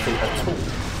helpful at all.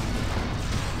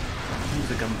 Use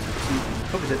the gun to...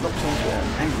 Probably that locks onto an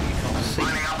angle you can't see.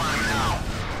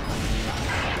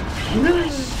 No!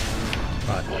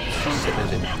 Right, let's try and get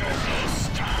those in.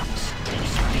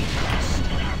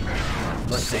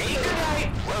 Let's Say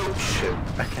goodnight, Roach. go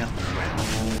back out and around.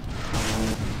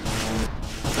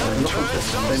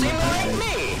 Turns don't seem like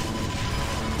me.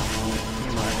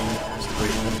 That's the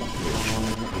bridge, that's not the bridge.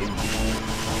 Not the engine.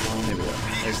 There we go.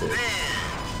 There's it.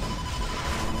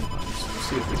 Right, let's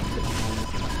see if we can take it.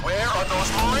 Where are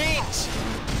those Marines?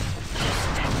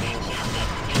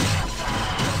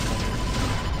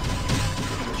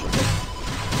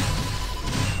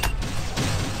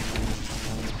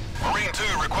 Marine 2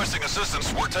 requesting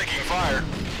assistance. We're taking fire.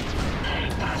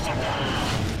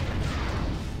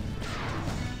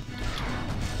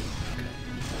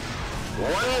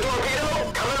 One torpedo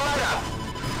coming right up.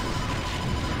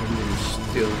 Engine is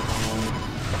still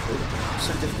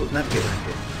so difficult to navigate around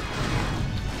here?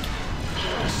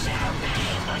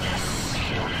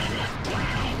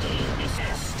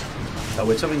 Oh,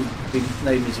 when something big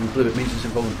name is in blue, it means it's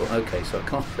invulnerable. Okay, so I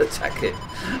can't attack it.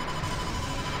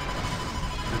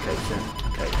 Okay, so,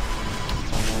 okay.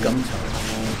 Gun turret.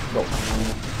 Lock.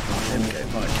 Right, there we go.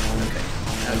 Right, okay.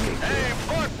 Okay, cool. Hey,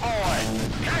 foot boy!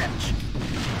 Catch!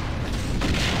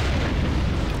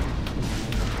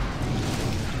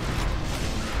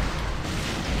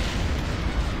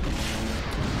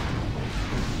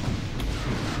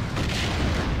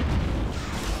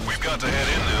 We've got to head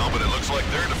in now, but it looks like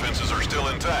their defenses are still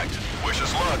intact. Wish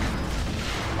us luck.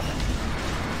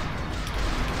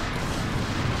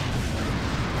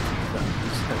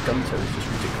 That gun turret is just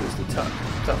ridiculously tough.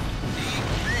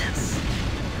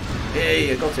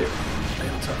 Yay, I got it. They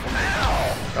are tough.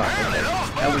 Right, okay.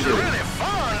 How we doing? Really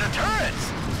fun, the turrets!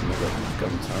 There's another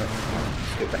gun turret. Right,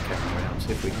 let's go back out and around,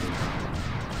 see if we can...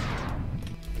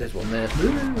 There's one there.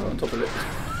 Ooh, on top of it.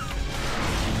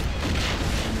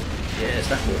 Yes,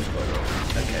 that works quite well.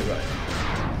 Okay, right.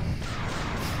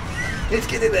 It's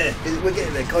getting there. We're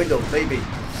getting there, kind of, maybe.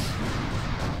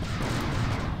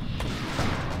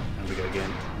 And we go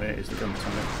again. Where is the gun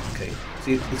turret? Okay.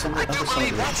 See, it's on the other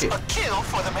side of the ship. A kill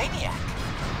for the maniac.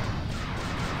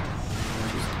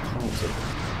 Which is awesome.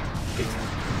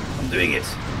 I'm doing it.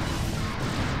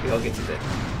 We are getting there.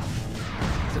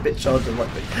 It's a bit charged and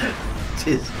lightweight. It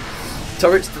is.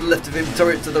 Turrets to the left of him,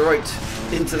 turret to the right.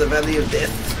 Into the valley of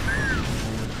death.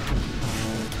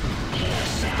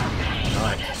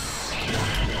 Right.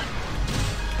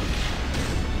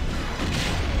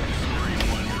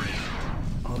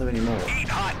 Are there any more? Eat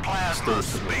hot plasma,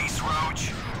 space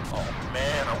roach. Oh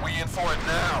man, are we in for it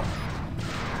now?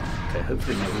 Okay,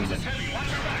 hopefully my reason.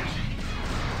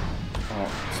 Oh,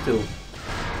 still.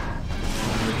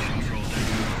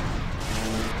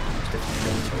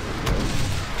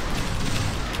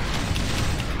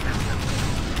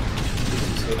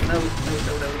 No.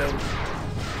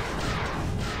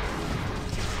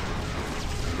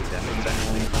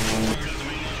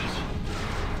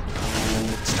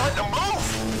 It's starting to move!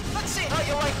 Let's see how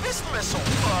you like this missile,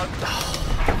 bug!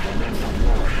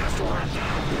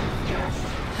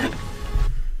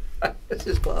 This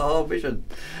is quite a hard mission.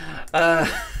 Alright,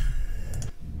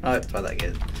 try that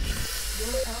again.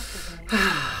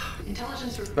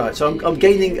 Right, so I'm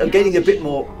gaining a bit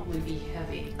more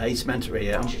asymmetry.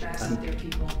 Yeah,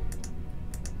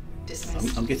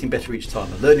 I'm getting better each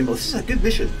time. I'm learning more. This is a good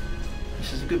mission.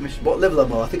 This is a good mission. What level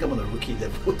am I? I think I'm on a rookie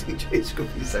level. TCS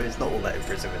Midway, so it's not all that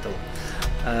impressive at all.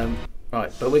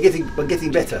 Right, but we're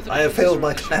getting better. I have failed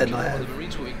my plan. I have.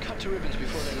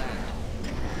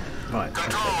 Right.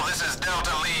 Control, this is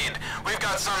Delta Lead. We've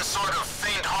got some sort of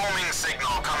faint homing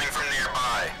signal coming from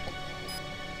nearby.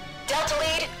 Delta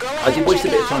Lead, go ahead. I did waste a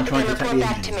bit of time and trying to report attack the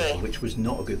back to engines, me. which was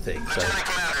not a good thing. So. Lieutenant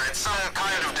Commander, it's some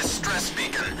kind of distress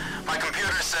beacon. My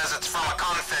computer says it's from a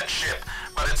Confed ship,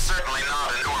 but it's certainly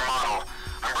not a newer model.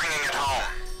 I'm bringing it home.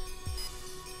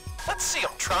 Let's see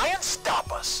them try and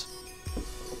stop us.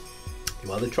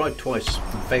 Well, they tried twice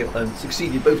and failed and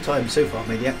succeeded both times so far,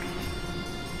 Maniac.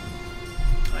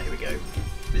 Right, here we go.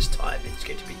 This time it's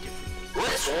going to be different.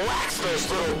 Let's wax those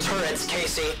little turrets,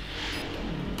 Casey.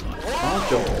 Right, our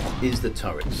job is the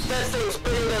turrets. That thing's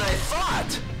bigger than I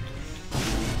thought.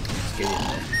 Let's get in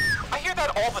there. I hear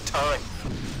that all the time.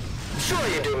 Sure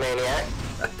you do, Maniac.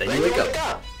 Then you wake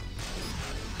up.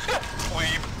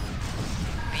 Plebe.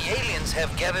 The aliens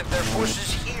have gathered their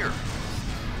forces here.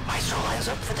 My soul lines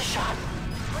up for the shot.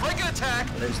 Break an attack,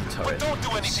 There's the turret. but don't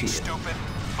do anything stupid.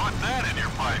 Put that in your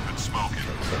pipe and smoke it.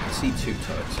 So I can see two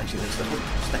turrets. Actually, there's the whole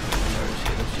stack of turrets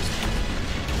here. Let's just.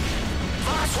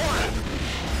 Last one.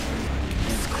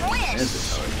 There's the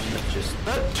turret. Let's just.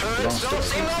 The turrets don't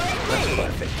seem to like That's me. quite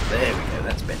effective. There we go.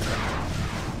 That's better.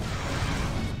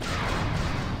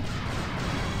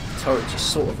 The turrets are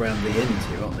sort of round the end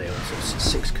here, aren't they? On sort of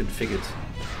 6 configured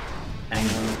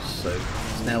angles. So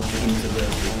it's now beginning to learn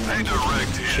the angle of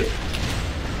the ship.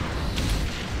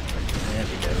 There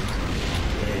we go.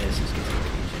 Yes, it's getting a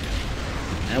bit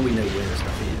easier. Now we know where the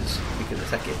stuff is. We can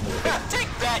attack it more. Take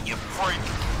that, you freak!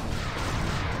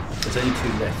 There's only 2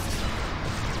 left.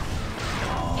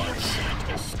 Nice.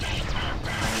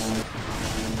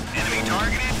 Enemy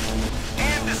targeted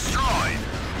and destroyed.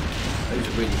 Those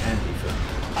are really handy for.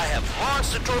 I have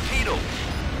launched a torpedo.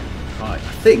 Right,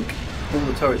 I think all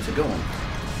the turrets are gone.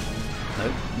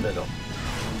 No, they're not.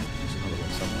 There's another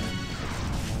one somewhere.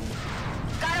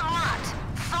 Got him locked.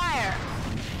 Fire.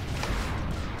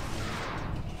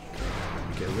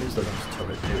 Okay, where's the last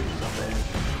turret? There it is up there.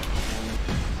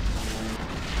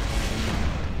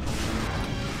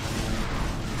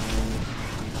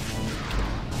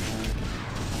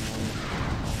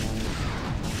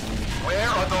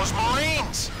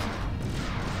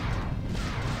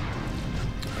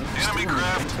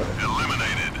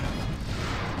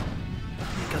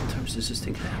 ships does this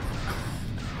thing have?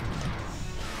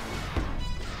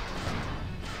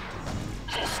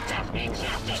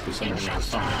 Must be something on the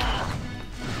side.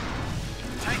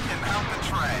 Taking out the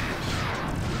trash.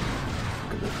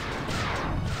 Look at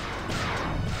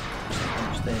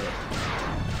what's there.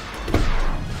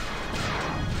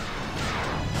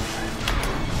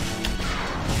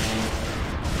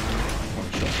 One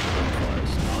shot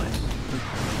bonfires, nice.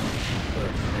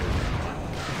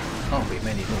 Can't be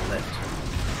many more left.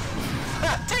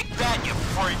 Take that, you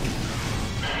freak!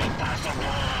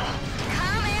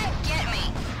 Come and get me.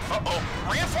 Uh-oh,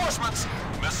 reinforcements!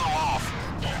 Missile off.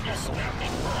 There is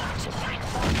nothing more to fight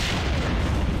for.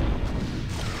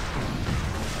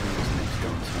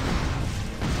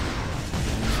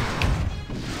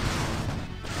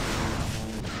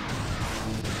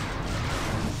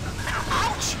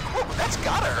 Ouch! Whoa, that's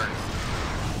gotta hurt.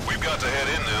 We've got to head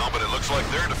in now, but it looks like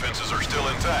their defenses are still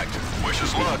intact. Wish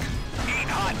us luck. Eat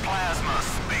hot plasma,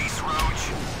 space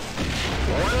roach.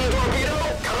 One torpedo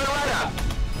coming right up.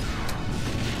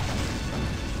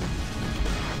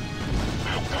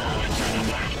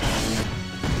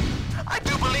 I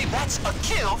do believe that's a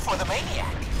kill for the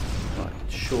maniac. Right,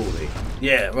 surely.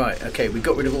 Yeah, right, okay, we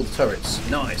got rid of all the turrets.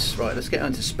 Nice. Right, let's get out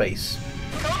into space.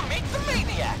 Come meet the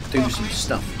maniac. Do some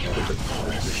stuff with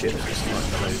the ships. Let's light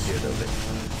the load here a little bit.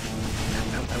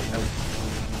 Ow, ow, ow, ow.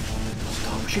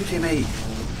 Stop shooting me!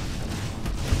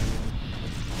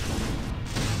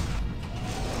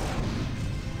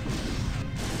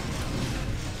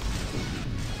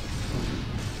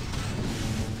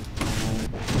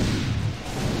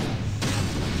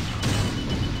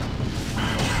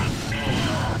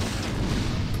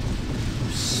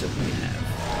 Certainly have.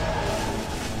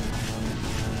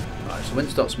 Right, so when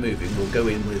it starts moving, we'll go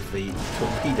in with the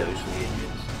torpedoes for the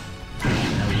engines.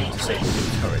 Now we need to disable the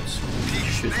turrets. We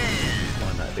should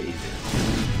find that a bit easier.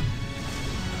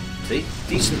 See?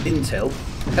 Decent intel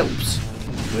helps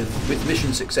with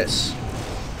mission success.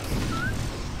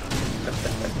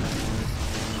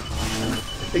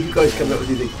 You guys come up with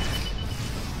anything.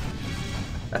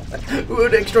 Ooh,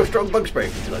 an extra strong bug spray.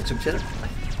 Would you like some cheddar?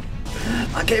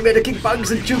 I came here to kick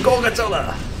bugs and chew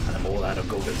gorgonzola. And I'm all out of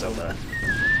gorgonzola.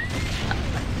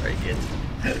 Very good.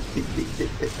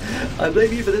 I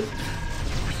blame you for this.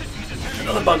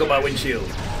 Another bug on my windshield.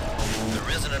 There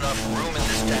isn't enough room in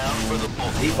this town for the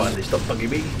both. He finally stopped bugging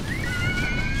me.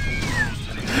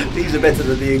 These are better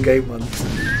than the in-game ones.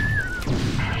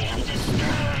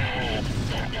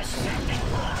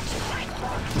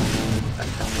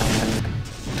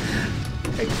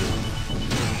 Excellent.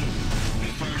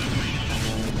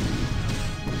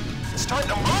 It's time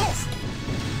to move.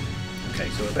 Okay,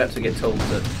 so we're about to get told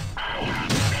to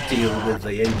deal with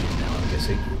the engine now, I'm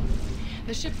guessing.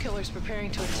 The ship killer's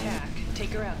preparing to attack. Take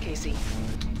her out, Casey.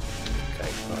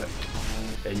 Okay, right.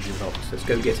 Engine locked. Let's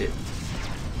go get it.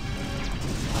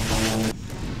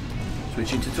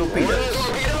 Switch into torpedoes.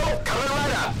 Torpedo coming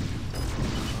right up.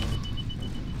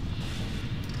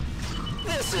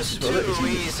 This is too Well, look,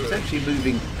 easy. it's actually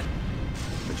moving,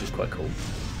 which is quite cool.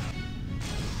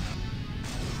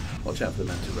 Watch out for the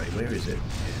manta ray. Where is it?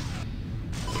 Yeah.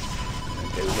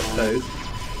 Okay, we've got Poe.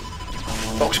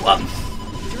 Box 1!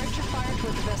 Direct your fire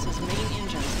toward the vessel's main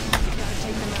engines. You've got to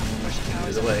take them out before she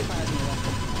powers up the plasma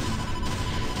weapon.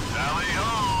 Tally-ho!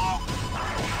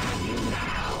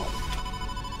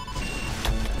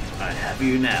 I have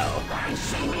you now. I'm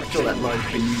sure that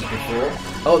line's been used before.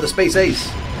 Oh, the Space Ace!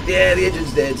 Yeah, the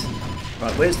engine's dead.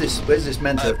 Right, where's this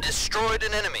manta? I've destroyed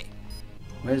an enemy.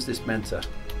 Where's this manta?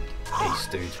 Ace,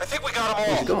 dude. I think we got them all.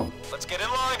 Where's he gone? Let's get in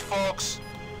line, folks.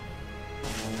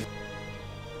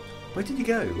 Where did he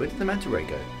go? Where did the manta ray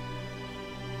go?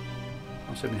 I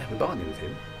was hoping to have a barney with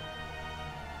him.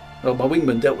 Oh, my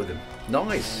wingman dealt with him.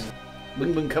 Nice!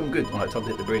 Wingman come good. Right, time to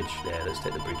hit the bridge. Yeah, let's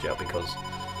take the bridge out because...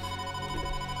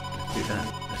 Let's do that.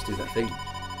 Let's do that thing.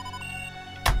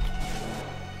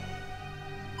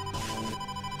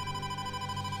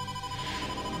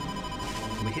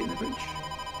 Are we hitting the bridge?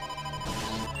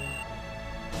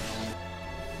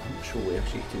 I'm not sure we're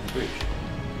actually hitting the bridge.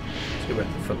 Let's go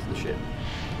around the front of the ship.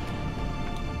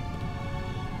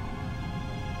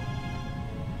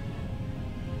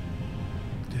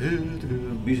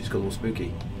 Music's got all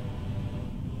spooky.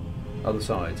 Other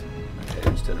side. Okay,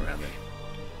 let's turn around there.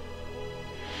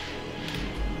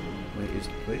 Where is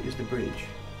the bridge?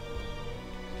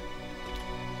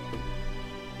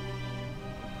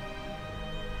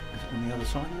 Is it on the other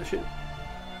side of the ship?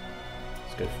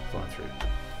 Let's go fly through.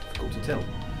 Difficult to tell.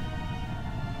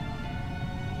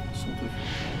 Sort of.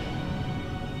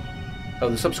 Oh,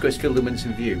 the subsquare's filled in when it's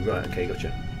in view. Right, okay,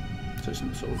 gotcha. So it's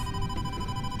some sort of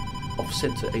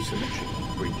off-center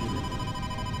asymmetric bridge, isn't it?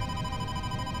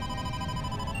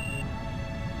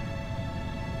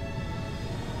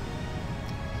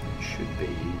 should be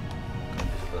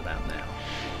invisible about now.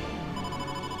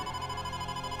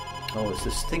 Oh, it's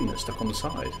this thing that's stuck on the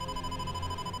side.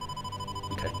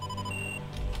 Okay.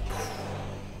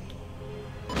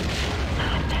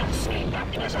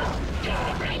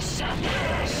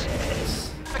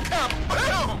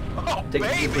 Oh,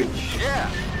 baby! Yeah!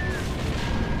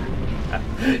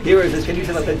 Heroes says, can you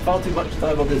tell I spent far too much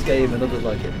time on this game and others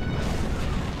like it?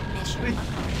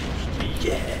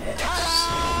 Yes!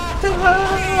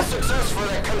 Ta-da! Success for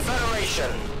the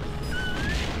Confederation!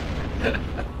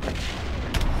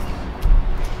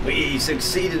 We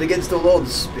succeeded against all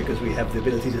odds because we have the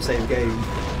ability to save game.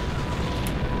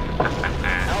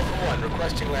 Alpha 1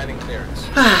 requesting landing clearance.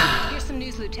 Here's some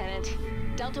news, Lieutenant.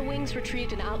 Delta Wings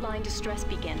retrieved an outlying distress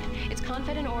beacon. It's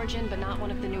Confed in origin, but not one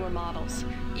of the newer models.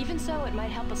 Even so, it might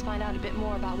help us find out a bit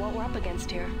more about what we're up against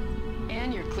here.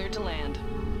 And you're cleared to land.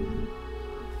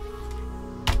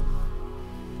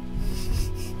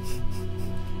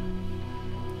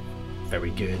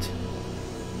 Very good.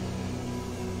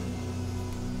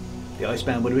 The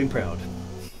Iceman would have been proud.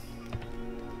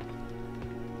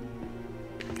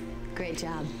 Great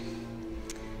job.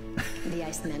 The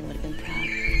Iceman would have been proud.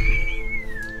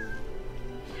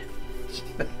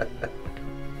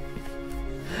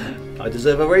 I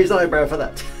deserve a raised eyebrow for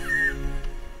that.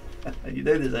 You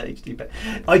know there's that HD pack.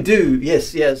 I do,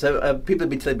 yes, yeah. So people have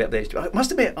been telling me about the HD. I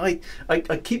must admit, I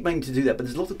keep meaning to do that, but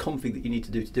there's a lot of config that you need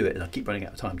to do it, and I keep running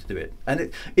out of time to do it.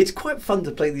 And it's quite fun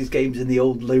to play these games in the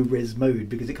old low-res mode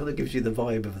because it kind of gives you the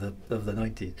vibe of the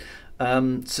 90s.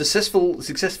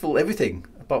 Successful everything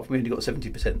apart from we only got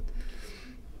 70%.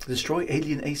 Destroy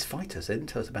alien ace fighters. They didn't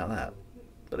tell us about that,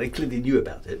 but they clearly knew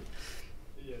about it.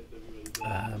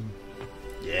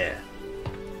 Yeah.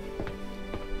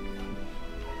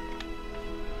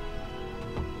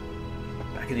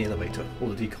 Back in the elevator, or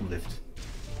the decom lift.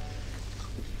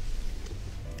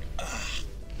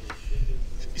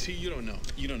 You see, you don't know.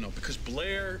 You don't know because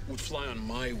Blair would fly on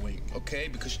my wing, okay?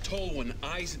 Because Tolwyn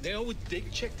and they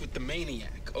checked with the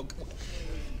maniac. Okay.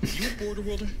 You a border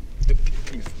welder?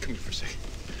 Come here for a second.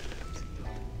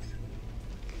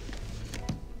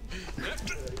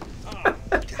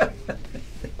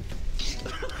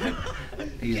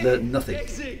 He's learned nothing.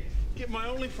 Exit. Get my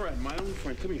only friend.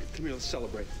 Come here, let's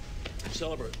celebrate.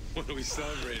 Celebrate. What are we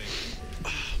celebrating?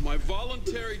 My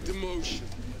voluntary demotion.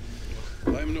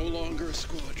 I'm no longer a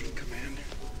squadron commander.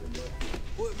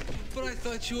 What? But I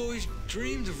thought you always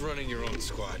dreamed of running your own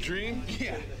squadron. Dream?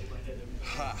 Yeah.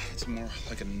 It's more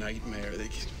like a nightmare.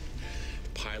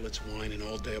 Pilots whining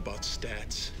all day about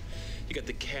stats. You got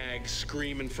the CAG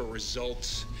screaming for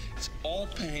results. It's all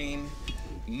pain,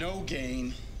 no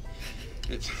gain.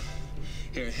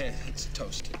 Here, it's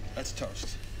toast. That's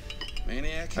toast.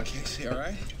 Maniac and Casey, all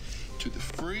right? To the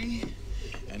free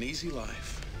and easy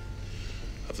life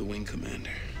of the Wing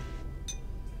Commander.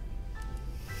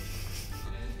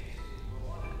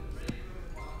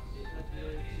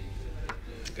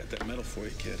 Got that medal for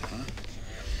you, kid, huh?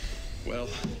 Well,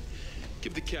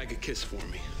 give the CAG a kiss for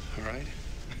me, all right?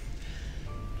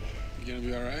 You gonna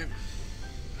be all right?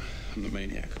 I'm the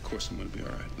maniac. Of course I'm gonna be all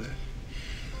right.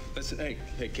 Listen, hey,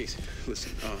 Casey,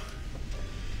 listen.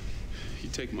 You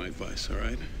take my advice, all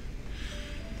right?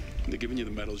 When they're giving you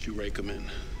the medals, you rake them in.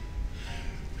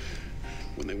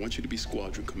 When they want you to be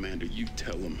squadron commander, you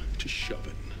tell them to shove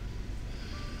it.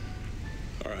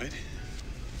 All right?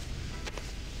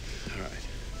 All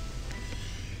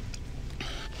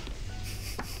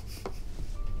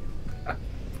right.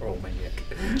 Poor old maniac.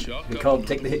 You can't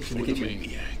take the hits in the kitchen.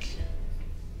 Maniac.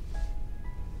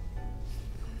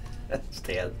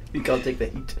 Stay out. You can't take the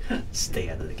heat. Stay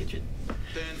out of the kitchen.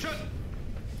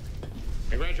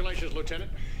 Congratulations,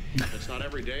 Lieutenant. It's not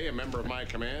every day a member of my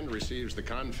command receives the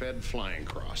Confed Flying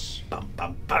Cross. Bum,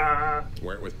 bum, bum.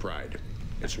 Wear it with pride.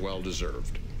 It's well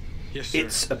deserved. Yes, sir.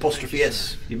 It's apostrophe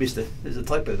S. You missed it. There's a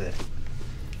typo there.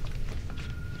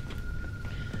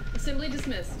 Assembly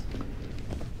dismissed.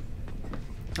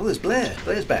 Oh, there's Blair.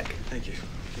 Blair's back. Thank you.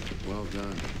 Well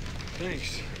done.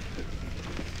 Thanks.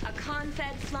 A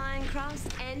Confed Flying Cross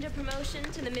and a promotion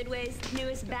to the Midway's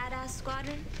newest badass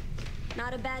squadron.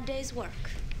 Not a bad day's work.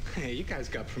 Hey, you guys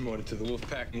got promoted to the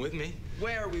Wolfpack with me,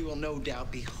 where we will no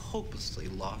doubt be hopelessly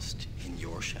lost in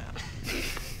your shadow.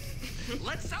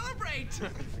 Let's celebrate!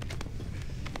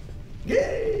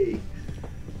 Yay!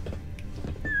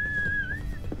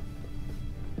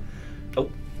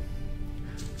 Oh.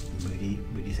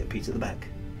 Moody set Pete at the back.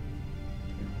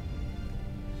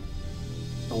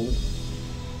 Oh.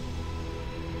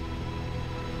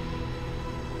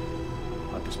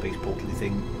 Hyperspace portal-y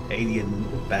thing. Alien,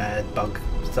 bad, bug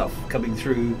stuff coming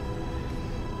through.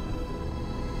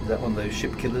 Is that one of those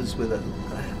ship killers with a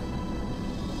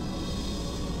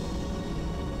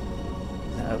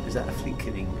Is that a fleet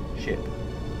killing ship?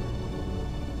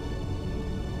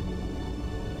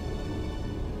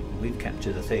 We've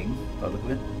captured a thing, by the look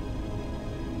of it.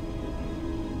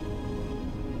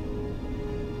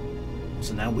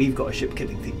 So now we've got a ship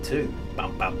killing thing too.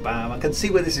 Bam, bam, bam. I can see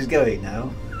where this is going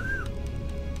now.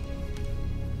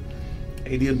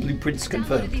 Alien blueprints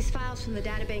confirmed. Downloaded these files from the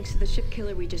databanks of the ship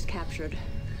killer we just captured.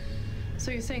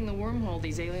 So you're saying the wormhole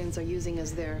these aliens are using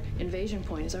as their invasion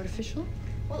point is artificial?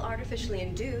 Well, artificially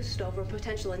induced over a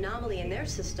potential anomaly in their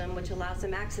system, which allows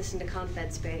them access into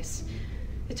Confed space.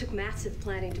 It took massive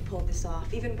planning to pull this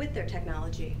off, even with their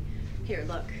technology. Here,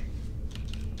 look.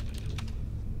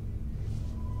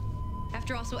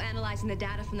 After also analyzing the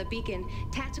data from the beacon,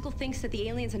 Tactical thinks that the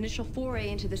aliens' initial foray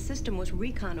into the system was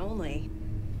recon only.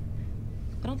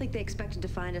 I don't think they expected to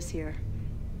find us here.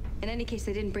 In any case,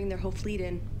 they didn't bring their whole fleet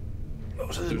in. Oh,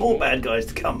 so there's more bad guys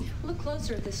to come. Look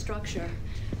closer at this structure.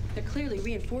 They're clearly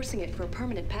reinforcing it for a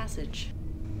permanent passage.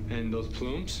 And those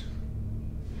plumes?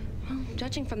 Well,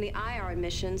 judging from the IR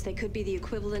emissions, they could be the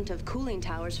equivalent of cooling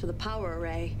towers for the power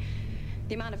array.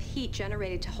 The amount of heat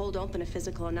generated to hold open a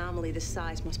physical anomaly this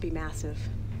size must be massive.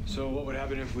 So what would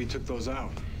happen if we took those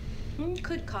out?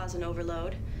 Could cause an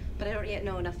overload, but I don't yet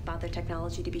know enough about their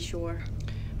technology to be sure.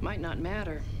 Might not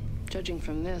matter. Judging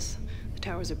from this, the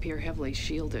towers appear heavily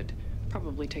shielded.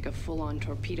 Probably take a full-on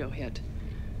torpedo hit.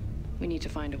 We need to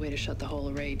find a way to shut the whole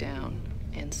array down,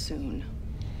 and soon.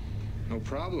 No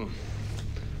problem.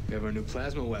 We have our new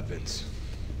plasma weapons.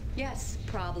 Yes,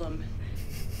 problem.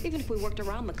 Even if we worked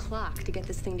around the clock to get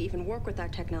this thing to even work with our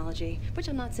technology, which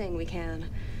I'm not saying we can.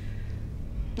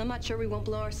 I'm not sure we won't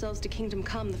blow ourselves to kingdom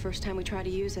come the first time we try to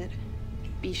use it.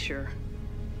 Be sure.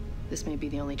 This may be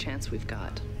the only chance we've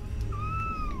got.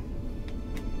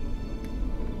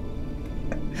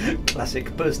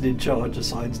 Classic person in charge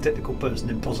assigns technical person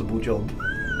impossible job.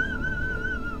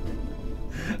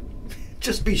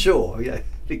 Just be sure, yeah,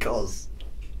 because.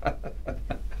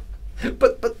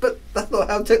 but that's not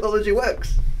how technology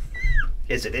works.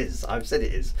 Yes, it is. I've said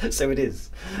it is. So it is.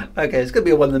 Okay, it's going to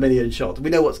be a 1 in a million shot. We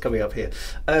know what's coming up here.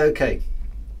 Okay.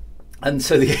 And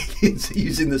so the aliens are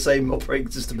using the same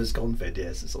operating system as Confed,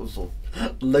 yes. It's sort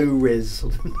of low-res,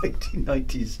 sort of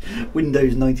 1990s,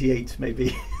 Windows 98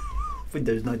 maybe.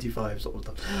 Windows 95 sort of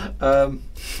stuff.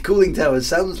 Cooling towers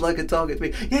sounds like a target to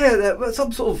me. Yeah,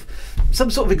 some sort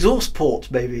of exhaust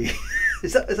port maybe.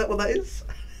 Is that what that is?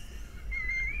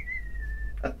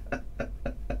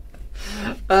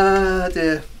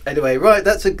 Dear. Anyway, right.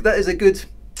 That is a good.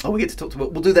 Oh, we get to talk to.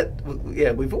 We'll do that.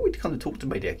 Yeah, we've already kind of talked to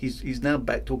Maniac. He's now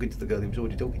back talking to the girl he was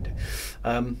already talking to.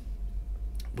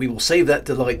 We will save that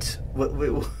delight.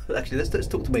 Actually, let's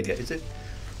talk to Maniac. Is it?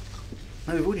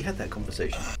 No, we've already had that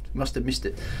conversation. Must have missed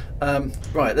it.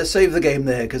 Right, let's save the game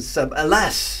there because,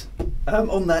 alas,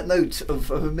 on that note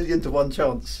of a 1,000,000 to 1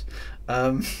 chance,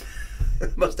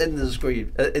 must end the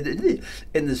stream.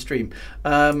 In the stream.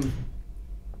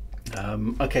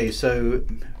 Okay, so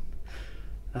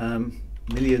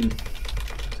 1,000,000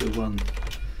 to 1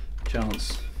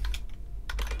 chance.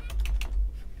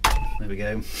 There we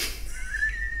go.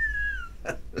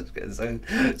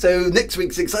 So next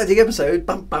week's exciting episode,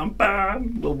 bam bam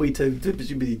bam, will be to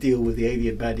presumably deal with the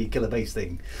alien baddie killer base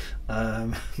thing.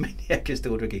 Maniac is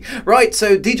still drinking. Right,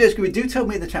 so DJ Scooby, do tell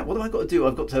me in the chat, what have I got to do?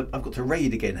 I've got to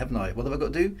raid again, haven't I? What have I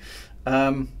got to do?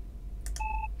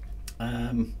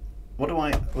 What do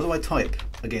I type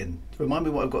again? Remind me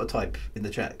what I've got to type in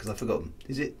the chat because I've forgotten.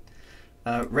 Is it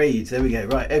raid? There we go.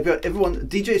 Right, everyone.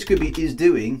 DJ Scooby is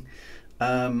doing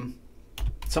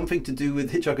something to do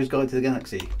with Hitchhiker's Guide to the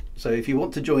Galaxy. So if you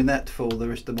want to join that for the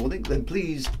rest of the morning, then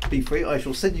please be free. I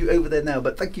shall send you over there now.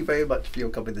 But thank you very much for your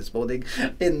company this morning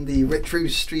in the retro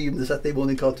stream, the Saturday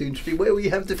morning cartoon stream, where we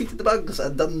have defeated the bugs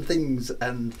and done things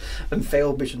and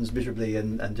failed missions miserably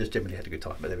and just generally had a good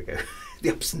time. But there we go.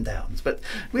 The ups and downs. But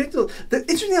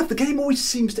interestingly enough, the game always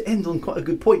seems to end on quite a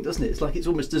good point, doesn't it? It's like it's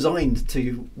almost designed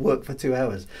to work for 2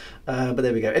 hours. But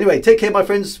there we go. Anyway, take care, my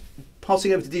friends.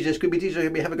 Passing over to DJ Scooby. DJ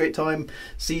Scooby, have a great time.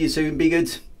 See you soon. Be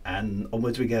good. And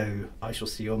onwards we go. I shall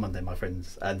see you on Monday, my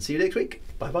friends. And see you next week.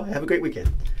 Bye-bye. Have a great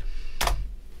weekend.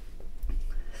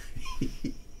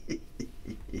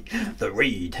 The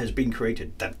raid has been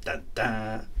created. Da, da,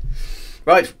 da.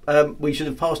 Right. We should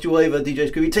have passed you over,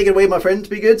 DJ Scooby. Take it away, my friends.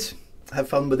 Be good. Have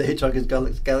fun with the Hitchhiker's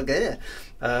Galaxy.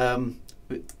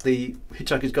 The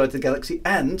Hitchhiker's Guide to the Galaxy.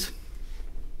 And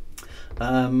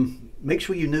make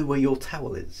sure you know where your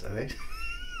towel is, all right?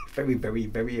 Very, very,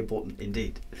 very important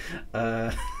indeed.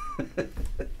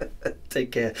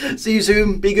 Take care. See you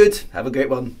soon. Be good. Have a great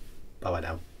one. Bye-bye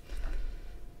now.